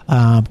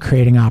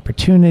 creating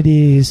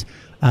opportunities,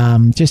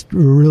 just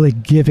really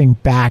giving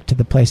back to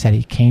the place that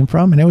he came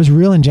from. And it was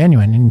real and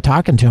genuine. And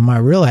talking to him, I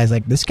realized,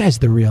 like, this guy's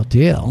the real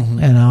deal.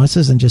 Mm-hmm. This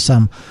isn't just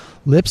some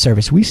lip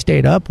service. We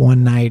stayed up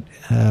one night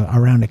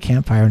around a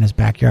campfire in his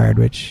backyard,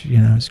 which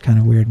is kind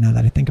of weird now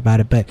that I think about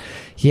it. But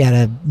he had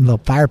a little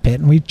fire pit,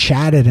 and we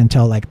chatted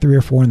until like 3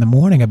 or 4 in the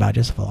morning about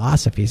just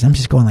philosophies. I'm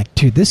just going like,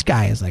 dude, this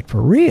guy is like for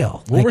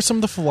real. What were some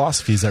of the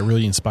philosophies that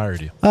really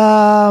inspired you?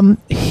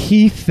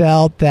 He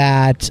felt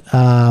that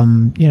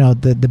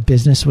the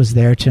business was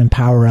there to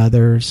empower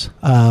others.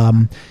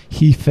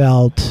 He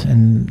felt,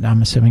 and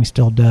I'm assuming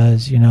still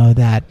does,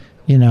 that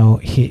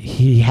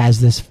he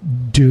has this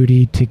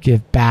duty to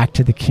give back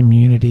to the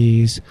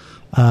communities.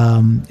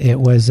 It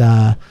was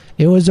a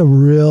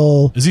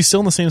real. Is he still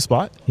in the same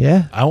spot?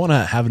 Yeah, I want to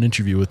have an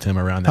interview with him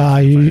around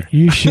that.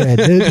 You should.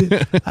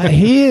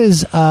 He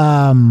is.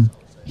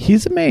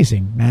 He's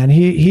amazing, man.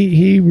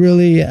 He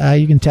really.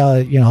 You can tell.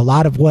 A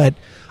lot of what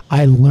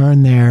I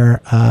learned there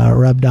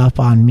rubbed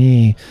off on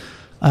me.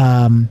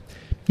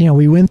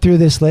 We went through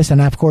this list,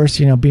 and of course,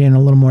 being a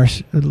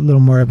little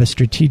more of a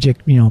strategic,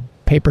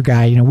 paper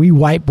guy, we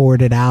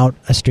whiteboarded out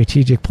a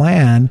strategic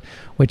plan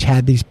which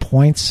had these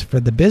points for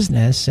the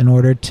business in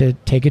order to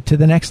take it to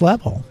the next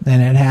level.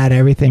 And it had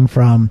everything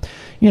from,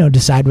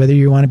 decide whether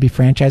you want to be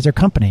franchise or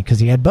company,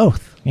 because he had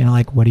both.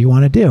 Like, what do you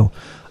want to do?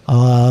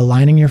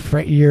 Aligning your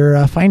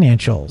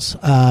financials.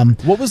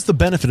 What was the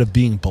benefit of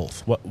being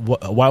both?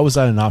 Why was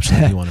that an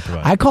option that you want to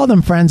provide? I call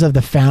them friends of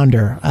the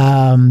founder.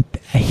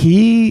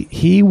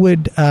 He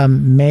would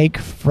make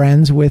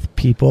friends with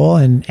people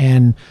and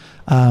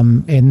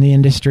in the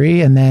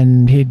industry, and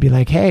then he'd be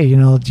like, hey, do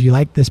you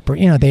like this?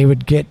 They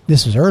would get,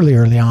 this was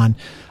early on.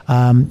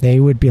 They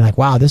would be like,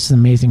 wow, this is an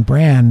amazing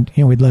brand.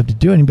 We'd love to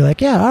do it. And he'd be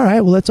like, yeah, all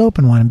right, well, let's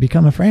open one and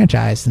become a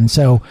franchise. And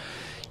so,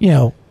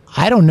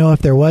 I don't know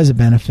if there was a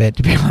benefit,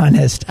 to be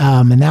honest.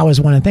 And that was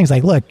one of the things,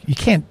 like, look, you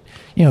can't,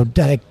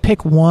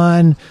 pick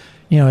one,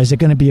 is it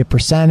going to be a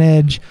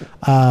percentage?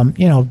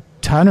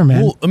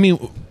 Tunnerman. Well, I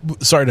mean,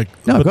 sorry to,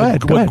 no, go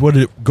ahead. What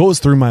it goes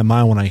through my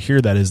mind when I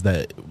hear that is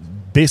that,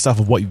 based off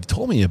of what you've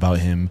told me about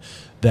him,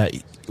 that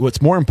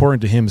what's more important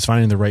to him is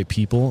finding the right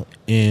people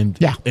and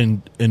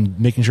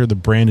making sure the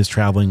brand is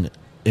traveling.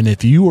 And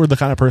if you are the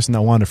kind of person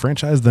that wanted a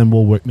franchise, then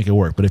we'll make it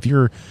work. But if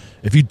you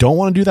don't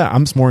want to do that,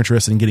 I'm just more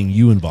interested in getting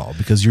you involved,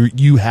 because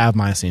you have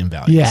my same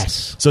values.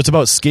 Yes. So it's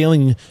about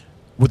scaling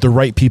with the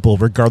right people,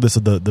 regardless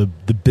of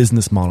the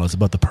business model. It's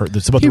about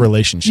the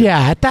relationship. Yeah.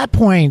 At that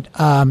point,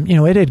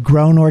 it had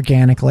grown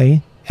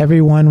organically.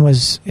 Everyone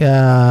was,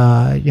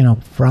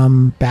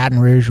 from Baton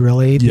Rouge,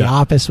 really. The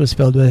office was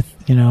filled with,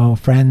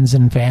 friends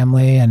and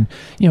family, and,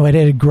 it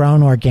had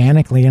grown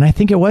organically. And I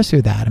think it was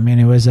through that. I mean,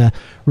 it was a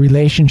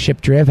relationship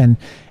driven,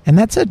 and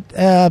that's a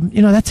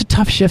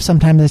tough shift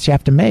sometimes that you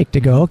have to make, to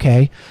go,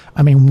 okay.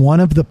 I mean, one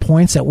of the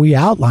points that we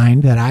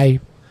outlined that I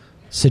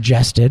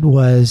suggested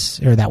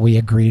that we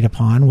agreed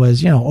upon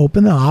was,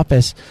 open the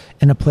office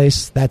in a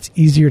place that's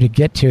easier to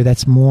get to,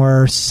 that's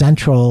more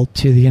central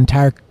to the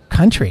entire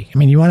country. I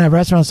mean, you want to have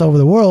restaurants all over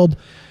the world,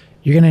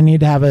 you're going to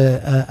need to have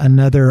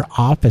another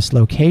office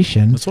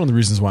location. That's one of the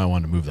reasons why I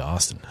wanted to move to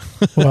Austin.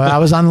 Well, I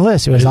was on the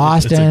list. It was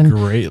Austin. It's a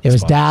great it was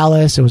spot.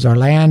 Dallas. It was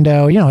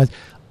Orlando.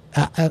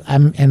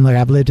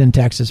 I've lived in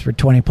Texas for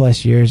 20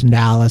 plus years in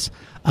Dallas.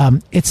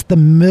 It's the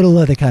middle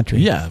of the country.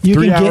 Yeah, you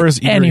 3 can hours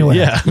get anywhere.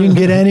 Yeah. You can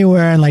get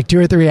anywhere in like 2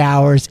 or 3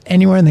 hours,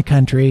 anywhere in the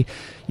country.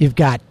 You've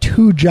got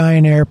 2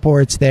 giant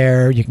airports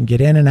there. You can get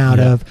in and out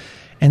of.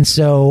 And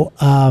so,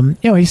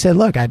 he said,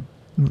 look, why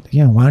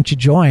don't you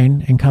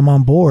join and come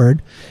on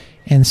board?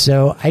 And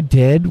so I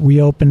did.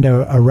 We opened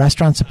a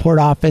restaurant support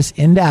office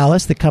in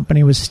Dallas. The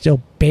company was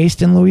still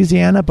based in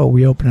Louisiana, but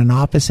we opened an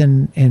office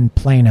in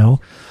Plano,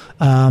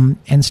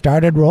 and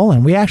started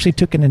rolling. We actually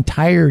took an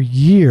entire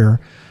year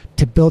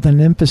to build an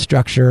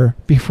infrastructure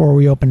before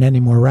we opened any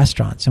more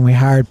restaurants. And we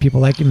hired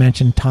people like you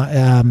mentioned, Paul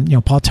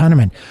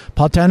Tunneman.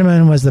 Paul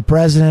Tunneman was the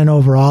president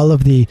over all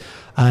of the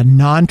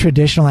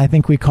non-traditional, I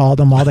think we called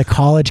them, all the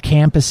college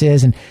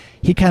campuses, and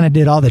he kind of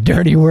did all the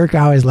dirty work. I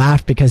always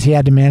laughed because he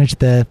had to manage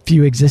the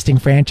few existing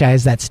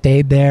franchises that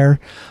stayed there.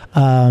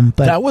 But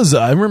that was,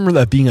 I remember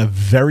that being a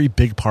very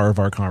big part of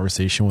our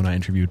conversation when I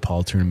interviewed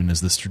Paul Tunneman,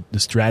 is the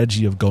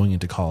strategy of going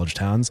into college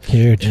towns.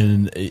 Huge.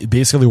 And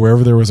basically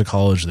wherever there was a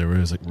college, there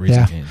was like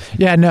Raising Cane's.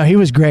 Yeah, no, he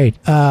was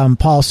great.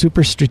 Paul,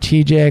 super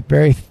strategic,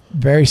 very,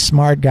 very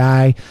smart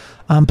guy.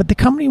 But the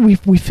company,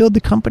 we filled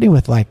the company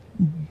with like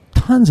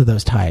tons of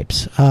those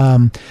types.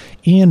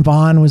 Ian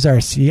Vaughn was our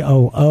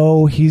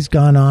COO. He's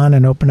gone on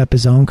and opened up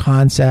his own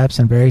concepts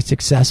and very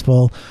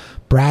successful.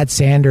 Brad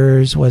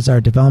Sanders was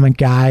our development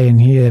guy, and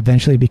he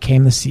eventually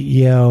became the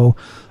CEO,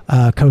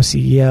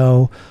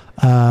 co-CEO.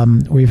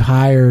 We've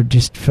hired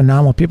just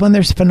phenomenal people, and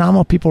there's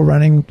phenomenal people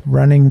running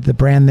the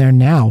brand there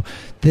now.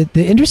 The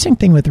interesting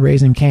thing with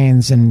Raising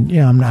Cane's, and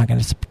I'm not going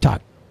to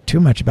talk too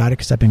much about it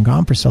because I've been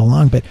gone for so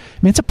long, but I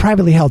mean, it's a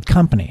privately held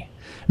company.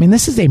 I mean,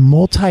 this is a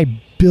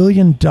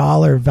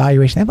multi-billion-dollar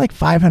valuation. They have like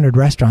 500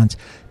 restaurants.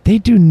 They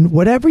do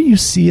whatever you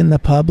see in the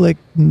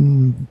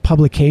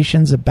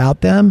publications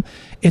about them.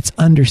 It's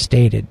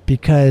understated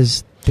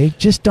because they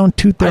just don't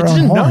toot their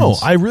own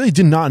horns. I really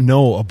did not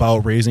know about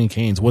Raising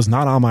Cane's. Was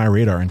not on my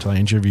radar until I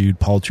interviewed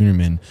Paul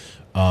Tunneman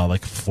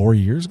like 3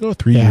 years ago.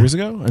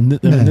 And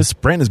this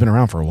brand has been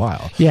around for a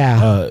while.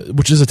 Yeah.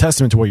 Which is a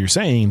testament to what you're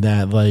saying,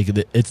 that like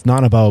it's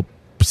not about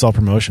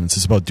self-promotion. It's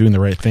just about doing the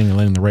right thing and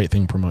letting the right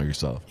thing promote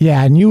yourself.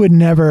 Yeah, and you would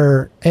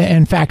never...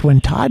 In fact, when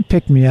Todd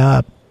picked me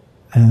up,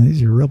 and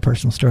these are real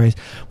personal stories,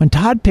 when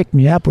Todd picked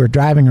me up, we're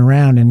driving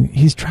around, and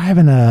he's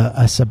driving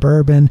a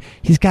Suburban.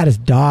 He's got his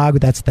dog.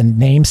 That's the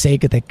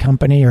namesake of the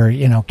company, or,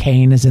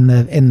 Kane is in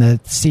the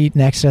seat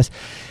next to us.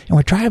 And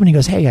we're driving, he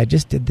goes, "Hey, I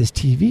just did this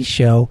TV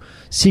show,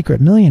 Secret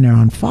Millionaire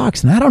on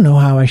Fox, and I don't know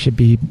how I should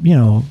be,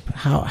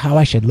 how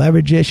I should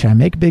leverage it. Should I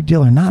make a big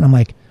deal or not?" And I'm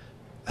like,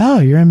 "Oh,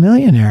 you're a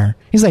millionaire."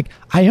 He's like,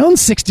 "I own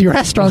 60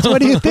 restaurants.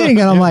 What do you think?"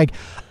 And I'm like,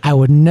 "I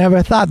would never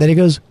have thought that." He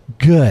goes,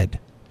 "Good.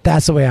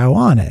 That's the way I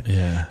want it."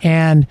 Yeah.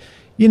 And,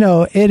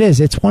 it is.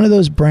 It's one of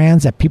those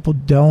brands that people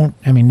don't,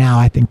 now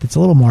I think it's a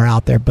little more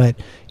out there, but,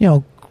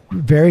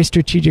 very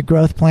strategic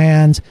growth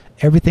plans.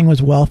 Everything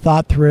was well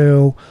thought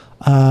through.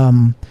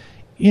 I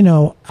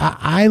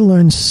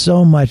learned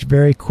so much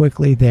very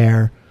quickly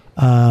there.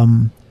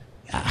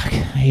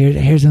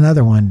 Here's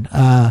another one.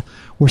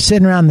 We're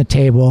sitting around the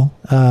table,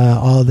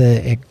 all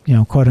the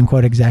quote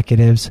unquote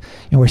executives,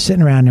 and we're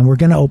sitting around, and we're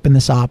going to open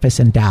this office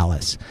in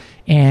Dallas,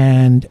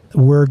 and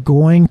we're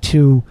going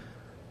to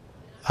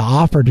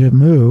offer to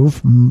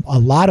move a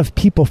lot of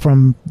people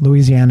from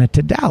Louisiana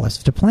to Dallas,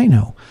 to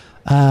Plano,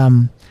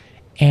 and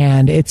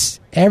it's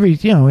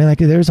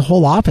there's a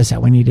whole office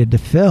that we needed to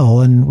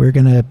fill, and we're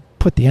going to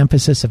put the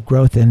emphasis of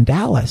growth in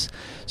Dallas.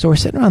 So we're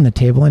sitting around the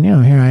table, and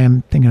here I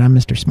am thinking I'm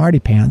Mr. Smarty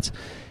Pants.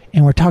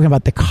 And we're talking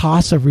about the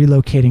cost of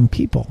relocating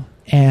people.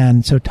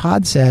 And so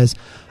Todd says,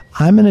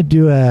 I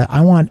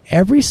want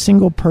every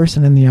single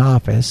person in the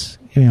office,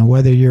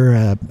 whether you're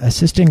a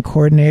assistant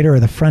coordinator or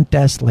the front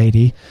desk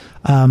lady,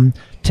 to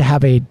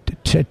have a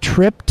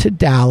trip to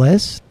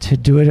Dallas to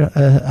do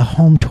a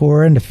home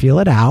tour and to feel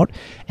it out.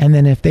 And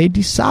then if they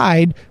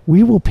decide,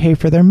 we will pay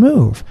for their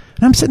move.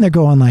 And I'm sitting there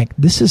going like,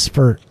 this is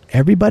for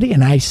everybody.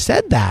 And I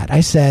said that.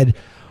 I said,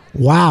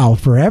 wow,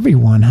 for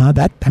everyone, huh?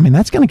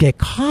 That's going to get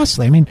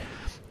costly.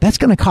 That's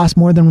going to cost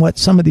more than what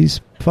some of these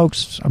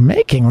folks are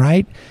making,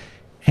 right?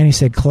 And he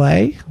said,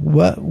 "Clay,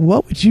 what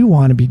would you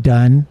want to be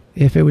done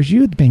if it was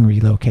you being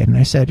relocated?" And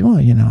I said, "Well,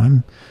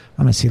 I'm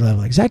a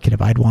C-level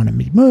executive. I'd want to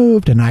be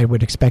moved, and I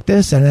would expect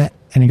this and that."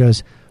 And he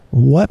goes,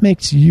 "What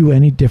makes you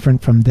any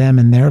different from them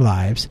in their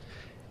lives?"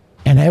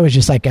 And it was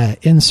just like a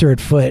insert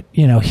foot,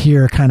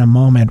 here kind of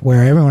moment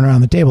where everyone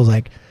around the table is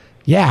like,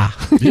 "Yeah,"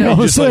 so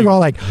they're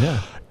all like,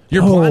 "Yeah."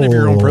 You're blind of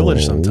your own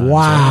privilege sometimes.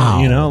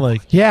 Wow. Right?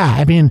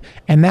 Yeah,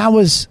 and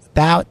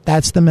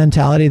that's the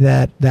mentality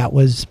that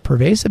was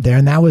pervasive there.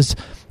 And that was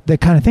the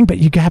kind of thing, but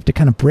you have to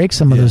kind of break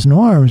some of those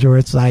norms, or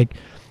it's like,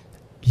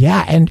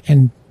 yeah,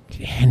 and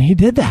he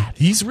did that.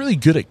 He's really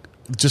good at,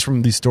 just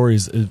from these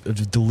stories,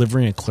 of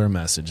delivering a clear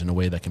message in a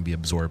way that can be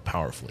absorbed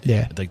powerfully.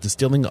 Yeah. Like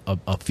distilling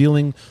a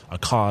feeling, a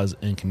cause,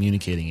 and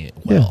communicating it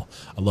well.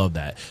 Yeah. I love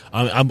that.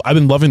 I've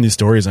been loving these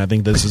stories, and I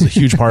think this is a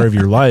huge part of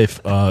your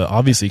life,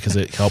 obviously, because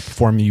it helped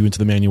form you into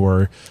the man you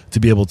were to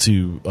be able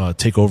to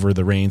take over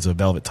the reins of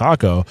Velvet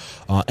Taco.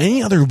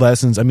 Any other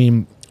lessons?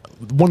 One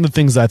of the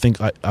things that I think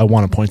I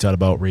want to point out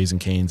about Raising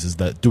Cane's is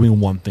that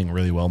doing one thing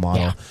really well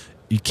model. Yeah.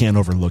 You can't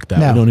overlook that.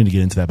 No. We don't need to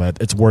get into that,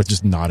 but it's worth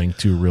just nodding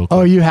to real quick.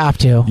 Oh, you have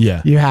to.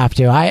 Yeah. You have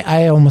to.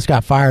 I almost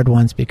got fired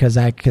once because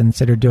I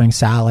considered doing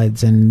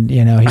salads, and,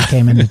 he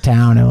came into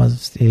town and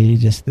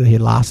he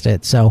lost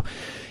it. So,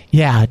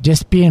 yeah,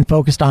 just being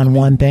focused on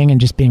one thing and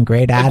just being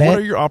great at it. What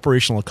are your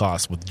operational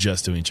costs with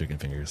just doing chicken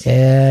fingers?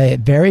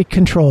 Very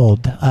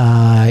controlled.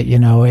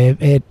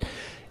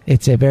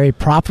 It's a very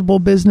profitable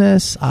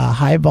business,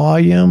 high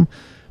volume,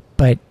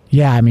 but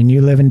Yeah, I mean,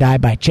 you live and die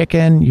by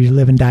chicken. You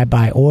live and die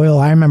by oil.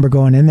 I remember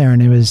going in there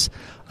and it was,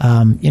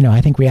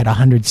 I think we had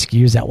 100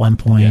 SKUs at one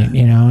point.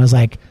 Yeah. It was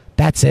like,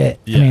 that's it.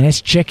 Yeah. I mean,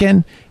 it's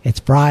chicken, it's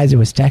fries, it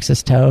was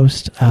Texas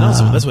toast.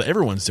 That's what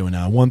everyone's doing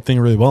now. One thing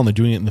really well, and they're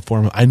doing it in the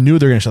form of, I knew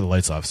they're going to shut the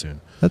lights off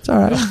soon. That's all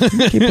right.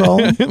 Keep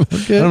rolling. We're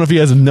good. I don't know if you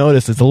guys have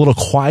noticed, it's a little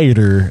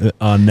quieter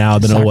now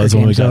than it was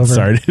when we got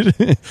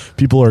started.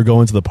 People are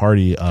going to the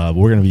party.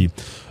 We're going to be...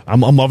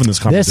 I'm loving this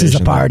conversation. This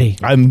is a party.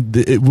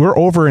 We're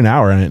over an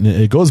hour, and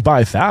it goes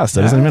by fast.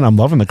 That doesn't mean I'm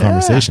loving the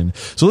conversation.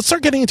 So let's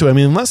start getting into it. I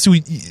mean,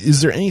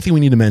 is there anything we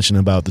need to mention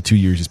about the 2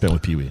 years you spent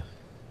with Pee Wee?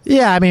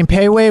 Yeah, I mean,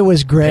 Pei Wei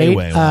was great.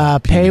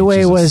 Pei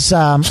Wei was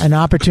an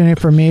opportunity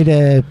for me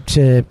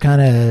to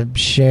kind of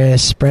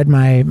spread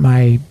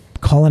my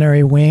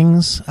culinary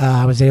wings.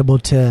 I was able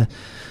to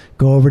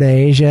go over to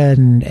Asia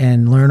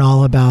and learn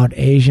all about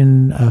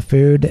Asian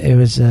food. It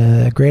was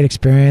a great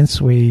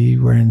experience. We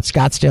were in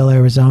Scottsdale,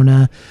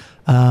 Arizona.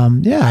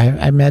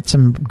 I met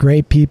some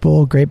great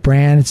people, great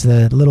brand. It's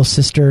the little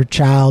sister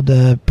child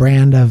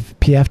brand of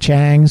P.F.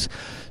 Chang's.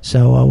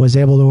 So I was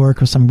able to work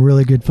with some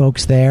really good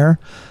folks there.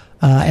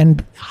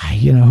 And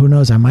who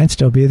knows, I might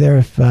still be there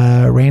if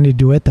Randy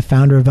DeWitt, the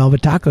founder of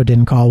Velvet Taco,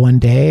 didn't call one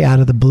day out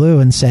of the blue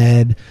and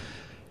said,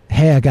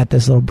 hey, I got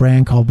this little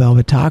brand called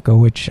Velvet Taco,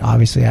 which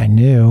obviously I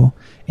knew,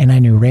 and I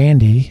knew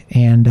Randy,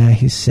 and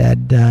he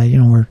said,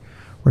 we're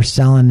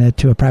selling it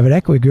to a private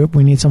equity group.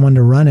 We need someone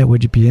to run it.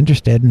 Would you be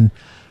interested? And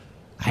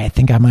I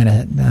think I might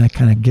have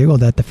kind of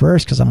giggled at the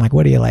first because I'm like,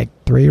 what do you like,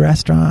 3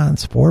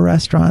 restaurants, 4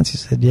 restaurants? He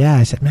said, yeah.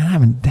 I said,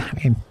 man,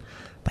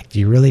 do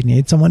you really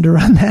need someone to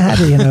run that?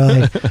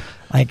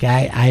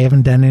 I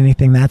haven't done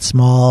anything that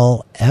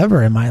small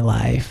ever in my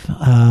life.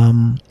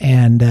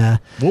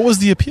 What was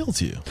the appeal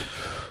to you?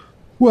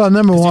 Well,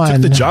 number one, you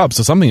took the job,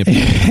 so something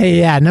appealed.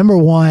 Yeah, number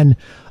one,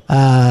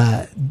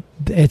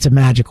 it's a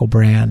magical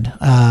brand.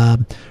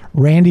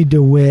 Randy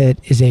DeWitt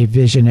is a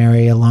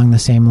visionary along the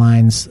same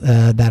lines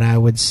that I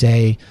would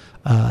say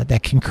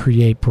that can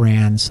create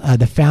brands.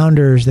 The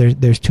founders,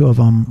 there's 2 of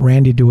them,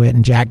 Randy DeWitt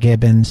and Jack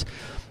Gibbons,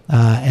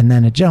 and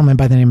then a gentleman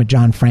by the name of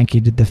John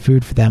Frankie did the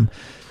food for them.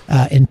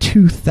 In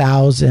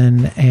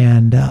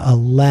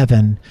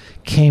 2011,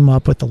 came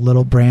up with a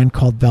little brand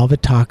called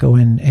Velvet Taco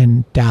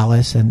in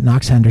Dallas and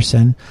Knox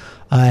Henderson.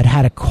 It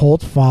had a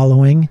cult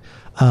following.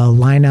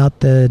 Line out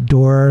the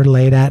door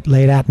late at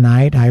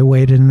night. I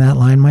waited in that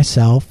line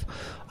myself.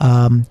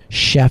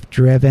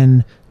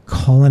 Chef-driven,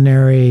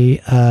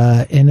 culinary,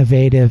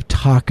 innovative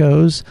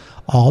tacos,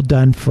 all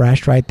done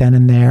fresh right then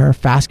and there.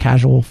 Fast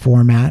casual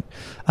format.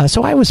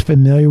 So I was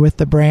familiar with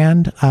the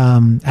brand.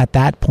 At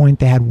that point,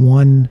 they had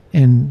 1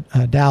 in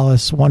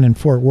Dallas, 1 in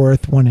Fort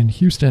Worth, 1 in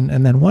Houston,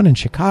 and then 1 in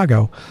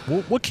Chicago.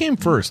 What came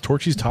first,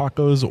 Torchy's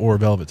Tacos or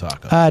Velvet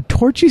Taco?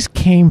 Torchy's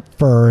came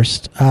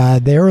first.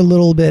 They were a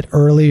little bit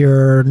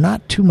earlier,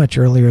 not too much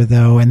earlier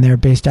though, and they're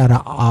based out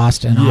of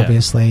Austin,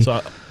 obviously.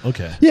 So,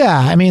 okay. Yeah,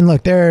 I mean,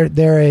 look,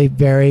 they're a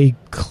very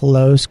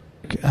close,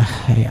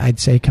 I'd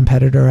say,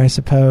 competitor, I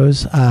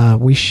suppose.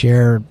 We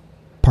share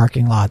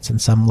parking lots in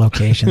some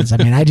locations. I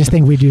mean, I just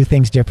think we do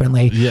things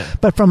differently. Yeah.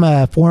 But from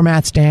a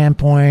format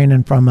standpoint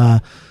and from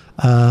a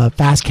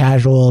fast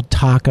casual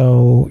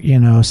taco,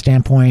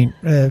 standpoint,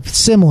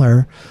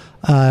 similar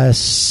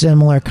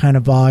kind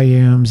of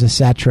volumes,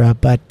 etc.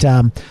 But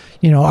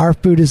our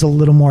food is a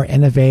little more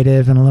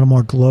innovative and a little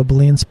more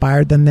globally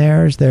inspired than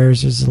theirs.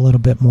 Theirs is a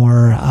little bit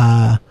more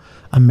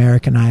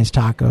Americanized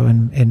taco,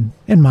 in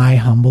my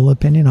humble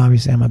opinion.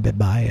 Obviously, I'm a bit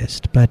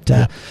biased, but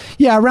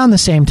around the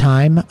same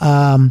time,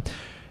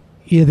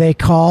 they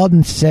called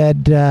and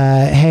said,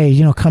 "Hey,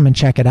 come and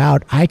check it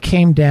out." I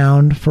came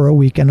down for a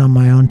weekend on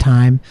my own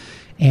time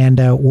and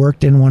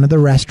worked in one of the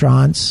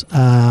restaurants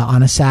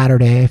on a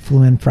Saturday. I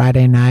flew in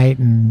Friday night,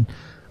 and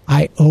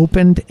I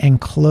opened and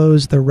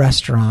closed the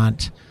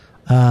restaurant.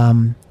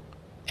 And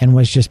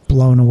was just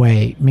blown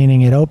away,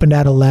 meaning it opened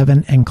at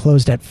 11 and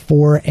closed at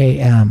 4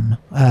 a.m.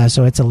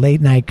 So it's a late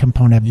night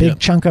component. A big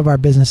chunk of our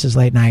business is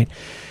late night.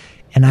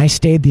 And I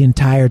stayed the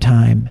entire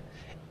time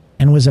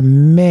and was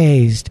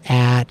amazed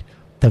at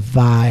the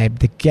vibe,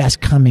 the guests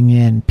coming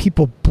in,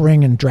 people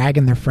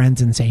dragging their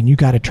friends and saying, you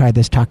got to try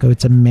this taco.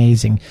 It's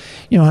amazing.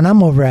 And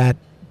I'm over at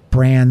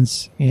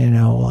brands,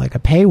 like a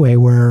Pei Wei,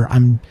 where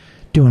I'm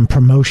doing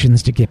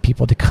promotions to get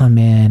people to come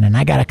in, and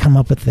I got to come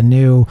up with the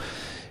new,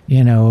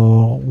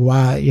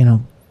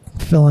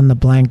 fill in the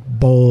blank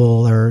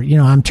bowl, or,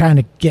 I'm trying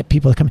to get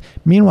people to come.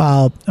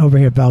 Meanwhile, over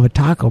here at Velvet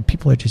Taco,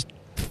 people are just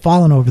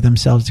falling over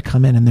themselves to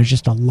come in, and there's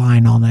just a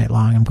line all night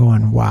long. I'm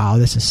going, wow,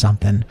 this is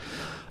something.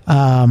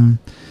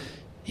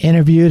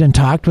 Interviewed and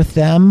talked with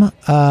them.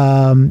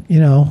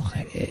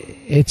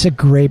 It's a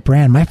great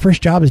brand. My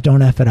first job is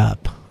don't F it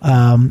up.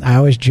 I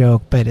always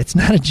joke, but it's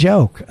not a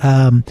joke.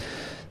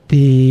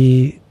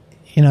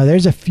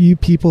 There's a few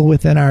people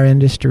within our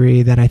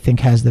industry that I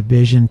think has the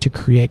vision to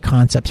create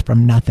concepts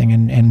from nothing.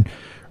 And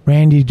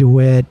Randy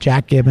DeWitt,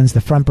 Jack Gibbons,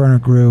 the Front Burner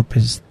Group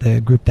is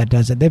the group that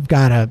does it.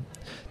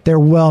 They're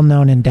well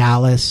known in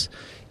Dallas.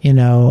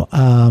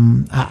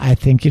 I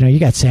think, you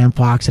got Sam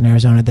Fox in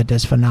Arizona that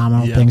does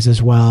phenomenal things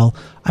as well.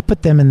 I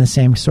put them in the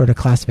same sort of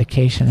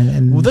classification.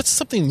 And well, that's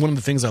one of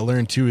the things I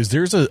learned too, is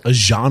there's a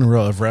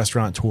genre of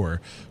restaurateur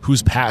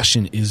whose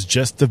passion is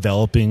just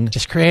developing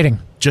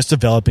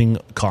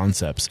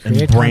concepts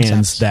and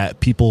brands that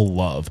people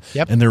love.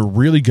 Yep. And they're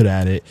really good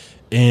at it.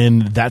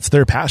 And that's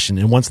their passion.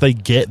 And once they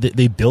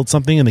build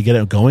something and they get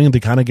it going, they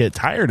kind of get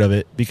tired of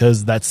it,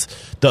 because that's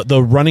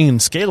the running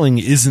and scaling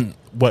isn't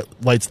what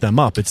lights them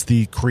up. It's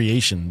the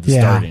creation, the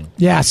starting.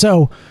 Yeah.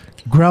 So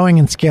growing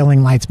and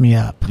scaling lights me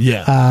up.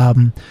 Yeah.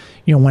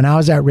 When I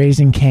was at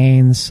Raising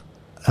Cane's,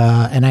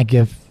 and I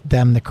give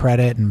them the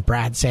credit, and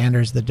Brad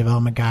Sanders, the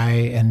development guy,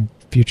 and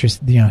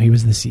Futures, he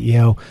was the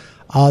CEO,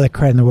 all the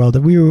credit in the world.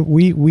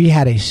 We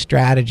had a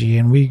strategy,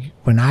 and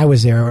when I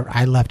was there,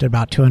 I left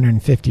about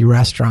 250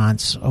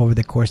 restaurants over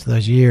the course of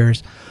those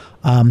years.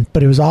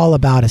 But it was all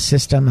about a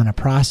system and a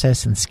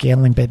process and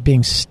scaling, but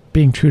being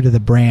true to the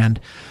brand.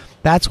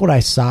 That's what I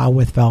saw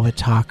with Velvet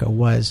Taco,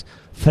 was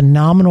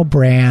phenomenal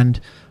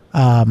brand,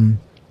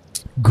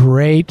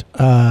 great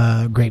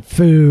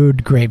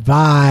food, great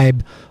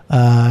vibe,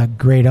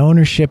 great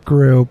ownership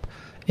group.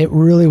 It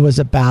really was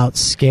about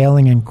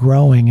scaling and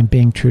growing and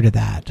being true to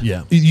that.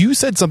 Yeah. You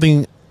said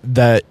something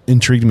that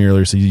intrigued me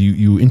earlier. So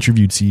you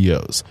interviewed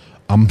CEOs.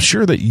 I'm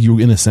sure that you,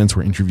 in a sense,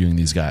 were interviewing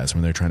these guys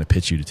when they're trying to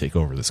pitch you to take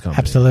over this company.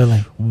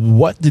 Absolutely.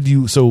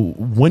 So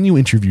when you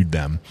interviewed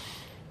them,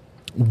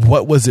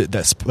 what was it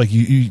that's like,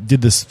 you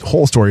did this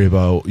whole story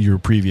about your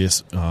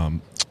previous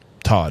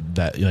Todd,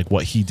 that like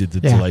what he did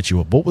to light you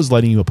up. What was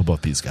lighting you up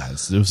about these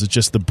guys? Was it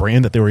just the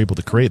brand that they were able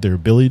to create, their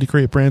ability to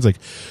create brands?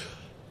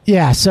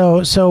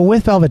 So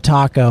with Velvet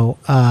Taco,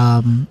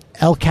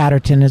 L.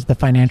 Catterton is the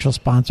financial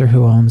sponsor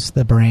who owns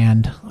the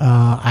brand.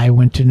 I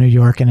went to New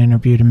York and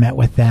interviewed and met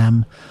with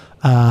them.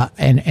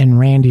 And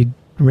Randy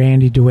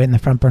DeWitt and the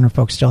Front Burner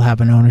folks still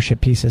have an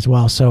ownership piece as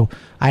well. So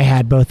I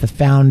had both the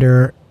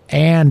founder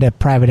and a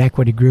private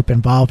equity group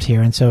involved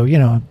here. And so,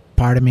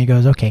 part of me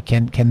goes, okay,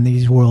 can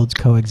these worlds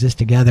coexist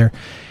together?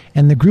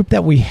 And the group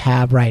that we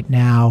have right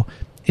now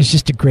is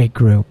just a great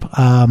group.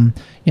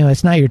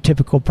 It's not your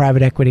typical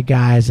private equity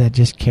guys that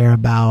just care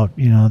about,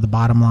 the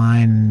bottom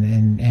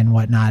line and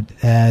whatnot.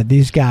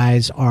 These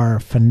guys are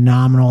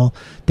phenomenal.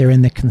 They're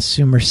in the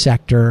consumer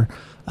sector.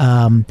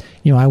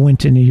 I went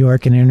to New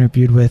York and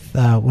interviewed with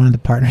one of the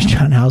partners,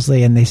 John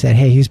Housley, and they said,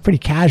 hey, he's pretty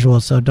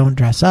casual, so don't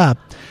dress up.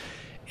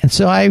 And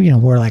so I,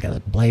 wore like a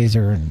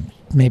blazer, and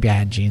maybe I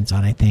had jeans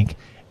on, I think.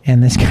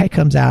 And this guy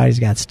comes out, he's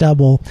got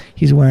stubble,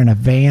 he's wearing a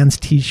Vans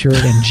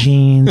t-shirt and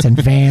jeans and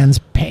Vans,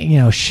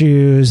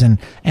 shoes and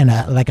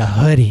a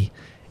hoodie.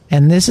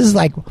 And this is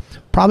like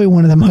probably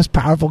one of the most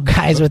powerful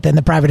guys within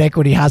the private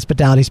equity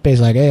hospitality space.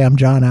 Like, hey, I'm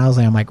John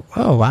Housley. I'm like,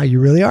 oh, wow, you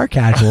really are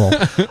casual.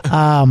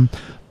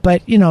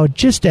 But,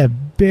 just a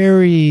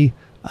very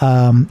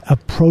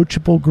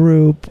approachable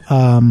group.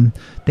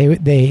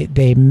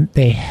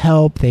 They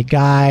help, they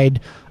guide.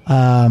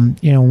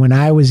 When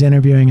I was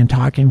interviewing and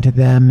talking to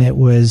them, it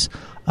was,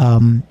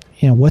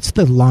 what's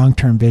the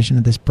long-term vision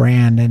of this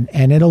brand?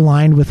 And it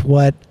aligned with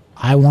what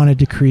I wanted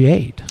to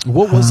create.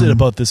 What was it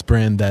about this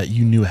brand that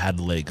you knew had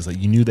legs? Like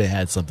you knew they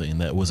had something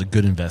that was a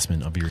good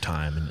investment of your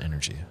time and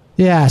energy?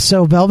 Yeah,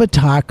 so Velvet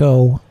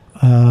Taco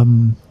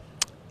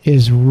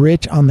is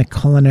rich on the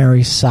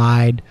culinary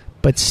side,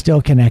 but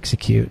still can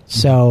execute.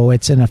 So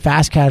it's in a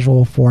fast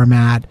casual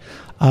format.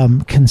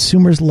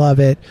 Consumers love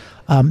it.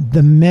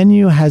 The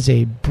menu has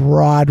a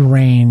broad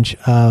range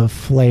of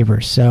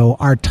flavors. So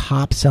our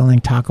top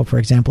selling taco, for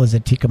example, is a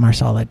tikka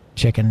marsala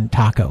chicken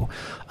taco.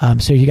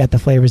 So you got the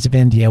flavors of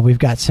India. We've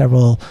got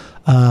several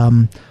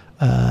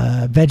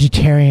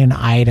vegetarian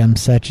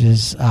items such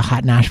as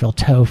hot Nashville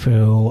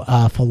tofu,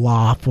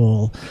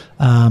 falafel,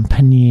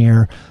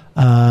 paneer.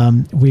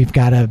 We've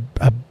got a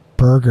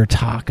burger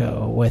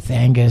taco with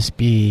Angus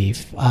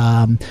beef.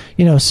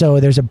 So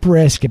there's a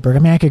brisket burger. I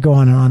mean, I could go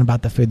on and on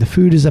about the food. The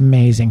food is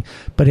amazing,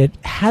 but it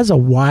has a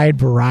wide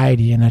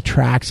variety and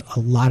attracts a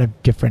lot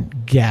of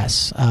different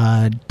guests,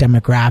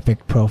 demographic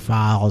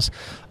profiles,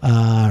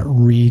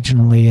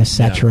 regionally,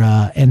 etc.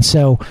 Yeah. And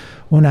so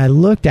when I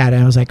looked at it,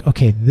 I was like,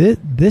 okay,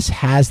 this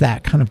has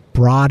that kind of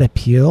broad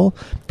appeal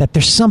that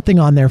there's something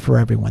on there for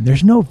everyone.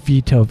 There's no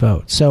veto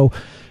vote. So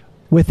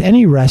with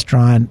any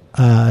restaurant,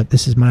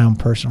 this is my own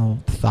personal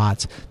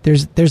thoughts.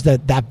 There's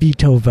that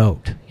veto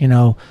vote.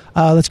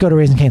 Let's go to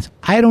Raising Cane's.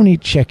 I don't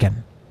eat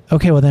chicken.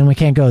 Okay, well then we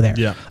can't go there.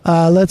 Yeah.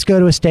 Let's go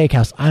to a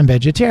steakhouse. I'm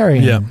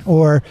vegetarian. Yeah.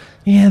 Or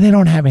they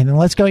don't have anything.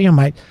 Let's go.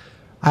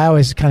 I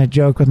always kind of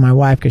joke with my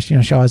wife because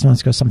she always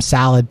wants to go some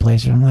salad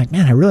place. And I'm like,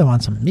 man, I really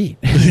want some meat.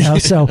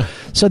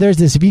 So there's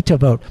this veto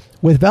vote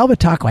with Velvet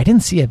Taco. I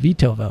didn't see a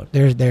veto vote.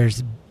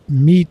 There's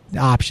meat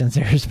options,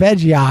 there's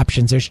veggie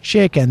options, there's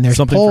chicken, there's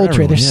something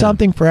poultry, there's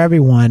something for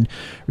everyone,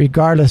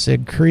 regardless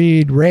of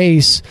creed,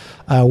 race,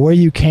 where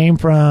you came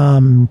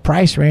from,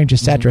 price range,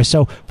 etc.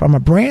 So from a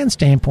brand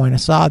standpoint, I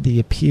saw the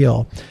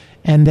appeal.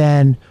 And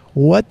then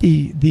what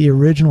the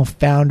original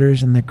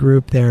founders and the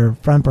group there,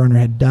 Front Burner,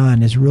 had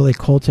done is really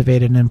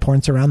cultivated an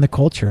importance around the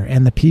culture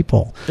and the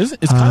people. Is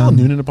Kyle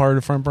Noonan a part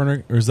of Front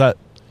Burner, or is that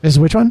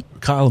which one?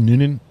 Kyle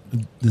Noonan?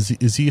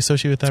 Is he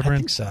associated with that brand? I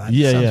think so. That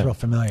sounds real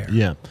familiar.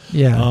 Yeah.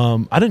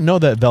 I didn't know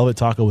that Velvet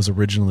Taco was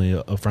originally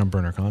a Front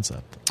Burner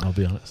concept. I'll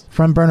be honest.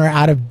 Front Burner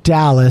out of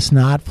Dallas,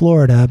 not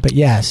Florida, but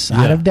yes,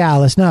 out of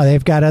Dallas. No,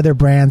 they've got other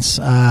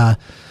brands.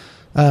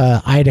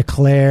 Ida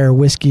Claire,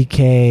 Whiskey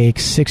Cake,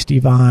 60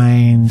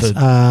 Vines.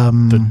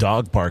 The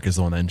dog park is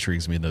the one that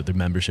intrigues me. The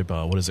membership,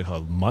 what is it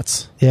called?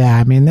 Mutts? Yeah,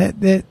 I mean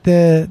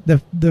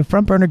the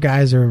Front Burner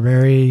guys are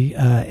very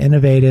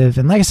innovative,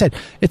 and like I said,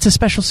 it's a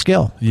special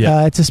skill.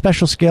 Yeah, it's a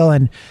special skill,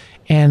 and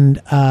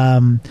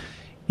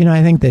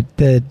I think that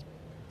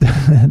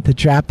the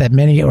trap that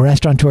many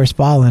restaurateurs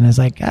fall in is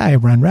like, I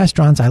run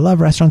restaurants, I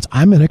love restaurants,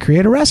 I'm going to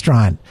create a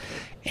restaurant,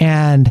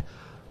 and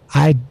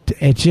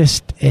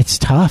it's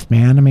tough,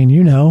 man. I mean,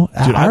 dude,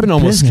 I've been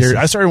almost scared.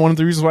 I started, one of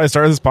the reasons why I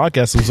started this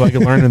podcast was so I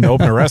could learn to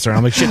open a restaurant.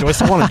 I'm like, shit, do I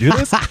still want to do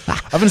this?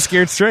 I've been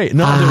scared straight.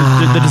 No,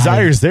 the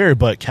desire is there,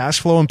 but cash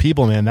flow and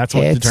people, man, that's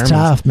what determines. It's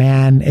tough,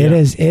 man. Yeah.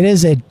 It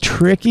is a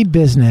tricky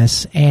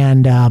business,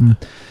 and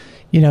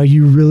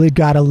you really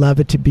got to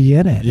love it to be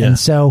in it. Yeah. And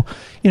so,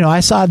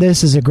 I saw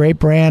this as a great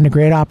brand, a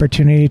great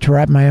opportunity to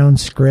write my own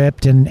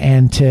script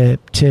and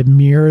to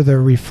mirror the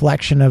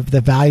reflection of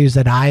the values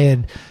that I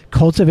had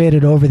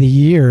cultivated over the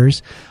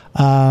years.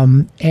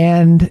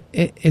 And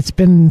it's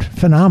been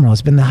phenomenal.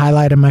 It's been the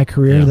highlight of my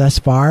career thus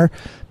far.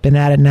 Been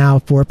at it now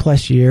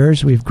 4+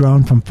 years. We've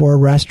grown from 4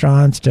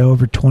 restaurants to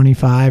over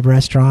 25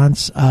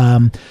 restaurants.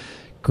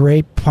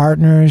 Great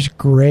partners,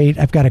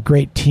 I've got a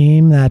great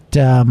team that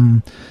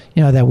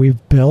that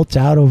we've built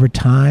out over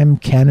time.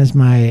 Ken is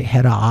my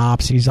head of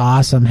ops. He's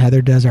awesome.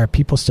 Heather does our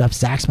people stuff.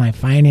 Zach's my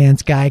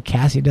finance guy.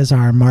 Cassie does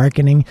our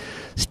marketing.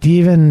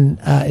 Steven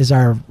is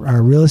our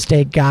real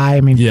estate guy.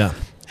 I mean,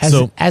 as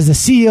the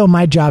CEO,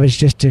 my job is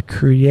just to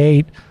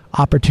create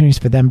opportunities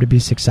for them to be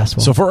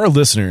successful. So for our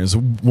listeners,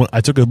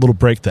 I took a little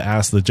break to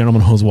ask the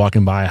gentleman who was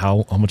walking by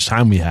how much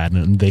time we had,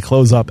 and they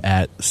close up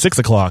at 6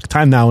 o'clock.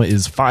 Time now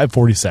is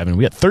 5:47.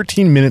 We got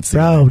 13 minutes.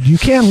 Bro, you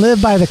can't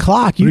live by the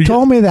clock. You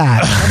told me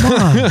that.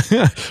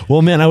 Come on.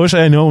 Well, man, I wish I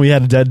had known we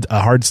had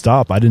a hard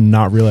stop. I did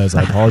not realize.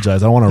 I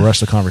apologize. I don't want to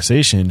rush the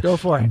conversation. Go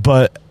for it.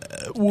 But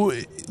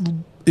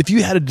if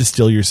you had to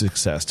distill your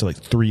success to like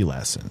 3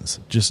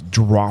 lessons, just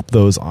drop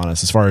those on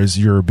us as far as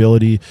your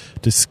ability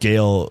to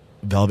scale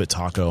Velvet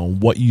Taco,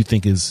 what you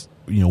think is,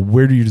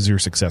 where does your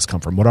success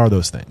come from? What are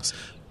those things?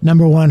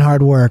 Number 1,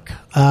 hard work.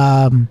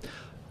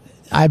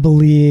 I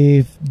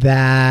believe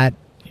that,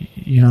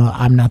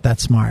 I'm not that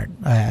smart.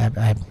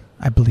 I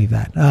believe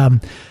that.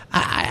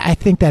 I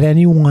think that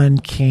anyone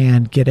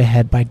can get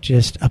ahead by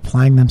just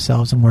applying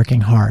themselves and working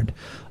hard.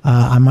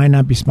 I might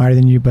not be smarter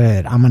than you,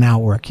 but I'm going to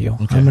outwork you.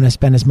 Okay. I'm going to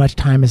spend as much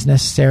time as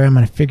necessary. I'm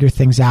going to figure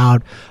things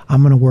out.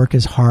 I'm going to work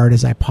as hard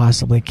as I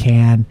possibly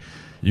can.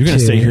 You're going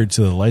to stay here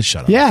till the lights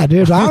shut off. Yeah,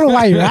 dude. I don't know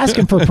why you're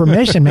asking for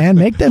permission, man.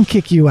 Make them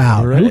kick you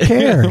out. Right? Who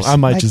cares? I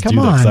might just do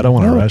that because I don't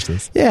want to rush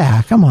this.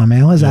 Yeah, come on,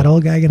 man. Was that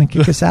old guy going to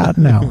kick us out?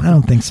 No, I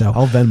don't think so.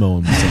 I'll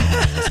Venmo him.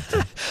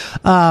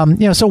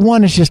 So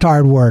 1 is just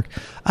hard work.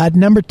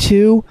 Number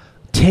 2,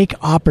 take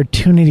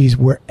opportunities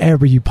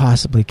wherever you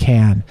possibly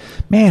can.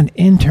 Man,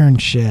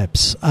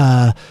 internships.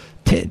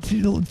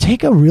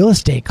 Take a real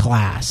estate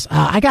class.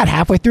 I got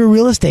halfway through a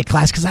real estate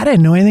class because I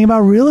didn't know anything about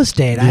real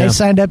estate. Yeah. I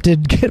signed up to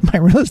get my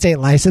real estate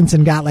license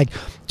and got like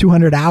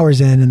 200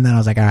 hours in, and then I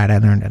was like, all right, I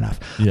learned enough.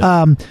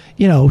 Yeah.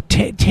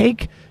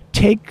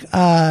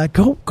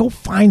 Go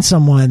find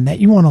someone that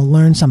you want to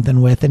learn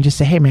something with, and just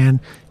say, hey,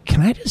 man,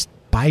 can I just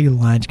buy you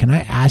lunch? Can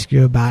I ask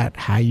you about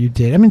how you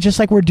did? I mean, just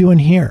like we're doing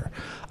here.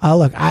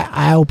 Look,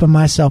 I open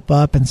myself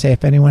up and say,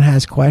 if anyone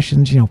has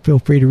questions, feel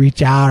free to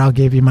reach out. I'll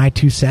give you my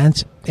 2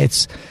 cents.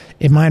 It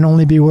might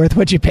only be worth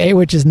what you pay,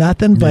 which is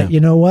nothing, but you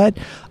know what?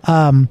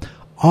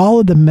 All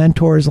of the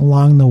mentors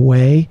along the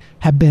way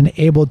have been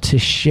able to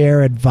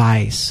share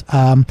advice.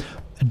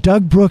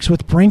 Doug Brooks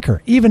with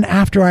Brinker, even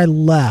after I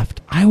left,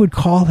 I would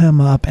call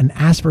him up and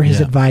ask for his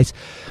advice.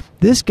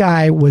 This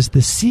guy was the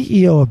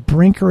CEO of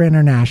Brinker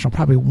International,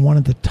 probably one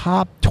of the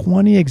top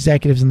 20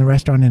 executives in the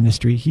restaurant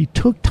industry. He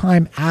took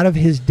time out of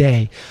his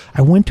day.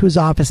 I went to his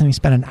office and he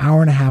spent an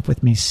hour and a half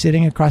with me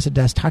sitting across a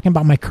desk talking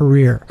about my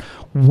career,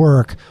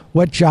 work,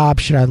 what job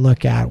should I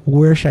look at,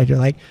 where should I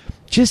do,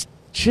 just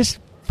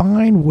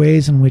find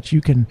ways in which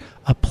you can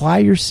apply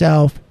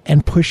yourself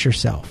and push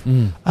yourself.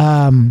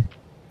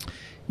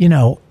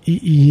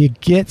 You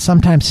get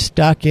sometimes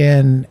stuck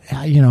in,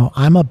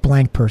 I'm a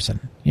blank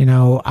person.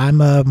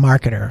 I'm a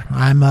marketer.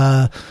 I'm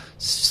a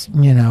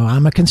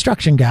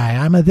construction guy.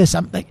 I'm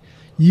like,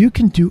 you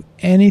can do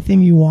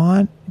anything you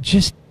want.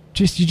 You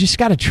just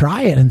got to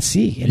try it and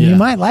see, and you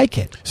might like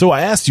it. So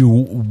I asked you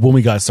when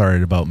we got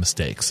started about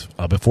mistakes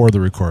before the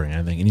recording,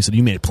 I think, and you said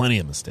you made plenty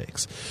of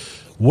mistakes.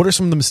 What are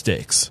some of the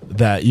mistakes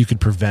that you could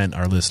prevent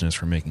our listeners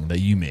from making that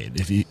you made,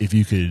 if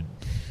you could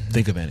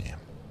think of any?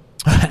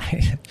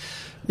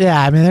 Yeah,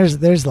 I mean,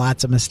 there's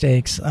lots of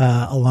mistakes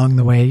along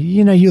the way.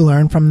 You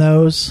learn from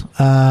those.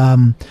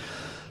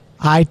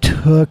 I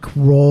took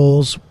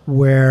roles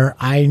where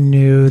I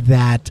knew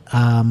that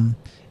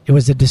it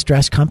was a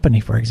distressed company,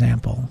 for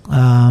example.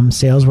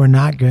 Sales were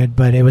not good,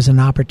 but it was an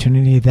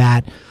opportunity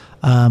that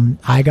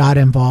I got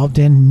involved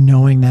in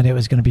knowing that it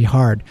was going to be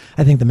hard.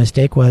 I think the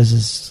mistake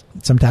is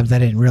sometimes I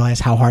didn't realize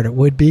how hard it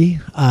would be.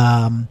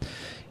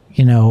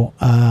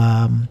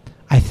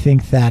 I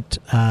think that,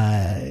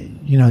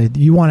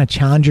 you want to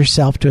challenge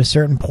yourself to a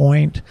certain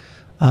point,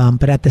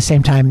 but at the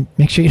same time,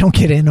 make sure you don't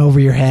get in over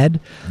your head.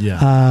 Yeah.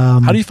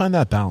 How do you find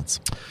that balance?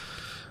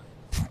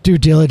 Due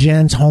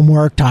diligence,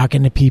 homework,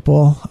 talking to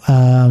people.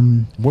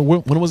 When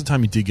was the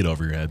time you did get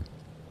over your head?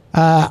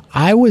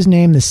 I was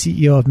named the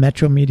CEO of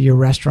Metro Media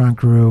Restaurant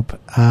Group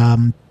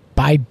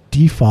by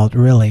default,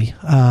 really.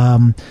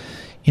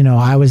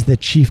 I was the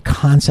chief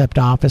concept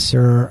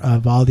officer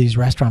of all these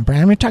restaurant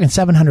brands. We're talking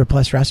 700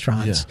 plus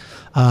restaurants.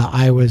 Yeah.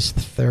 I was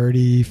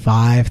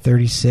 35,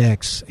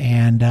 36.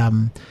 And,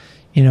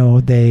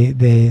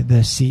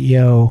 the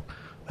CEO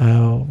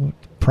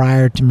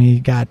prior to me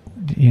got,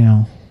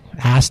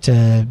 asked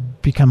to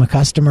become a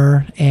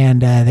customer.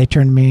 And they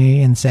turned to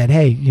me and said,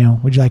 hey,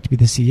 would you like to be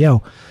the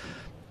CEO?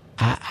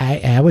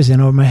 I was in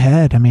over my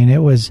head. I mean,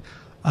 it was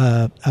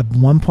a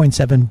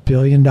 $1.7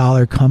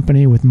 billion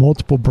company with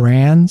multiple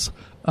brands.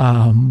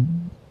 I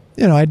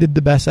did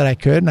the best that I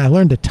could, and I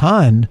learned a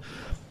ton.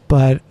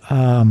 But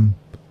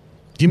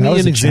give me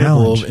an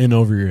example of in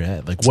over your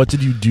head. Like, what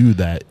did you do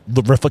that?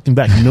 Reflecting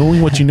back,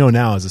 knowing what you know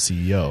now as a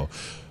CEO.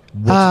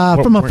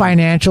 From a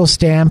financial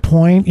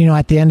standpoint,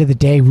 at the end of the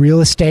day,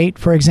 real estate,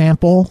 for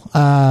example,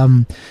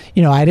 I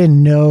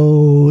didn't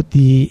know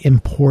the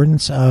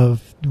importance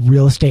of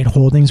real estate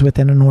holdings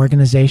within an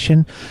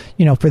organization.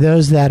 For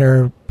those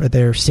that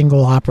they're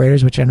single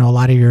operators, which I know a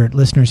lot of your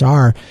listeners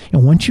are,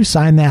 once you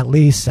sign that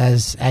lease,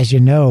 as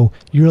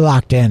you're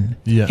locked in.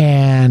 Yeah.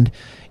 And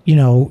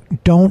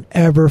don't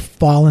ever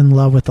fall in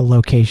love with the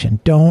location.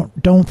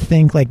 Don't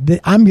think like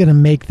I'm going to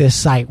make this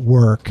site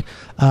work.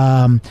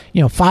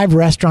 5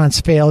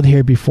 restaurants failed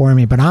here before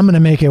me, but I'm going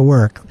to make it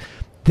work.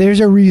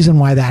 There's a reason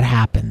why that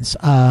happens.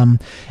 And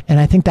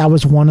I think that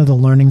was one of the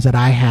learnings that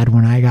I had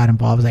when I got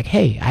involved. I was like,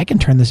 hey, I can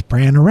turn this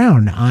brand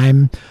around.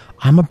 I'm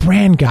a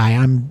brand guy.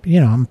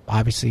 I'm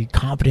obviously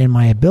confident in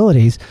my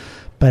abilities.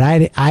 But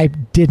I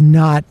did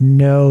not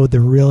know the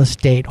real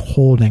estate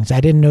holdings.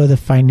 I didn't know the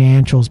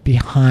financials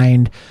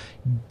behind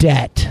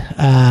debt.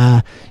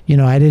 I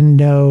didn't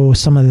know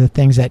some of the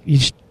things that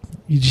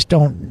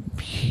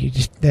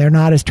they're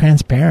not as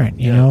transparent,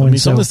 I mean,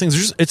 some of those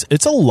things,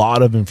 it's a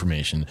lot of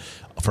information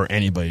for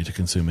anybody to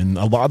consume. And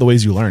a lot of the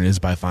ways you learn is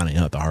by finding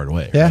out the hard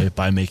way, right?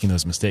 By making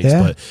those mistakes.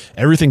 Yeah. But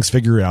everything's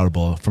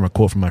figureoutable, from a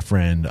quote from my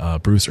friend,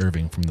 Bruce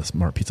Irving from the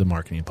Smart Pizza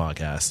Marketing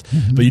Podcast.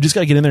 Mm-hmm. But you just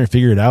got to get in there and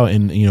figure it out.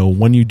 And,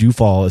 when you do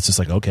fall, it's just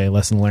like, okay,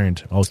 lesson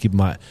learned. Always keep in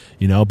mind,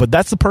 but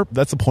that's the point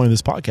of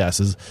this podcast,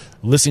 is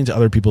listening to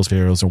other people's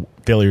failures and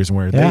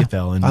where they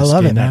fell, and just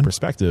getting that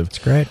perspective. It's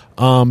great.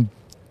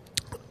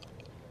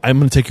 I'm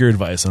going to take your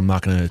advice. I'm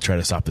not going to try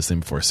to stop this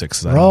thing before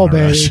 6. Roll,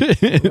 baby.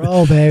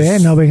 Roll, baby.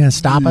 Ain't nobody going to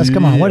stop us.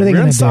 Come on. What are they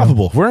going to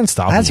do? We're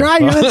unstoppable. That's right.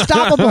 You're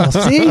unstoppable.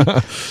 See?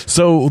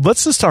 So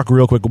let's just talk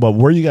real quick about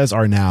where you guys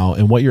are now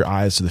and what your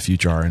eyes to the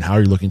future are, and how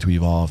you're looking to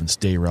evolve and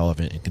stay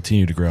relevant and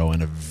continue to grow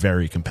in a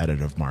very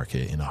competitive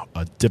market, in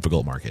a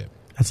difficult market.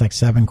 That's like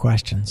 7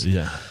 questions.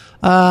 Yeah.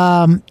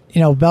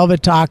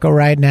 Velvet Taco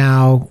right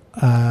now,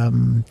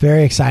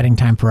 very exciting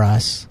time for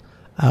us.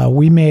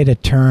 We made a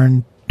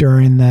turn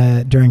during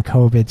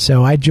COVID.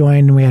 So I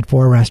joined and we had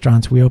 4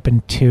 restaurants. We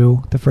opened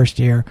 2 the first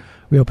year.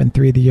 We opened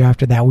 3 the year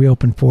after that. We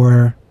opened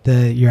 4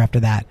 the year after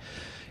that.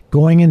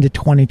 Going into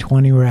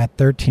 2020, we're at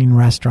 13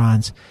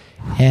 restaurants.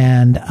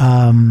 And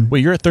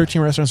wait, you're at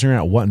 13 restaurants and you're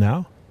at what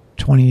now?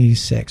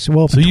 26.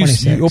 We'll open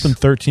 26. You opened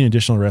 13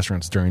 additional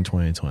restaurants during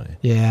 2020.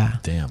 Yeah.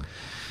 Damn.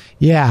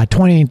 Yeah,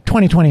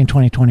 2020 and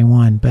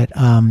 2021. But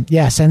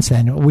since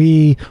then,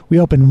 we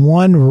opened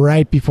 1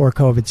 right before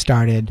COVID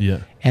started.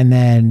 Yeah. And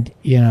then,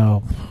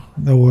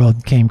 the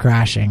world came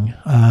crashing.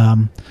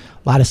 A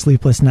lot of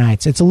sleepless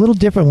nights. It's a little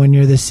different when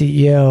you're the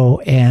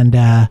CEO and,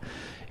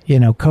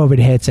 COVID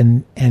hits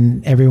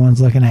and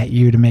everyone's looking at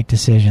you to make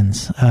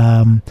decisions.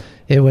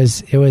 It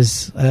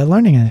was a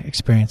learning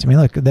experience. I mean,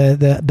 look,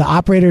 the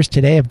operators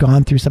today have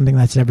gone through something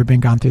that's never been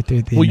gone through the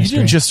industry. Well, you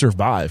didn't just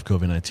survive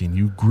COVID-19.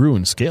 You grew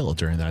and scaled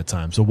during that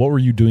time. So what were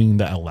you doing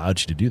that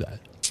allowed you to do that?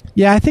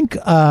 Yeah, I think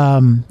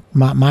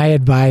my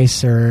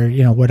advice, or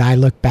what I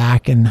look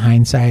back in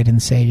hindsight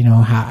and say,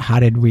 how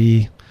did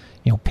we,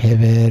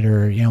 pivot,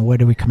 or what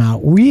did we come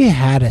out? We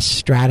had a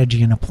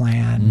strategy and a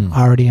plan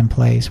already in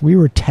place. We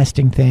were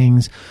testing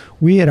things.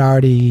 We had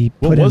already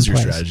put in place. What was your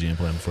strategy and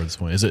plan before this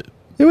point?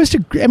 It was to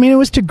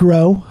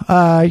grow.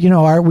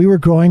 We were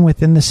growing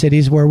within the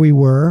cities where we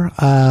were.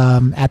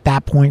 At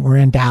that point, we're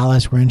in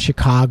Dallas, we're in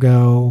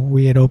Chicago,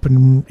 we had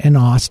opened in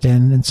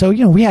Austin. And so,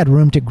 we had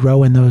room to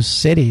grow in those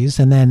cities.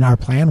 And then our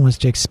plan was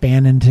to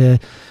expand into,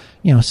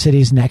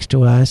 cities next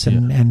to us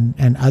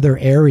and other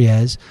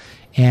areas.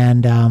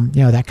 And,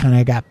 that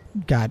kind of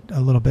got a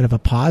little bit of a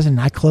pause, and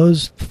I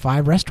closed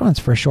 5 restaurants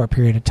for a short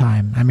period of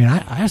time. I mean,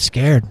 I was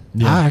scared.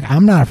 Yeah.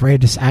 I'm not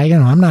afraid to say,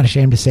 I'm not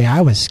ashamed to say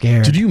I was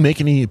scared. Did you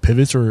make any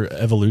pivots or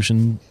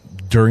evolution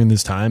during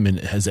this time? And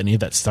has any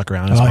of that stuck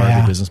around as part of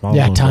your business model?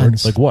 Yeah,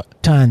 tons. Like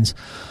what? Tons.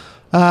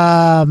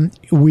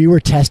 We were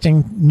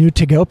testing new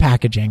to-go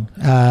packaging.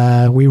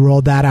 We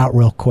rolled that out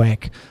real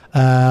quick.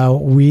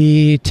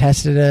 We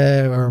tested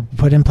or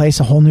put in place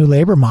a whole new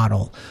labor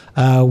model.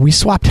 We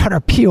swapped out our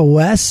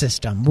POS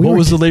system. What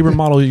was the labor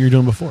model you were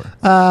doing before?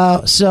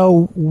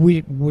 So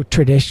we were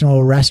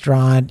traditional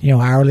restaurant,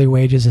 hourly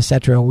wages,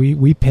 etc.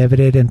 We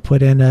pivoted and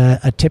put in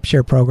a tip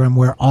share program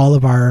where all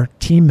of our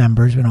team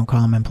members, we don't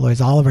call them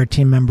employees, all of our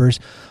team members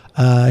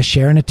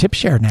share in a tip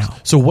share now.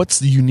 So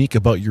what's unique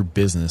about your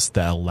business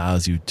that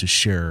allows you to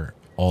share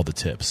all the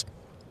tips?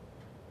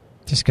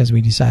 Just because we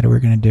decided we were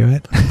going to do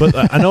it.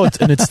 But I know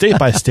it's state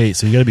by state,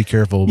 so you got to be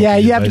careful. Yeah,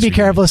 you have to be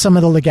careful of some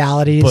of the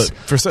legalities. But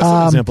for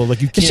example,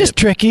 like you can't. It's just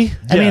tricky.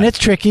 I mean, it's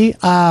tricky.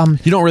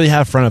 You don't really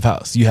have front of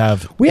house. You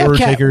have order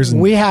takers.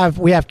 We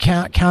have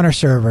counter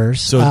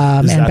servers So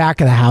and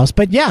back of the house.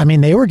 But yeah, I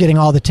mean, they were getting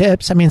all the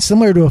tips. I mean,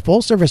 similar to a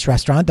full service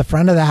restaurant, the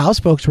front of the house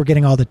folks were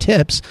getting all the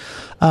tips.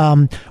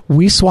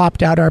 We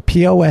swapped out our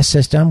POS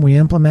system. We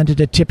implemented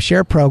a tip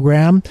share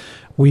program.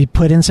 We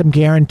put in some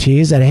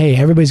guarantees that, hey,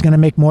 everybody's going to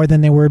make more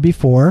than they were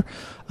before.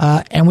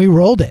 And we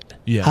rolled it.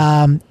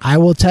 Yeah. I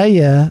will tell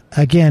you,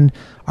 again,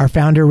 our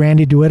founder,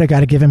 Randy DeWitt, I got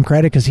to give him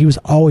credit because he was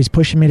always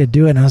pushing me to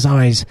do it. And I was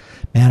always,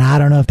 man, I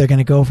don't know if they're going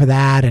to go for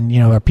that. And,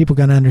 are people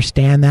going to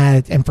understand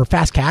that? And for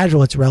fast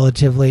casual, it's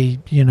relatively,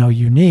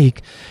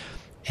 unique.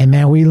 And,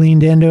 man, we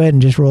leaned into it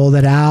and just rolled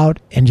it out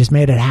and just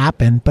made it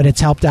happen. But it's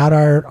helped out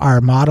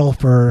our model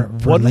for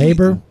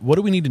labor. What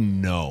do we need to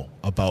know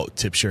about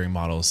tip sharing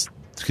models?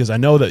 Because I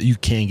know that you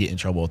can get in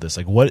trouble with this.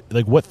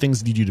 What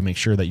things did you do to make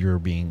sure that you're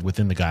being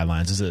within the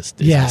guidelines? Is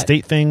it a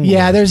state thing?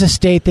 Yeah, or? There's a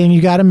state thing.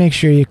 You got to make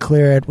sure you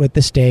clear it with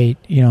the state.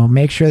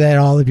 Make sure that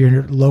all of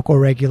your local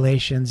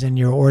regulations and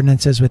your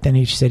ordinances within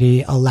each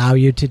city allow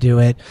you to do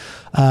it.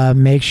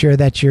 Make sure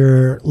that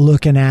you're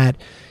looking at,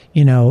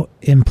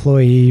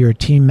 employee or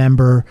team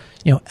member,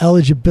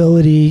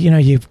 eligibility.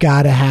 You've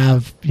got to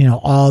have,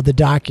 all the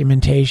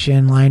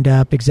documentation lined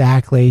up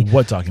exactly.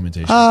 What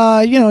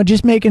documentation?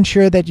 Just making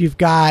sure that you've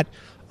got.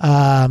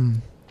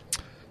 This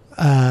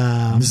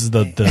is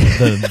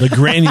the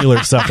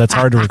granular stuff that's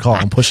hard to recall.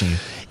 I'm pushing you.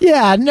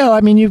 Yeah, no,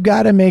 I mean, you've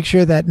got to make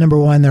sure that, number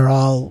one, they're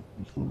all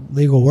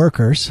legal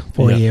workers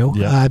for you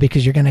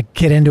because you're going to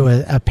get into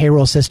a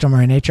payroll system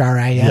or an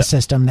HRIS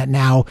system that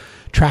now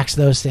tracks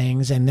those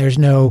things, and there's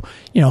no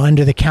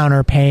under the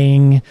counter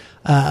paying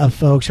of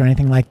folks or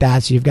anything like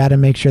that. So you've got to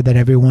make sure that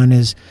everyone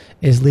is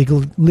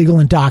legal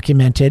and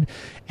documented.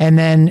 And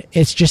then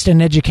it's just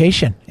an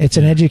education. It's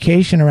an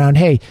education around,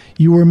 hey,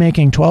 you were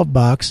making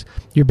 $12.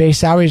 Your base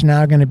salary is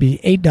now going to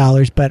be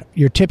 $8, but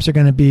your tips are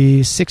going to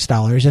be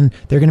 $6, and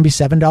they're going to be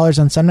 $7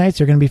 on some nights.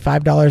 They're going to be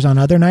 $5 on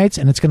other nights,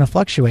 and it's going to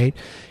fluctuate.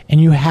 And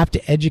you have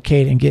to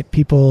educate and get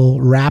people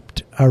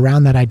wrapped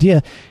around that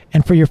idea.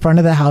 And for your front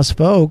of the house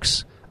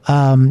folks,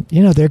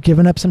 they're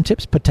giving up some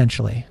tips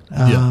potentially.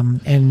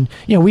 And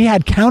we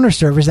had counter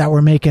servers that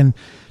were making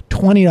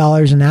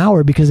 $20 an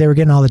hour because they were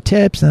getting all the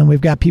tips, and then we've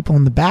got people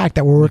in the back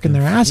that were working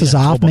their asses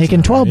off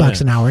making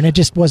 $12 an hour, and it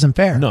just wasn't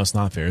fair. No, it's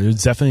not fair.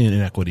 There's definitely an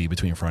inequity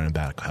between front and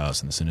back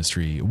house in this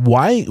industry.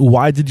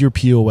 Why did your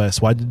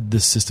POS? Why did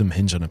this system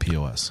hinge on a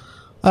POS?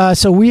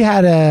 So we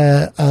had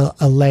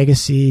a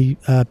legacy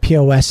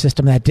POS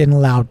system that didn't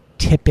allow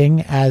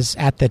tipping as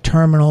at the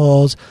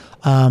terminals.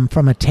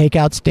 From a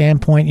takeout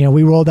standpoint,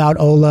 we rolled out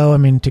Olo. I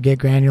mean, to get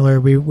granular,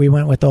 we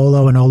went with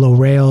Olo and Olo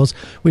Rails.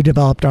 We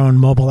developed our own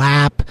mobile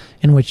app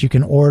in which you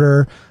can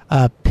order,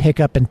 pick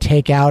up and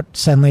take out.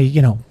 Suddenly,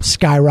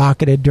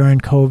 skyrocketed during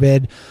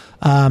COVID.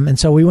 And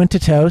so we went to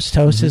Toast.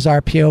 Toast is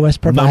our POS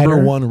provider.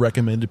 Number one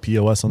recommended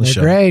POS on the show.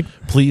 Great.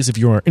 Please, if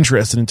you are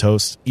interested in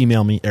Toast,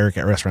 email me,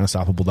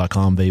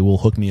 eric@restaurantunstoppable.com. They will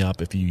hook me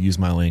up if you use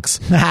my links.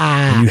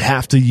 And you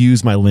have to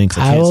use my links.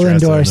 I will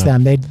endorse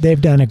them.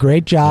 They've done a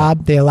great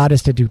job. Yeah. They allowed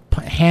us to do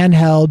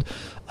handheld.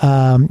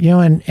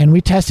 And we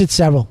tested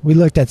several. We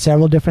looked at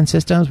several different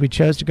systems. We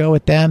chose to go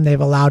with them.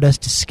 They've allowed us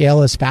to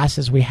scale as fast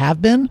as we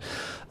have been,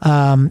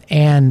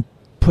 and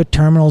put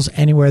terminals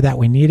anywhere that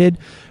we needed.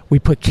 We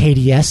put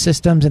KDS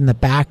systems in the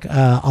back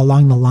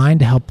along the line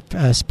to help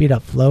speed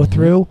up flow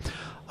through.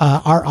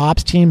 Our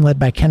ops team, led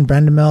by Ken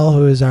Brendemill,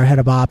 who is our head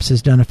of ops,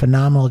 has done a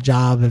phenomenal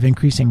job of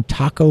increasing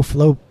taco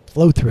flow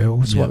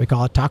through, is what we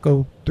call it,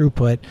 taco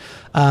throughput.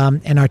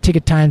 And our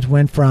ticket times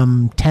went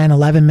from 10,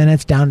 11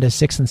 minutes down to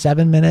 6 and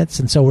 7 minutes.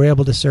 And so we're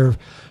able to serve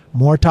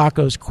more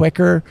tacos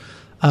quicker.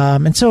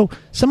 And so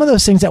some of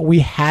those things that we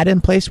had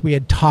in place, we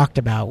had talked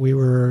about, we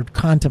were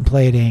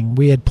contemplating,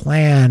 we had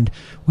planned,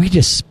 we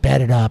just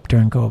sped it up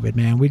during COVID,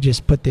 man. We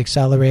just put the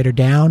accelerator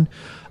down.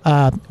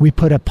 We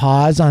put a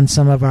pause on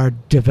some of our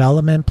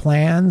development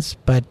plans,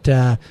 but,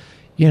 our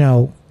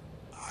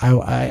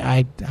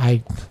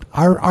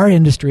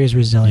industry is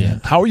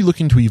resilient. Yeah. How are you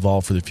looking to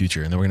evolve for the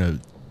future? And then we're going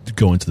to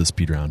go into the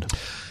speed round.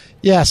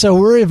 Yeah, so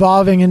we're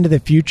evolving into the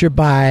future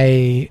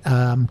by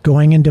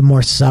going into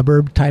more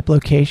suburb type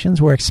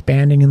locations. We're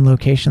expanding in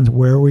locations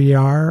where we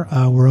are.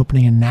 We're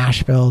opening in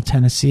Nashville,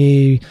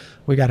 Tennessee.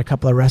 We got a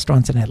couple of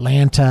restaurants in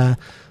Atlanta.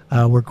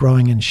 We're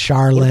growing in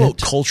Charlotte. What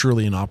about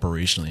culturally and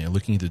operationally? Are you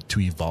looking to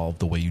evolve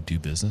the way you do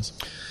business?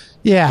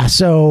 Yeah,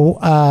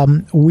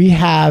 so we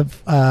have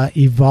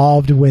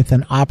evolved with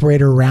an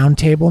operator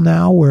roundtable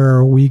now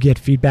where we get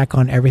feedback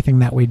on everything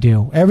that we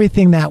do.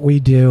 Everything that we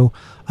do,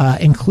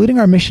 including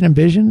our mission and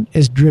vision,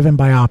 is driven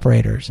by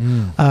operators.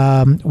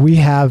 We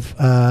have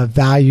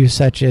values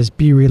such as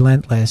be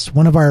relentless.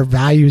 One of our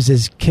values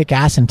is kick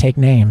ass and take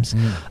names.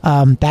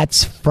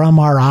 That's from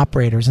our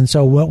operators. And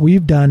so what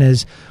we've done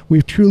is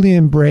we've truly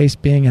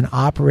embraced being an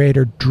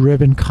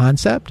operator-driven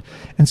concept.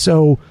 And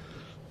so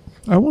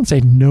I won't say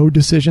no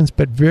decisions,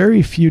 but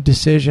very few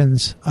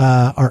decisions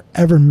are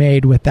ever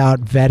made without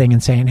vetting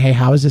and saying, hey,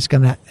 how is this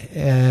going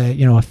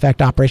to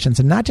affect operations?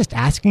 And not just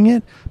asking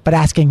it, but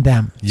asking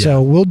them. Yeah.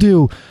 So we'll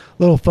do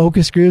little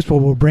focus groups where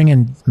we'll bring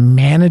in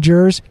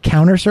managers,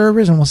 counter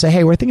servers, and we'll say,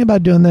 hey, we're thinking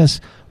about doing this.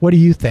 What do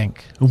you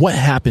think? What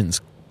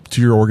happens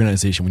to your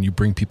organization when you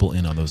bring people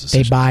in on those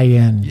decisions? They buy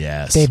in.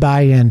 Yes. They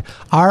buy in.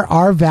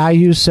 Our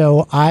values,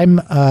 so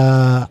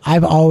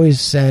I've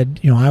always said,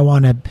 I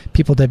want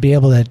people to be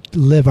able to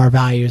live our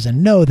values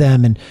and know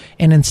them, and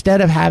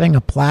instead of having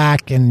a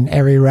plaque in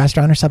every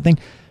restaurant or something,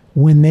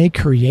 when they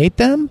create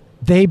them,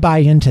 they buy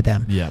into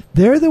them. Yeah.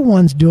 They're the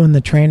ones doing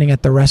the training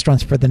at the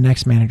restaurants for the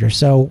next manager.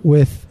 So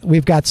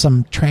we've got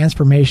some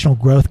transformational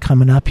growth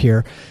coming up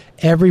here.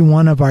 Every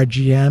one of our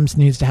GMs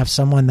needs to have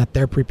someone that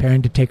they're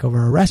preparing to take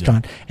over a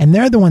restaurant. Yeah. And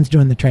they're the ones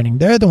doing the training.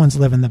 They're the ones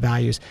living the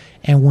values.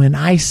 And when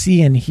I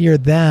see and hear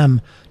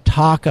them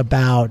talk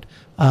about,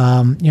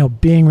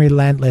 being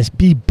relentless,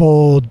 be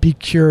bold, be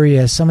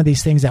curious, some of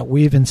these things that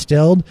we've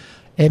instilled,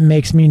 it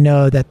makes me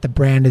know that the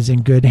brand is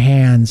in good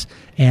hands,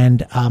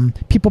 and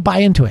people buy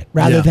into it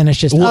rather than it's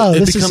just,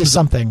 this is just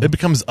something. It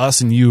becomes us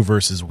and you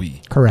versus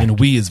we. Correct. And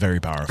we is very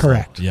powerful.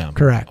 Correct. Yeah.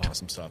 Correct.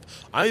 Awesome stuff.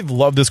 I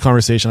love this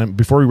conversation.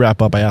 Before we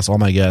wrap up, I ask all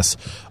my guests,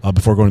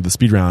 before going to the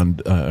speed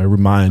round, I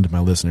remind my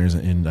listeners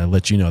and I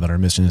let you know that our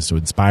mission is to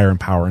inspire,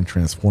 empower, and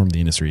transform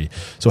the industry.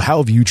 So how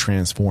have you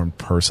transformed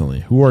personally?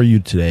 Who are you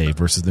today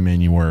versus the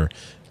man you were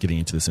getting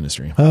into this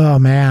industry? Oh,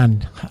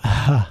 man.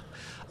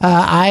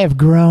 I have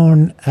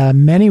grown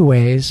many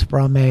ways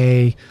from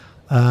a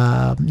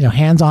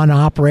hands-on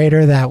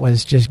operator that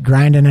was just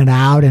grinding it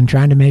out and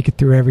trying to make it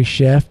through every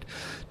shift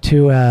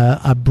to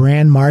a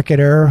brand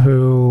marketer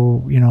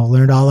who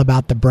learned all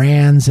about the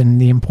brands and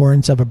the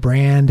importance of a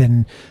brand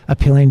and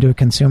appealing to a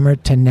consumer,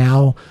 to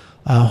now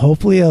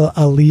hopefully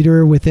a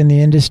leader within the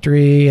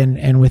industry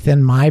and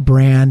within my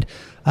brand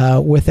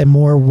with a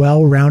more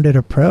well-rounded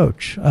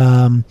approach,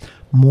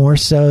 more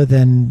so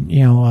than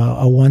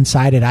a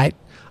one-sided.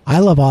 I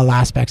love all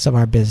aspects of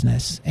our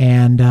business,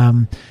 and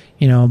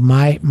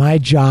my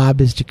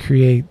job is to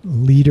create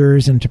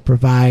leaders and to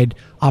provide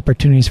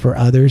opportunities for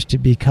others to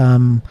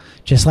become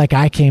just like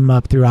I came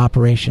up through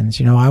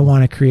operations. I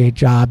want to create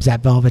jobs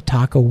at Velvet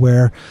Taco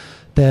where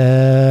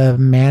the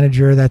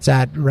manager that's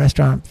at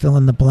restaurant fill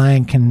in the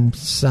blank can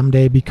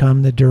someday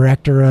become the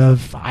director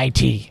of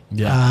IT.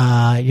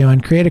 Yeah.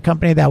 And create a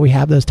company that we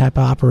have those type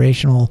of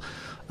operational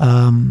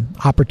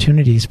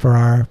opportunities for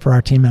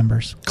our team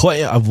members.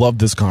 Clay, I've loved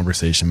this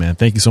conversation, man.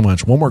 Thank you so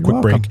much. One more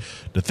quick break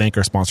to thank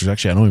our sponsors.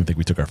 Actually, I don't even think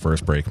we took our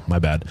first break. My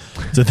bad.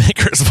 To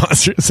thank our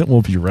sponsors, and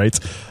we'll be right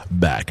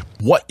back.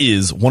 What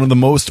is one of the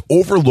most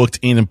overlooked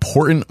and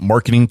important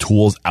marketing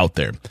tools out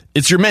there?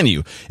 It's your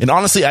menu. And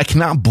honestly, I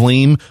cannot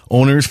blame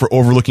owners for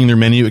overlooking their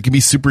menu. It can be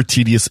super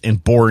tedious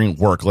and boring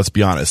work, let's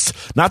be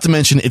honest. Not to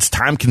mention, it's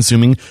time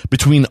consuming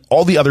between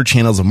all the other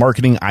channels of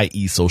marketing,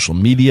 i.e. social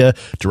media,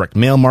 direct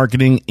mail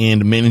marketing,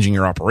 and managing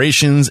your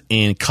operations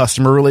and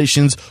customer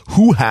relations.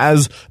 Who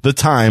has the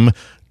time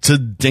to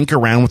dink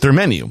around with their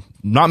menu?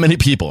 Not many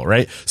people,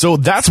 right? So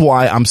that's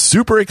why I'm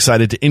super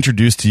excited to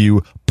introduce to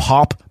you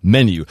Pop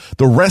Menu,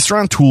 the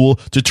restaurant tool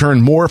to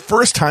turn more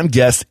first-time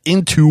guests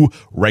into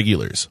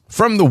regulars.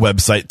 From the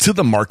website to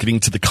the marketing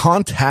to the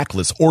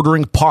contactless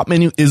ordering, Pop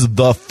Menu is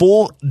the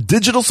full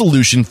digital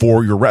solution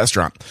for your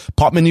restaurant.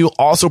 Pop Menu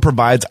also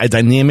provides a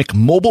dynamic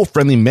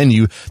mobile-friendly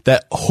menu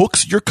that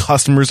hooks your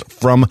customers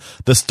from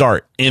the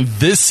start. And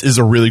this is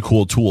a really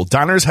cool tool.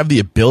 Diners have the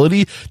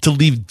ability to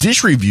leave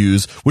dish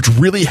reviews, which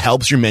really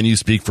helps your menu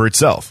speak for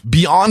itself.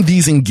 Beyond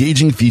these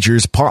engaging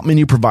features, Pop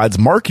Menu provides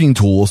marketing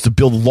tools to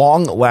build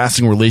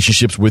long-lasting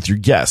relationships with your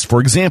guests. For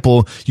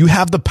example, you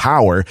have the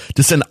power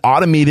to send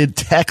automated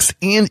texts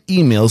and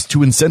emails to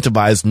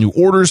incentivize new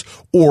orders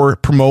or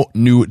promote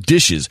new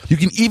dishes. You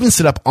can even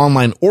set up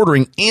online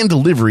ordering and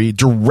delivery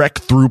direct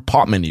through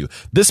Pop Menu.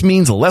 This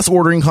means less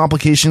ordering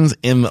complications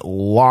and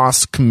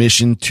lost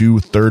commission to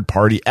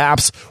third-party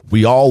apps.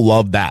 We all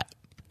love that.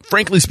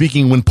 Frankly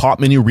speaking, when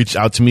Pop Menu reached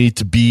out to me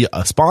to be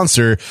a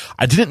sponsor,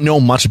 I didn't know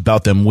much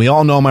about them. We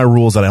all know my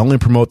rules that I only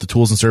promote the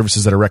tools and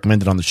services that are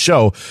recommended on the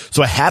show.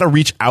 So I had to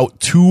reach out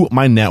to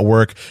my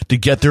network to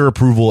get their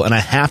approval. And I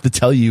have to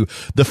tell you,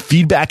 the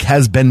feedback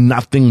has been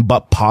nothing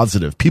but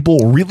positive.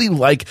 People really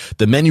like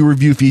the menu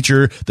review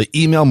feature, the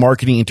email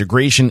marketing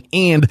integration,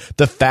 and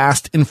the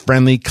fast and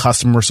friendly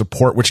customer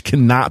support, which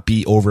cannot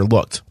be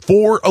overlooked.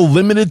 For a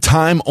limited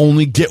time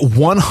only, get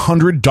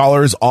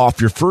 $100 off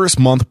your first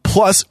month,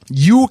 plus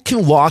you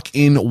can lock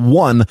in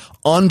one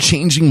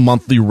unchanging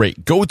monthly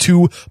rate. Go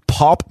to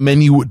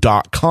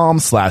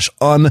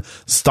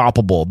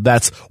popmenu.com/unstoppable.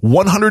 That's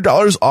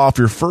 $100 off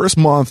your first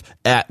month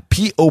at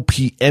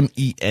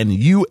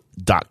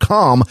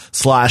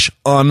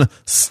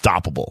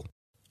popmenu.com/unstoppable.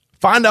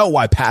 Find out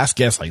why past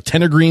guests like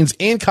Tender Greens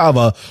and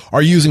Kava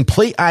are using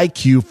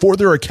PlayIQ for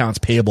their accounts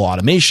payable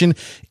automation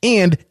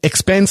and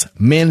expense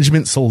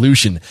management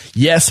solution.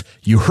 Yes,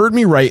 you heard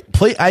me right.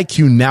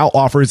 PlayIQ now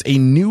offers a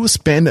new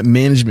spend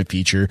management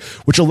feature,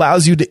 which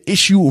allows you to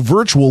issue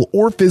virtual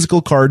or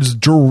physical cards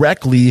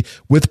directly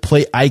with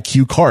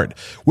PlayIQ Card.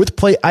 With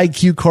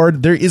PlayIQ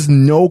Card, there is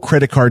no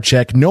credit card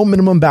check, no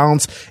minimum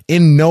balance,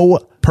 and no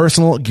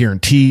personal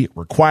guarantee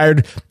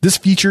required. This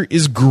feature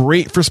is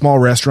great for small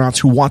restaurants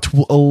who want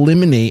to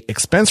eliminate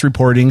expense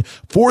reporting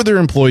for their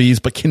employees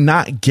but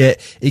cannot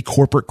get a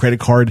corporate credit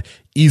card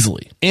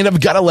easily. And I've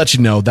got to let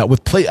you know that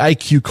with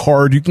PlayIQ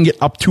Card, you can get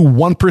up to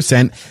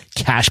 1%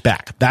 cash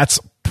back.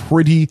 That's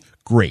pretty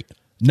great.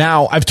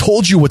 Now, I've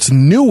told you what's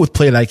new with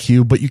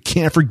PlayIQ, but you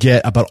can't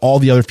forget about all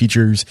the other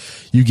features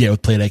you get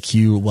with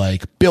PlayIQ,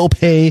 like bill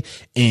pay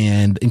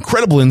and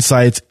incredible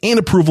insights and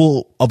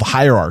approval of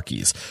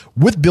hierarchies.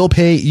 With bill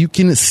pay, you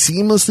can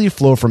seamlessly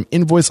flow from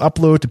invoice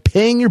upload to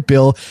paying your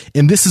bill,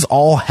 and this is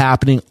all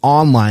happening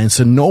online,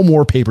 so no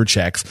more paper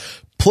checks.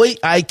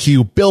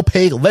 PlayIQ Bill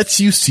Pay lets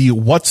you see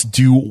what's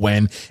due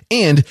when,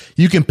 and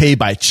you can pay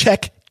by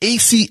check,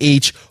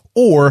 ACH,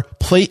 or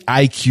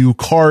PlayIQ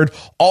Card.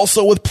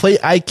 Also with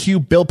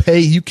PlayIQ Bill Pay,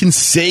 you can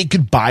say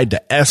goodbye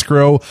to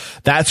escrow.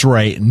 That's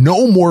right,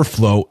 no more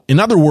float. In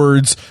other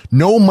words,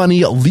 no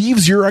money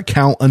leaves your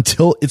account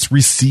until it's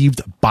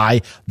received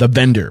by the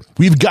vendor.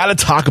 We've got to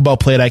talk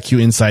about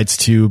PlayIQ Insights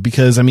too,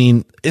 because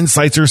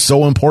insights are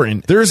so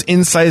important. There's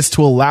insights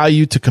to allow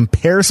you to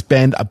compare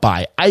spend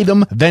by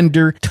item,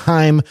 vendor,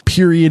 time,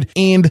 period,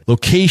 and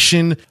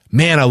location.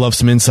 Man, I love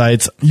some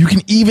insights. You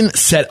can even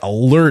set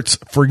alerts.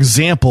 For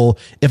example,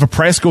 if a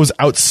price goes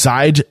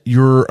outside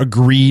your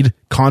agreed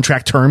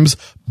contract terms,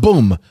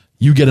 boom,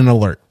 you get an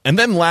alert. And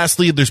then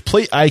lastly, there's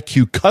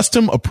PlayIQ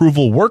custom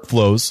approval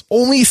workflows.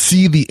 Only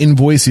see the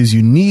invoices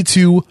you need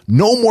to,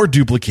 no more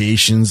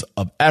duplications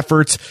of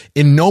efforts,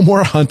 and no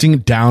more hunting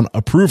down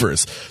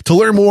approvers. To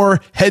learn more,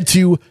 head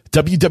to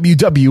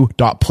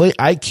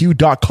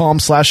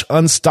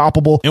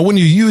www.playiq.com/unstoppable. And when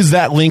you use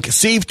that link,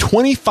 save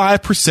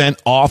 25%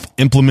 off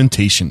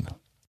implementation.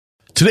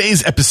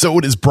 Today's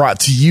episode is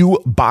brought to you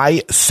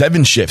by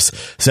 7 Shifts.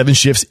 7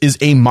 Shifts is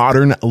a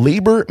modern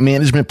labor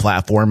management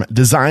platform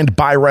designed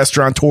by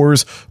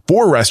restaurateurs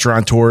for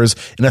restaurateurs,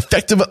 and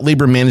effective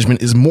labor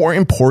management is more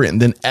important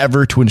than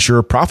ever to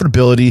ensure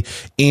profitability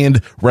and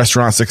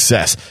restaurant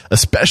success.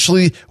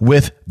 Especially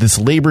with this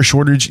labor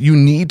shortage, you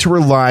need to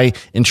rely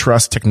and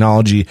trust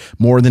technology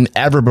more than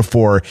ever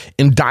before.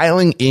 And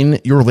dialing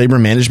in your labor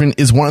management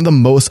is one of the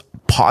most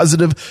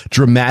positive,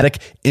 dramatic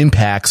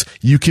impacts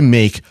you can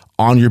make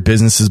on your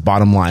business's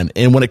bottom line.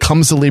 And when it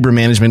comes to labor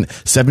management,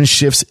 7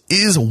 Shifts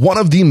is one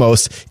of the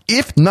most,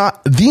 if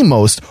not the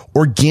most,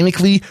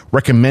 organically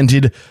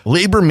recommended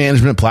labor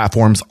management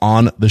platforms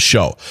on the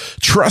show.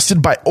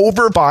 Trusted by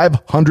over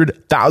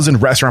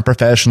 500,000 restaurant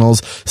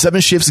professionals,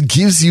 7 Shifts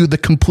gives you the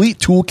complete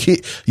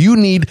toolkit you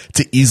need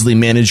to easily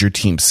manage your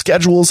team's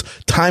schedules,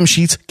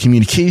 timesheets,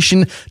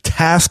 communication,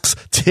 tasks,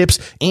 tips,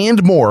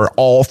 and more,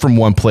 all from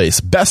one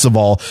place. Best of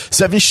all,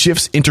 7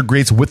 Shifts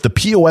integrates with the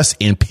POS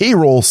and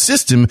payroll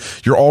system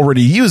you're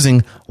already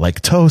using,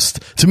 like Toast,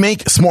 to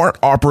make smart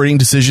operating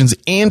decisions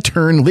and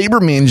turn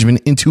labor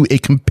management into a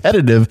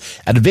competitive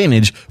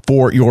advantage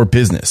for your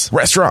business.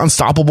 Restaurant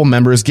Unstoppable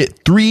members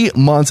get 3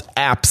 months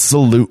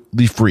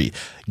absolutely free.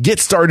 Get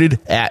started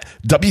at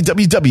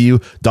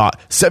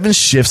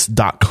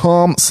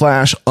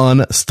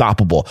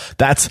www.7shifts.com/unstoppable.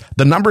 That's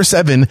the number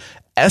 7,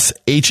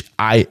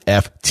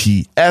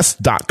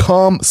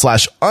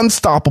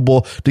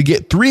 SHIFTS.com/unstoppable to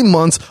get 3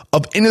 months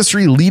of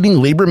industry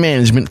leading labor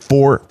management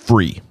for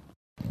free.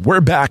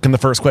 We're back, and the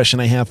first question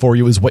I have for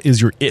you is, what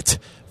is your IT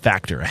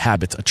factor, a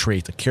habit, a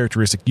trait, a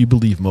characteristic you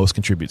believe most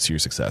contributes to your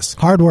success?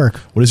 Hard work.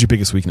 What is your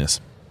biggest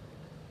weakness?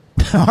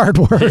 Hard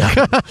work.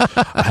 Yeah,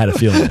 I had a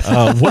feeling.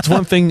 What's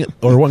one thing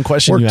or one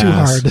question Work you too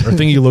ask hard. or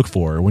thing you look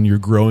for when you're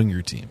growing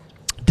your team?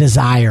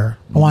 Desire.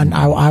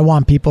 I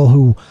want people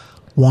who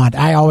want.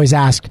 I always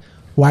ask,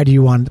 why do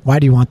you want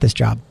this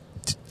job?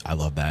 I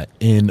love that.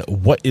 And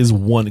what is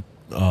one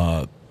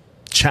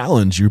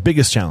challenge, your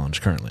biggest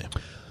challenge currently?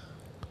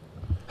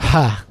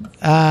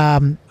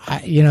 Probably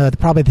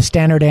the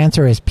standard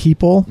answer is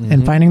people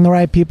and finding the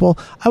right people.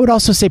 I would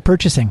also say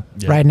purchasing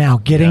right now,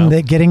 getting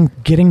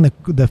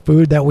the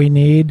food that we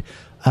need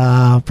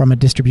from a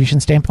distribution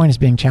standpoint is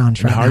being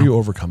challenged right now. How are you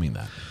overcoming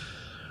that?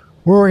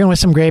 We're working with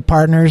some great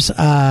partners. We've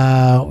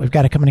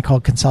got a company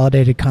called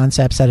Consolidated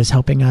Concepts that is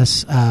helping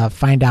us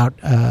find out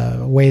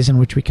ways in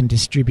which we can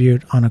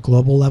distribute on a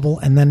global level,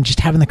 and then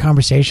just having the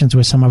conversations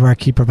with some of our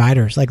key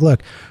providers. Like,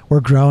 look, we're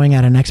growing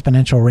at an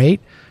exponential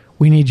rate.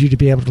 We need you to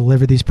be able to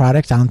deliver these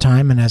products on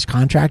time and as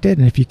contracted.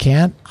 And if you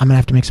can't, I'm going to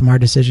have to make some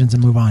hard decisions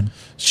and move on.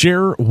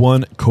 Share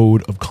one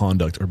code of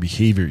conduct or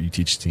behavior you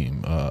teach the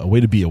team. A way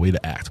to be, a way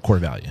to act, core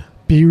value.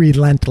 Be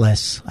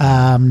relentless.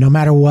 No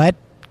matter what.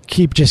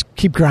 Keep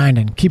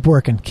grinding, keep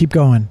working, keep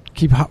going,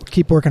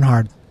 keep working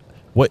hard.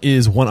 What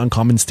is one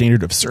uncommon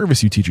standard of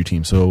service you teach your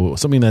team? So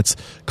something that's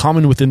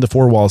common within the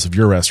four walls of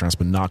your restaurants,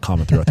 but not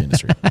common throughout the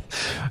industry.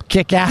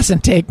 Kick ass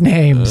and take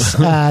names.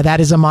 That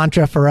is a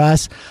mantra for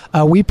us.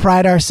 We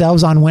pride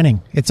ourselves on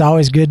winning. It's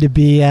always good to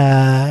be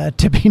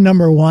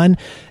number one.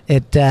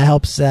 It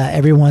helps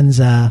everyone's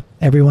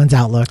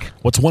outlook.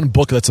 What's one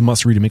book that's a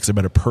must read to make us a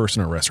better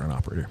person or restaurant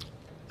operator?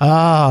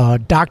 Oh,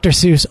 Dr.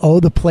 Seuss, Oh,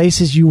 the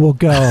Places You Will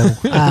Go.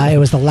 It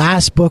was the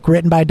last book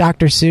written by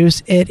Dr.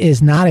 Seuss. It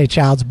is not a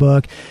child's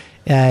book.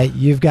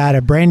 You've got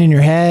a brain in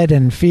your head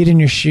and feet in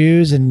your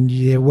shoes, and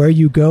where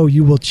you go,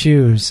 you will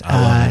choose.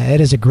 It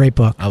is a great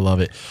book. I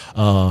love it.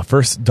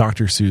 First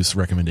Dr. Seuss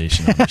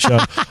recommendation on the show.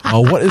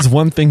 What is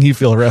one thing you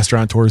feel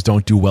restaurateurs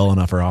don't do well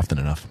enough or often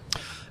enough?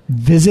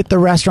 Visit the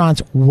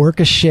restaurants, work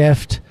a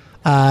shift.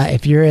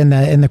 If you're in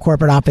the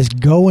corporate office,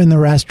 go in the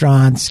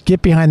restaurants,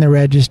 get behind the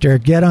register,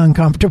 get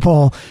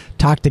uncomfortable,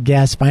 talk to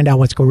guests, find out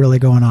what's really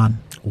going on.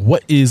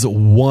 What is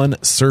one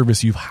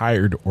service you've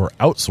hired or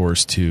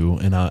outsourced to?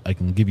 And I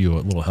can give you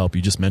a little help.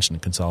 You just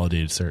mentioned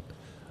Consolidated,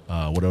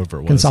 whatever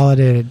it was.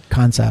 Consolidated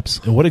Concepts.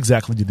 And what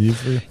exactly do they do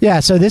for you?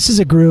 Yeah, so this is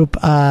a group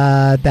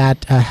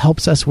that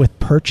helps us with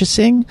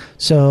purchasing.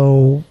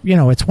 So,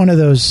 it's one of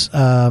those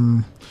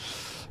kind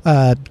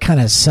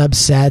of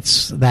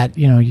subsets that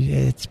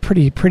it's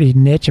pretty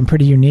niche and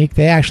pretty unique.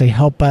 They actually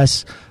help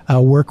us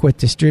work with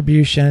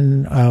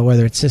distribution,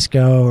 whether it's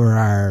Cisco or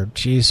our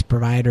cheese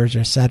providers,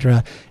 et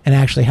cetera, and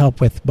actually help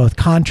with both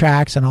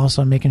contracts and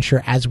also making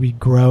sure as we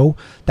grow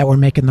that we're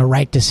making the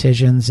right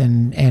decisions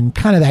and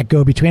kind of that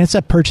go between. It's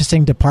a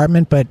purchasing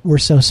department, but we're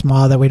so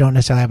small that we don't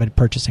necessarily have a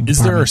purchasing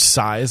department. Is there a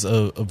size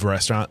of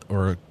restaurant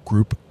or a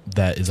group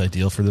that is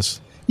ideal for this?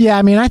 Yeah,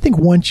 I think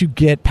once you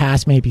get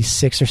past maybe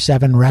 6 or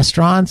 7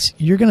 restaurants,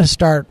 you're going to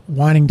start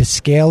wanting to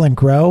scale and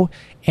grow.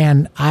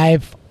 And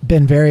I've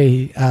been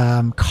very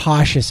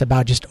cautious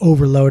about just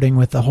overloading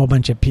with a whole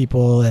bunch of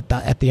people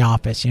at the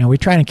office. We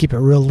try to keep it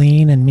real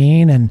lean and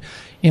mean. And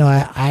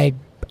I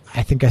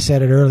think I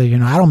said it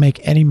earlier. I don't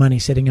make any money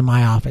sitting in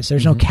my office.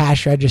 There's no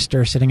cash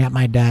register sitting at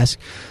my desk.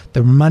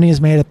 The money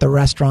is made at the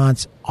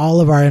restaurants. All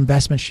of our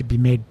investments should be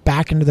made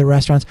back into the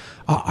restaurants.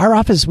 Our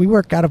office, we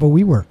work out of a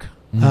WeWork.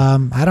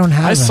 I don't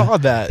have. I saw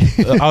that.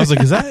 I was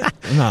like, "Is that?"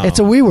 No. It's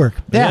a WeWork.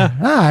 Yeah.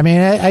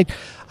 No,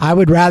 I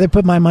would rather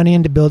put my money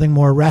into building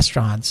more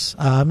restaurants.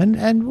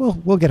 And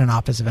we'll get an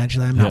office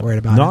eventually. I'm not worried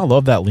about it. No, I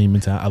love that lean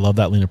mentality. I love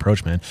that lean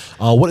approach, man.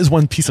 What is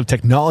one piece of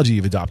technology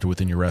you've adopted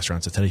within your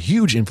restaurants that's had a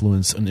huge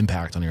influence and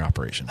impact on your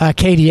operation?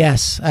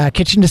 KDS,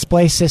 Kitchen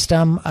Display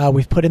System.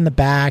 We've put in the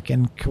back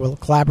in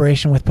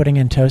collaboration with putting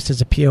in Toast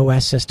as a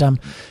POS system.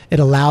 It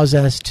allows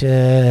us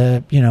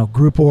to,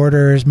 group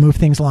orders, move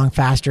things along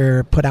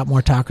faster, put out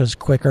more tacos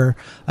quicker.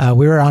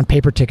 We were on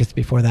paper tickets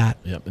before that.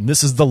 Yep. And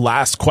this is the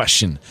last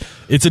question.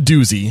 It's a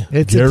doozy.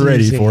 Get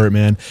ready for it,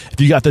 man. If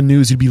you got the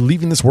news, you'd be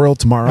leaving this world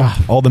tomorrow.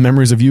 All the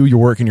memories of you, your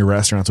work, and your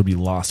restaurants would be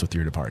lost with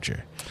your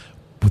departure,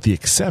 with the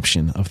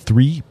exception of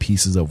 3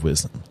 pieces of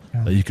wisdom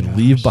that you can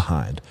leave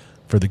behind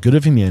for the good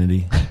of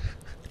humanity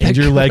and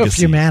your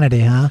legacy. Humanity,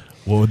 huh?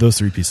 What were those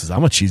 3 pieces?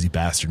 I'm a cheesy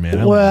bastard,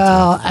 man. Look,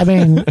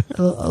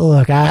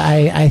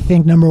 I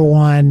think number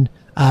one,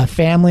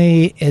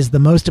 family is the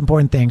most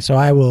important thing. So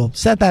I will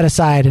set that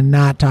aside and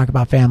not talk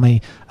about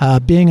family.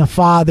 Being a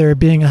father,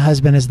 being a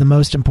husband is the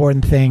most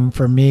important thing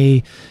for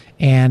me.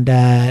 And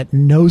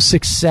no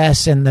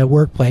success in the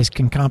workplace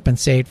can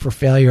compensate for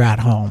failure at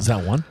home. Is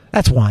that one?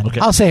 That's one. Okay.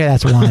 I'll say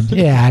that's one.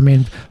 Yeah,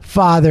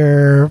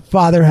 father,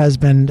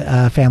 husband,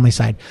 family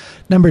side.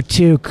 Number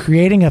 2,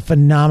 creating a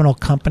phenomenal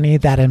company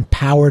that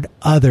empowered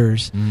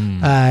others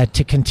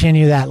to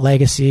continue that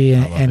legacy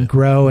and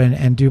grow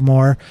and do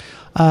more.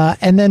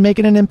 And then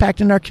making an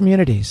impact in our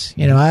communities.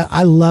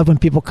 I love when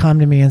people come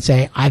to me and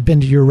say, I've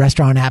been to your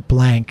restaurant at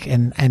blank,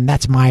 and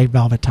that's my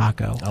Velvet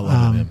Taco. I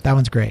love it, man. That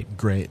one's great.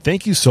 Great.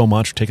 Thank you so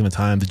much for taking the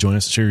time to join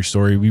us to share your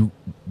story. We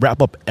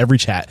wrap up every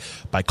chat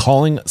by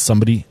calling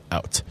somebody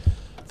out.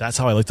 That's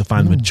how I like to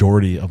find the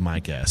majority of my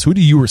guests. Who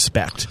do you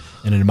respect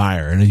and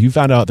admire? And if you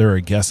found out they're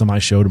a guest on my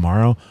show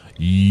tomorrow,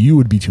 you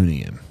would be tuning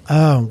in.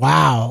 Oh,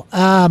 wow.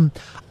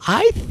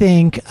 I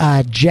think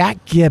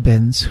Jack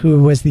Gibbons,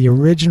 who was the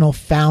original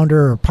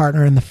founder or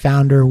partner in the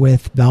founder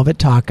with Velvet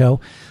Taco,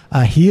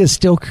 he is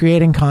still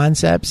creating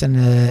concepts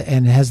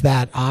and has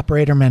that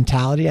operator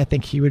mentality. I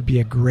think he would be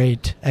a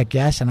great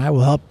guest, and I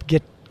will help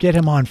get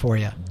him on for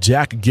you.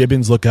 Jack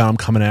Gibbons, look out, I'm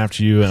coming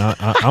after you. And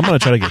I'm going to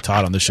try to get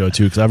Todd on the show,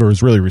 too, because I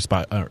was really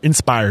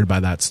inspired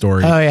by that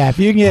story. Oh, yeah. If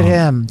you can get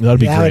him,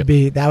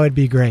 that would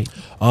be great.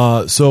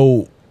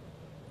 So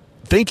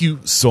thank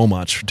you so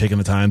much for taking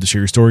the time to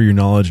share your story, your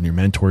knowledge, and your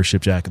mentorship,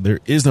 Jack. There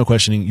is no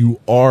questioning. You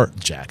are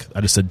Jack.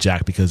 I just said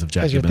Jack because of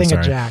Jack Gibbons.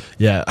 You're thinking Jack.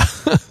 Yeah.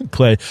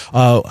 Clay,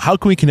 how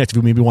can we connect if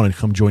we maybe want to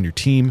come join your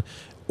team?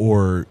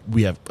 Or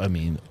we have,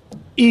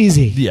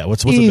 Easy. Yeah,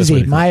 what's easy? The best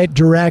way to My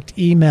direct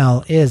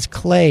email is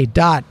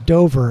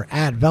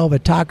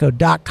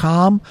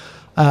clay.dover@velvettaco.com,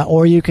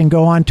 or you can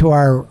go onto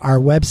our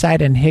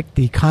website and hit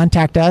the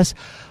contact us.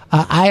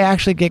 I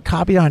actually get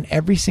copied on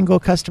every single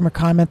customer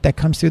comment that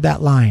comes through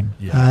that line.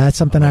 Yeah, that's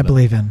something I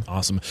believe in.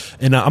 Awesome.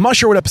 And I'm not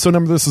sure what episode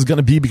number this is going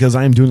to be because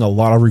I am doing a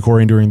lot of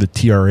recording during the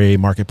TRA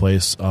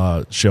Marketplace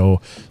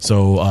show.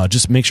 So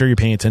just make sure you're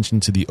paying attention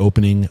to the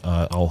opening.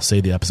 I'll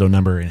say the episode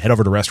number and head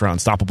over to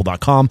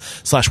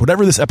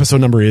restaurantunstoppable.com/whatever this episode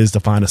number is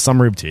to find a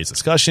summary of today's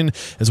discussion,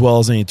 as well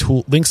as any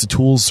links to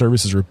tools,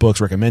 services, or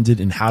books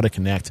recommended and how to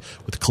connect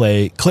with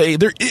Clay. Clay,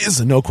 there is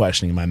no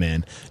questioning, my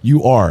man.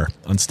 You are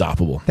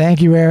unstoppable.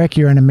 Thank you, Eric.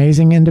 You're an amazing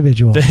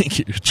individual. Thank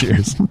you.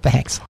 Cheers.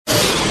 Thanks.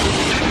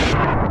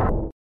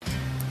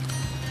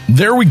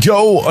 There we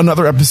go.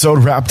 Another episode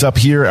wrapped up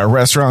here at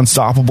Restaurant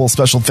Unstoppable.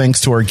 Special thanks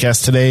to our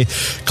guest today,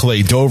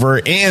 Clay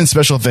Dover, and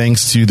special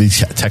thanks to the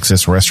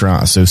Texas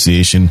Restaurant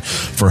Association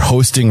for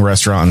hosting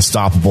Restaurant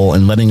Unstoppable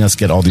and letting us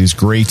get all these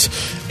great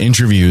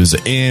interviews.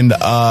 And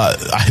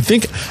I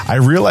think I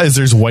realized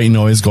there's white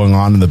noise going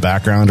on in the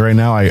background right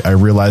now. I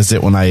realized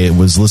it when I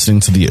was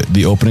listening to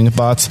the opening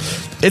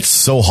thoughts. It's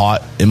so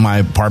hot in my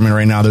apartment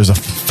right now. There's a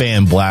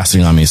fan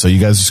blasting on me. So you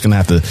guys are just going to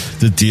have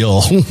to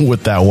deal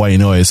with that white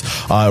noise.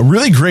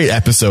 Really great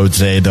episode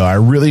today, though. I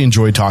really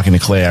enjoyed talking to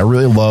Clay. I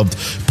really loved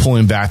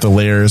pulling back the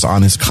layers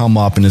on his come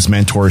up and his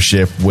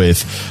mentorship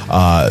with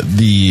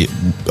the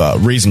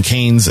Raising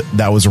Cane's.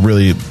 That was a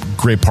really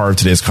great part of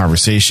today's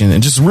conversation.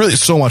 And just really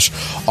so much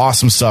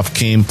awesome stuff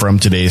came from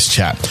today's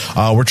chat.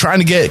 We're trying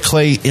to get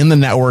Clay in the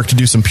network to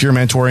do some peer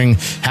mentoring.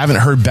 Haven't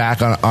heard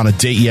back on a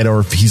date yet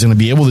or if he's going to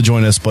be able to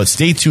join us, but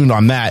stay tuned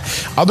on that.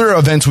 Other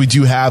events we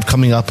do have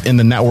coming up in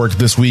the network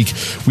this week.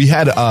 We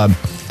had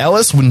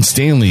Ellis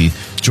Winstanley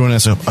join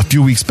us a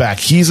few weeks back.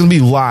 He's going to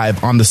be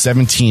live on the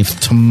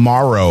 17th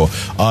tomorrow.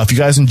 If you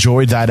guys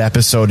enjoyed that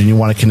episode and you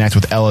want to connect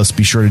with Ellis,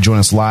 be sure to join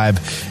us live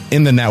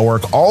in the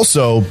network.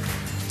 Also,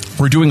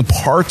 we're doing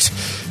part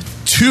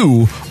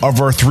 2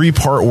 of our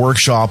 3-part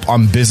workshop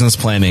on business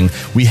planning.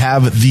 We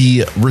have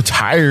the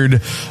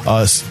retired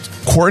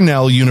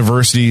Cornell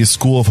University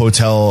School of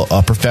Hotel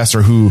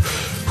professor who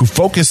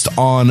focused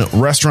on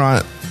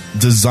restaurant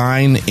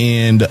design,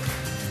 and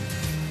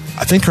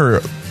I think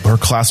her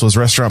class was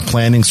restaurant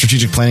planning,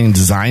 strategic planning and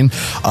design.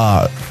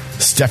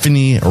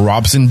 Stephanie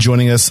Robson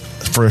joining us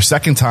for a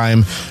second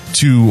time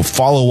to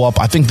follow up.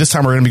 I think this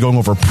time we're going to be going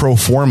over pro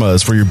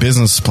formas for your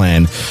business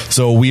plan.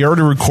 So we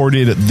already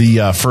recorded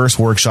the first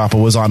workshop. It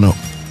was on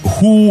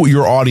who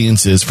your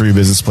audience is for your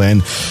business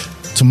plan.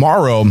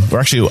 Tomorrow, or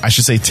actually I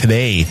should say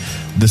today,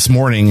 this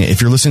morning, if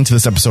you're listening to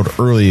this episode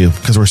early,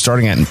 because we're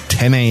starting at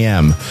 10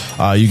 a.m.,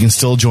 you can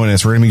still join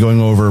us. We're going to be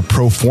going over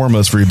pro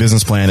formas for your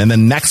business plan. And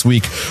then next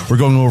week, we're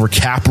going over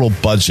capital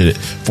budget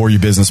for your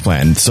business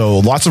plan. So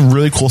lots of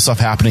really cool stuff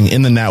happening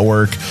in the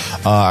network.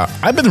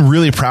 I've been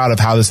really proud of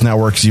how this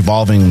network is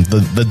evolving.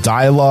 The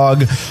dialogue,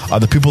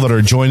 the people that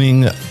are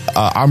joining,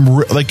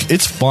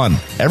 it's fun.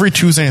 Every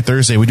Tuesday and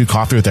Thursday, we do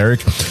Coffee with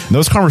Eric. And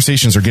those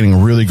conversations are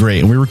getting really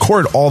great. And we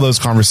record all those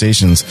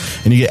conversations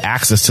and you get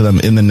access to them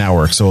in the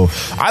network. So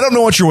I don't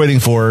know what you're waiting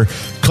for.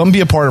 Come be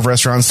a part of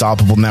Restaurant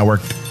Unstoppable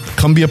Network.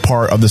 Come be a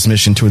part of this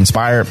mission to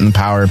inspire,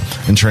 empower,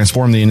 and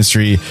transform the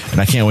industry.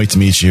 And I can't wait to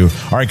meet you.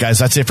 All right, guys,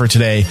 that's it for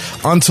today.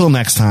 Until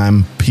next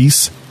time,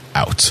 peace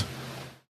out.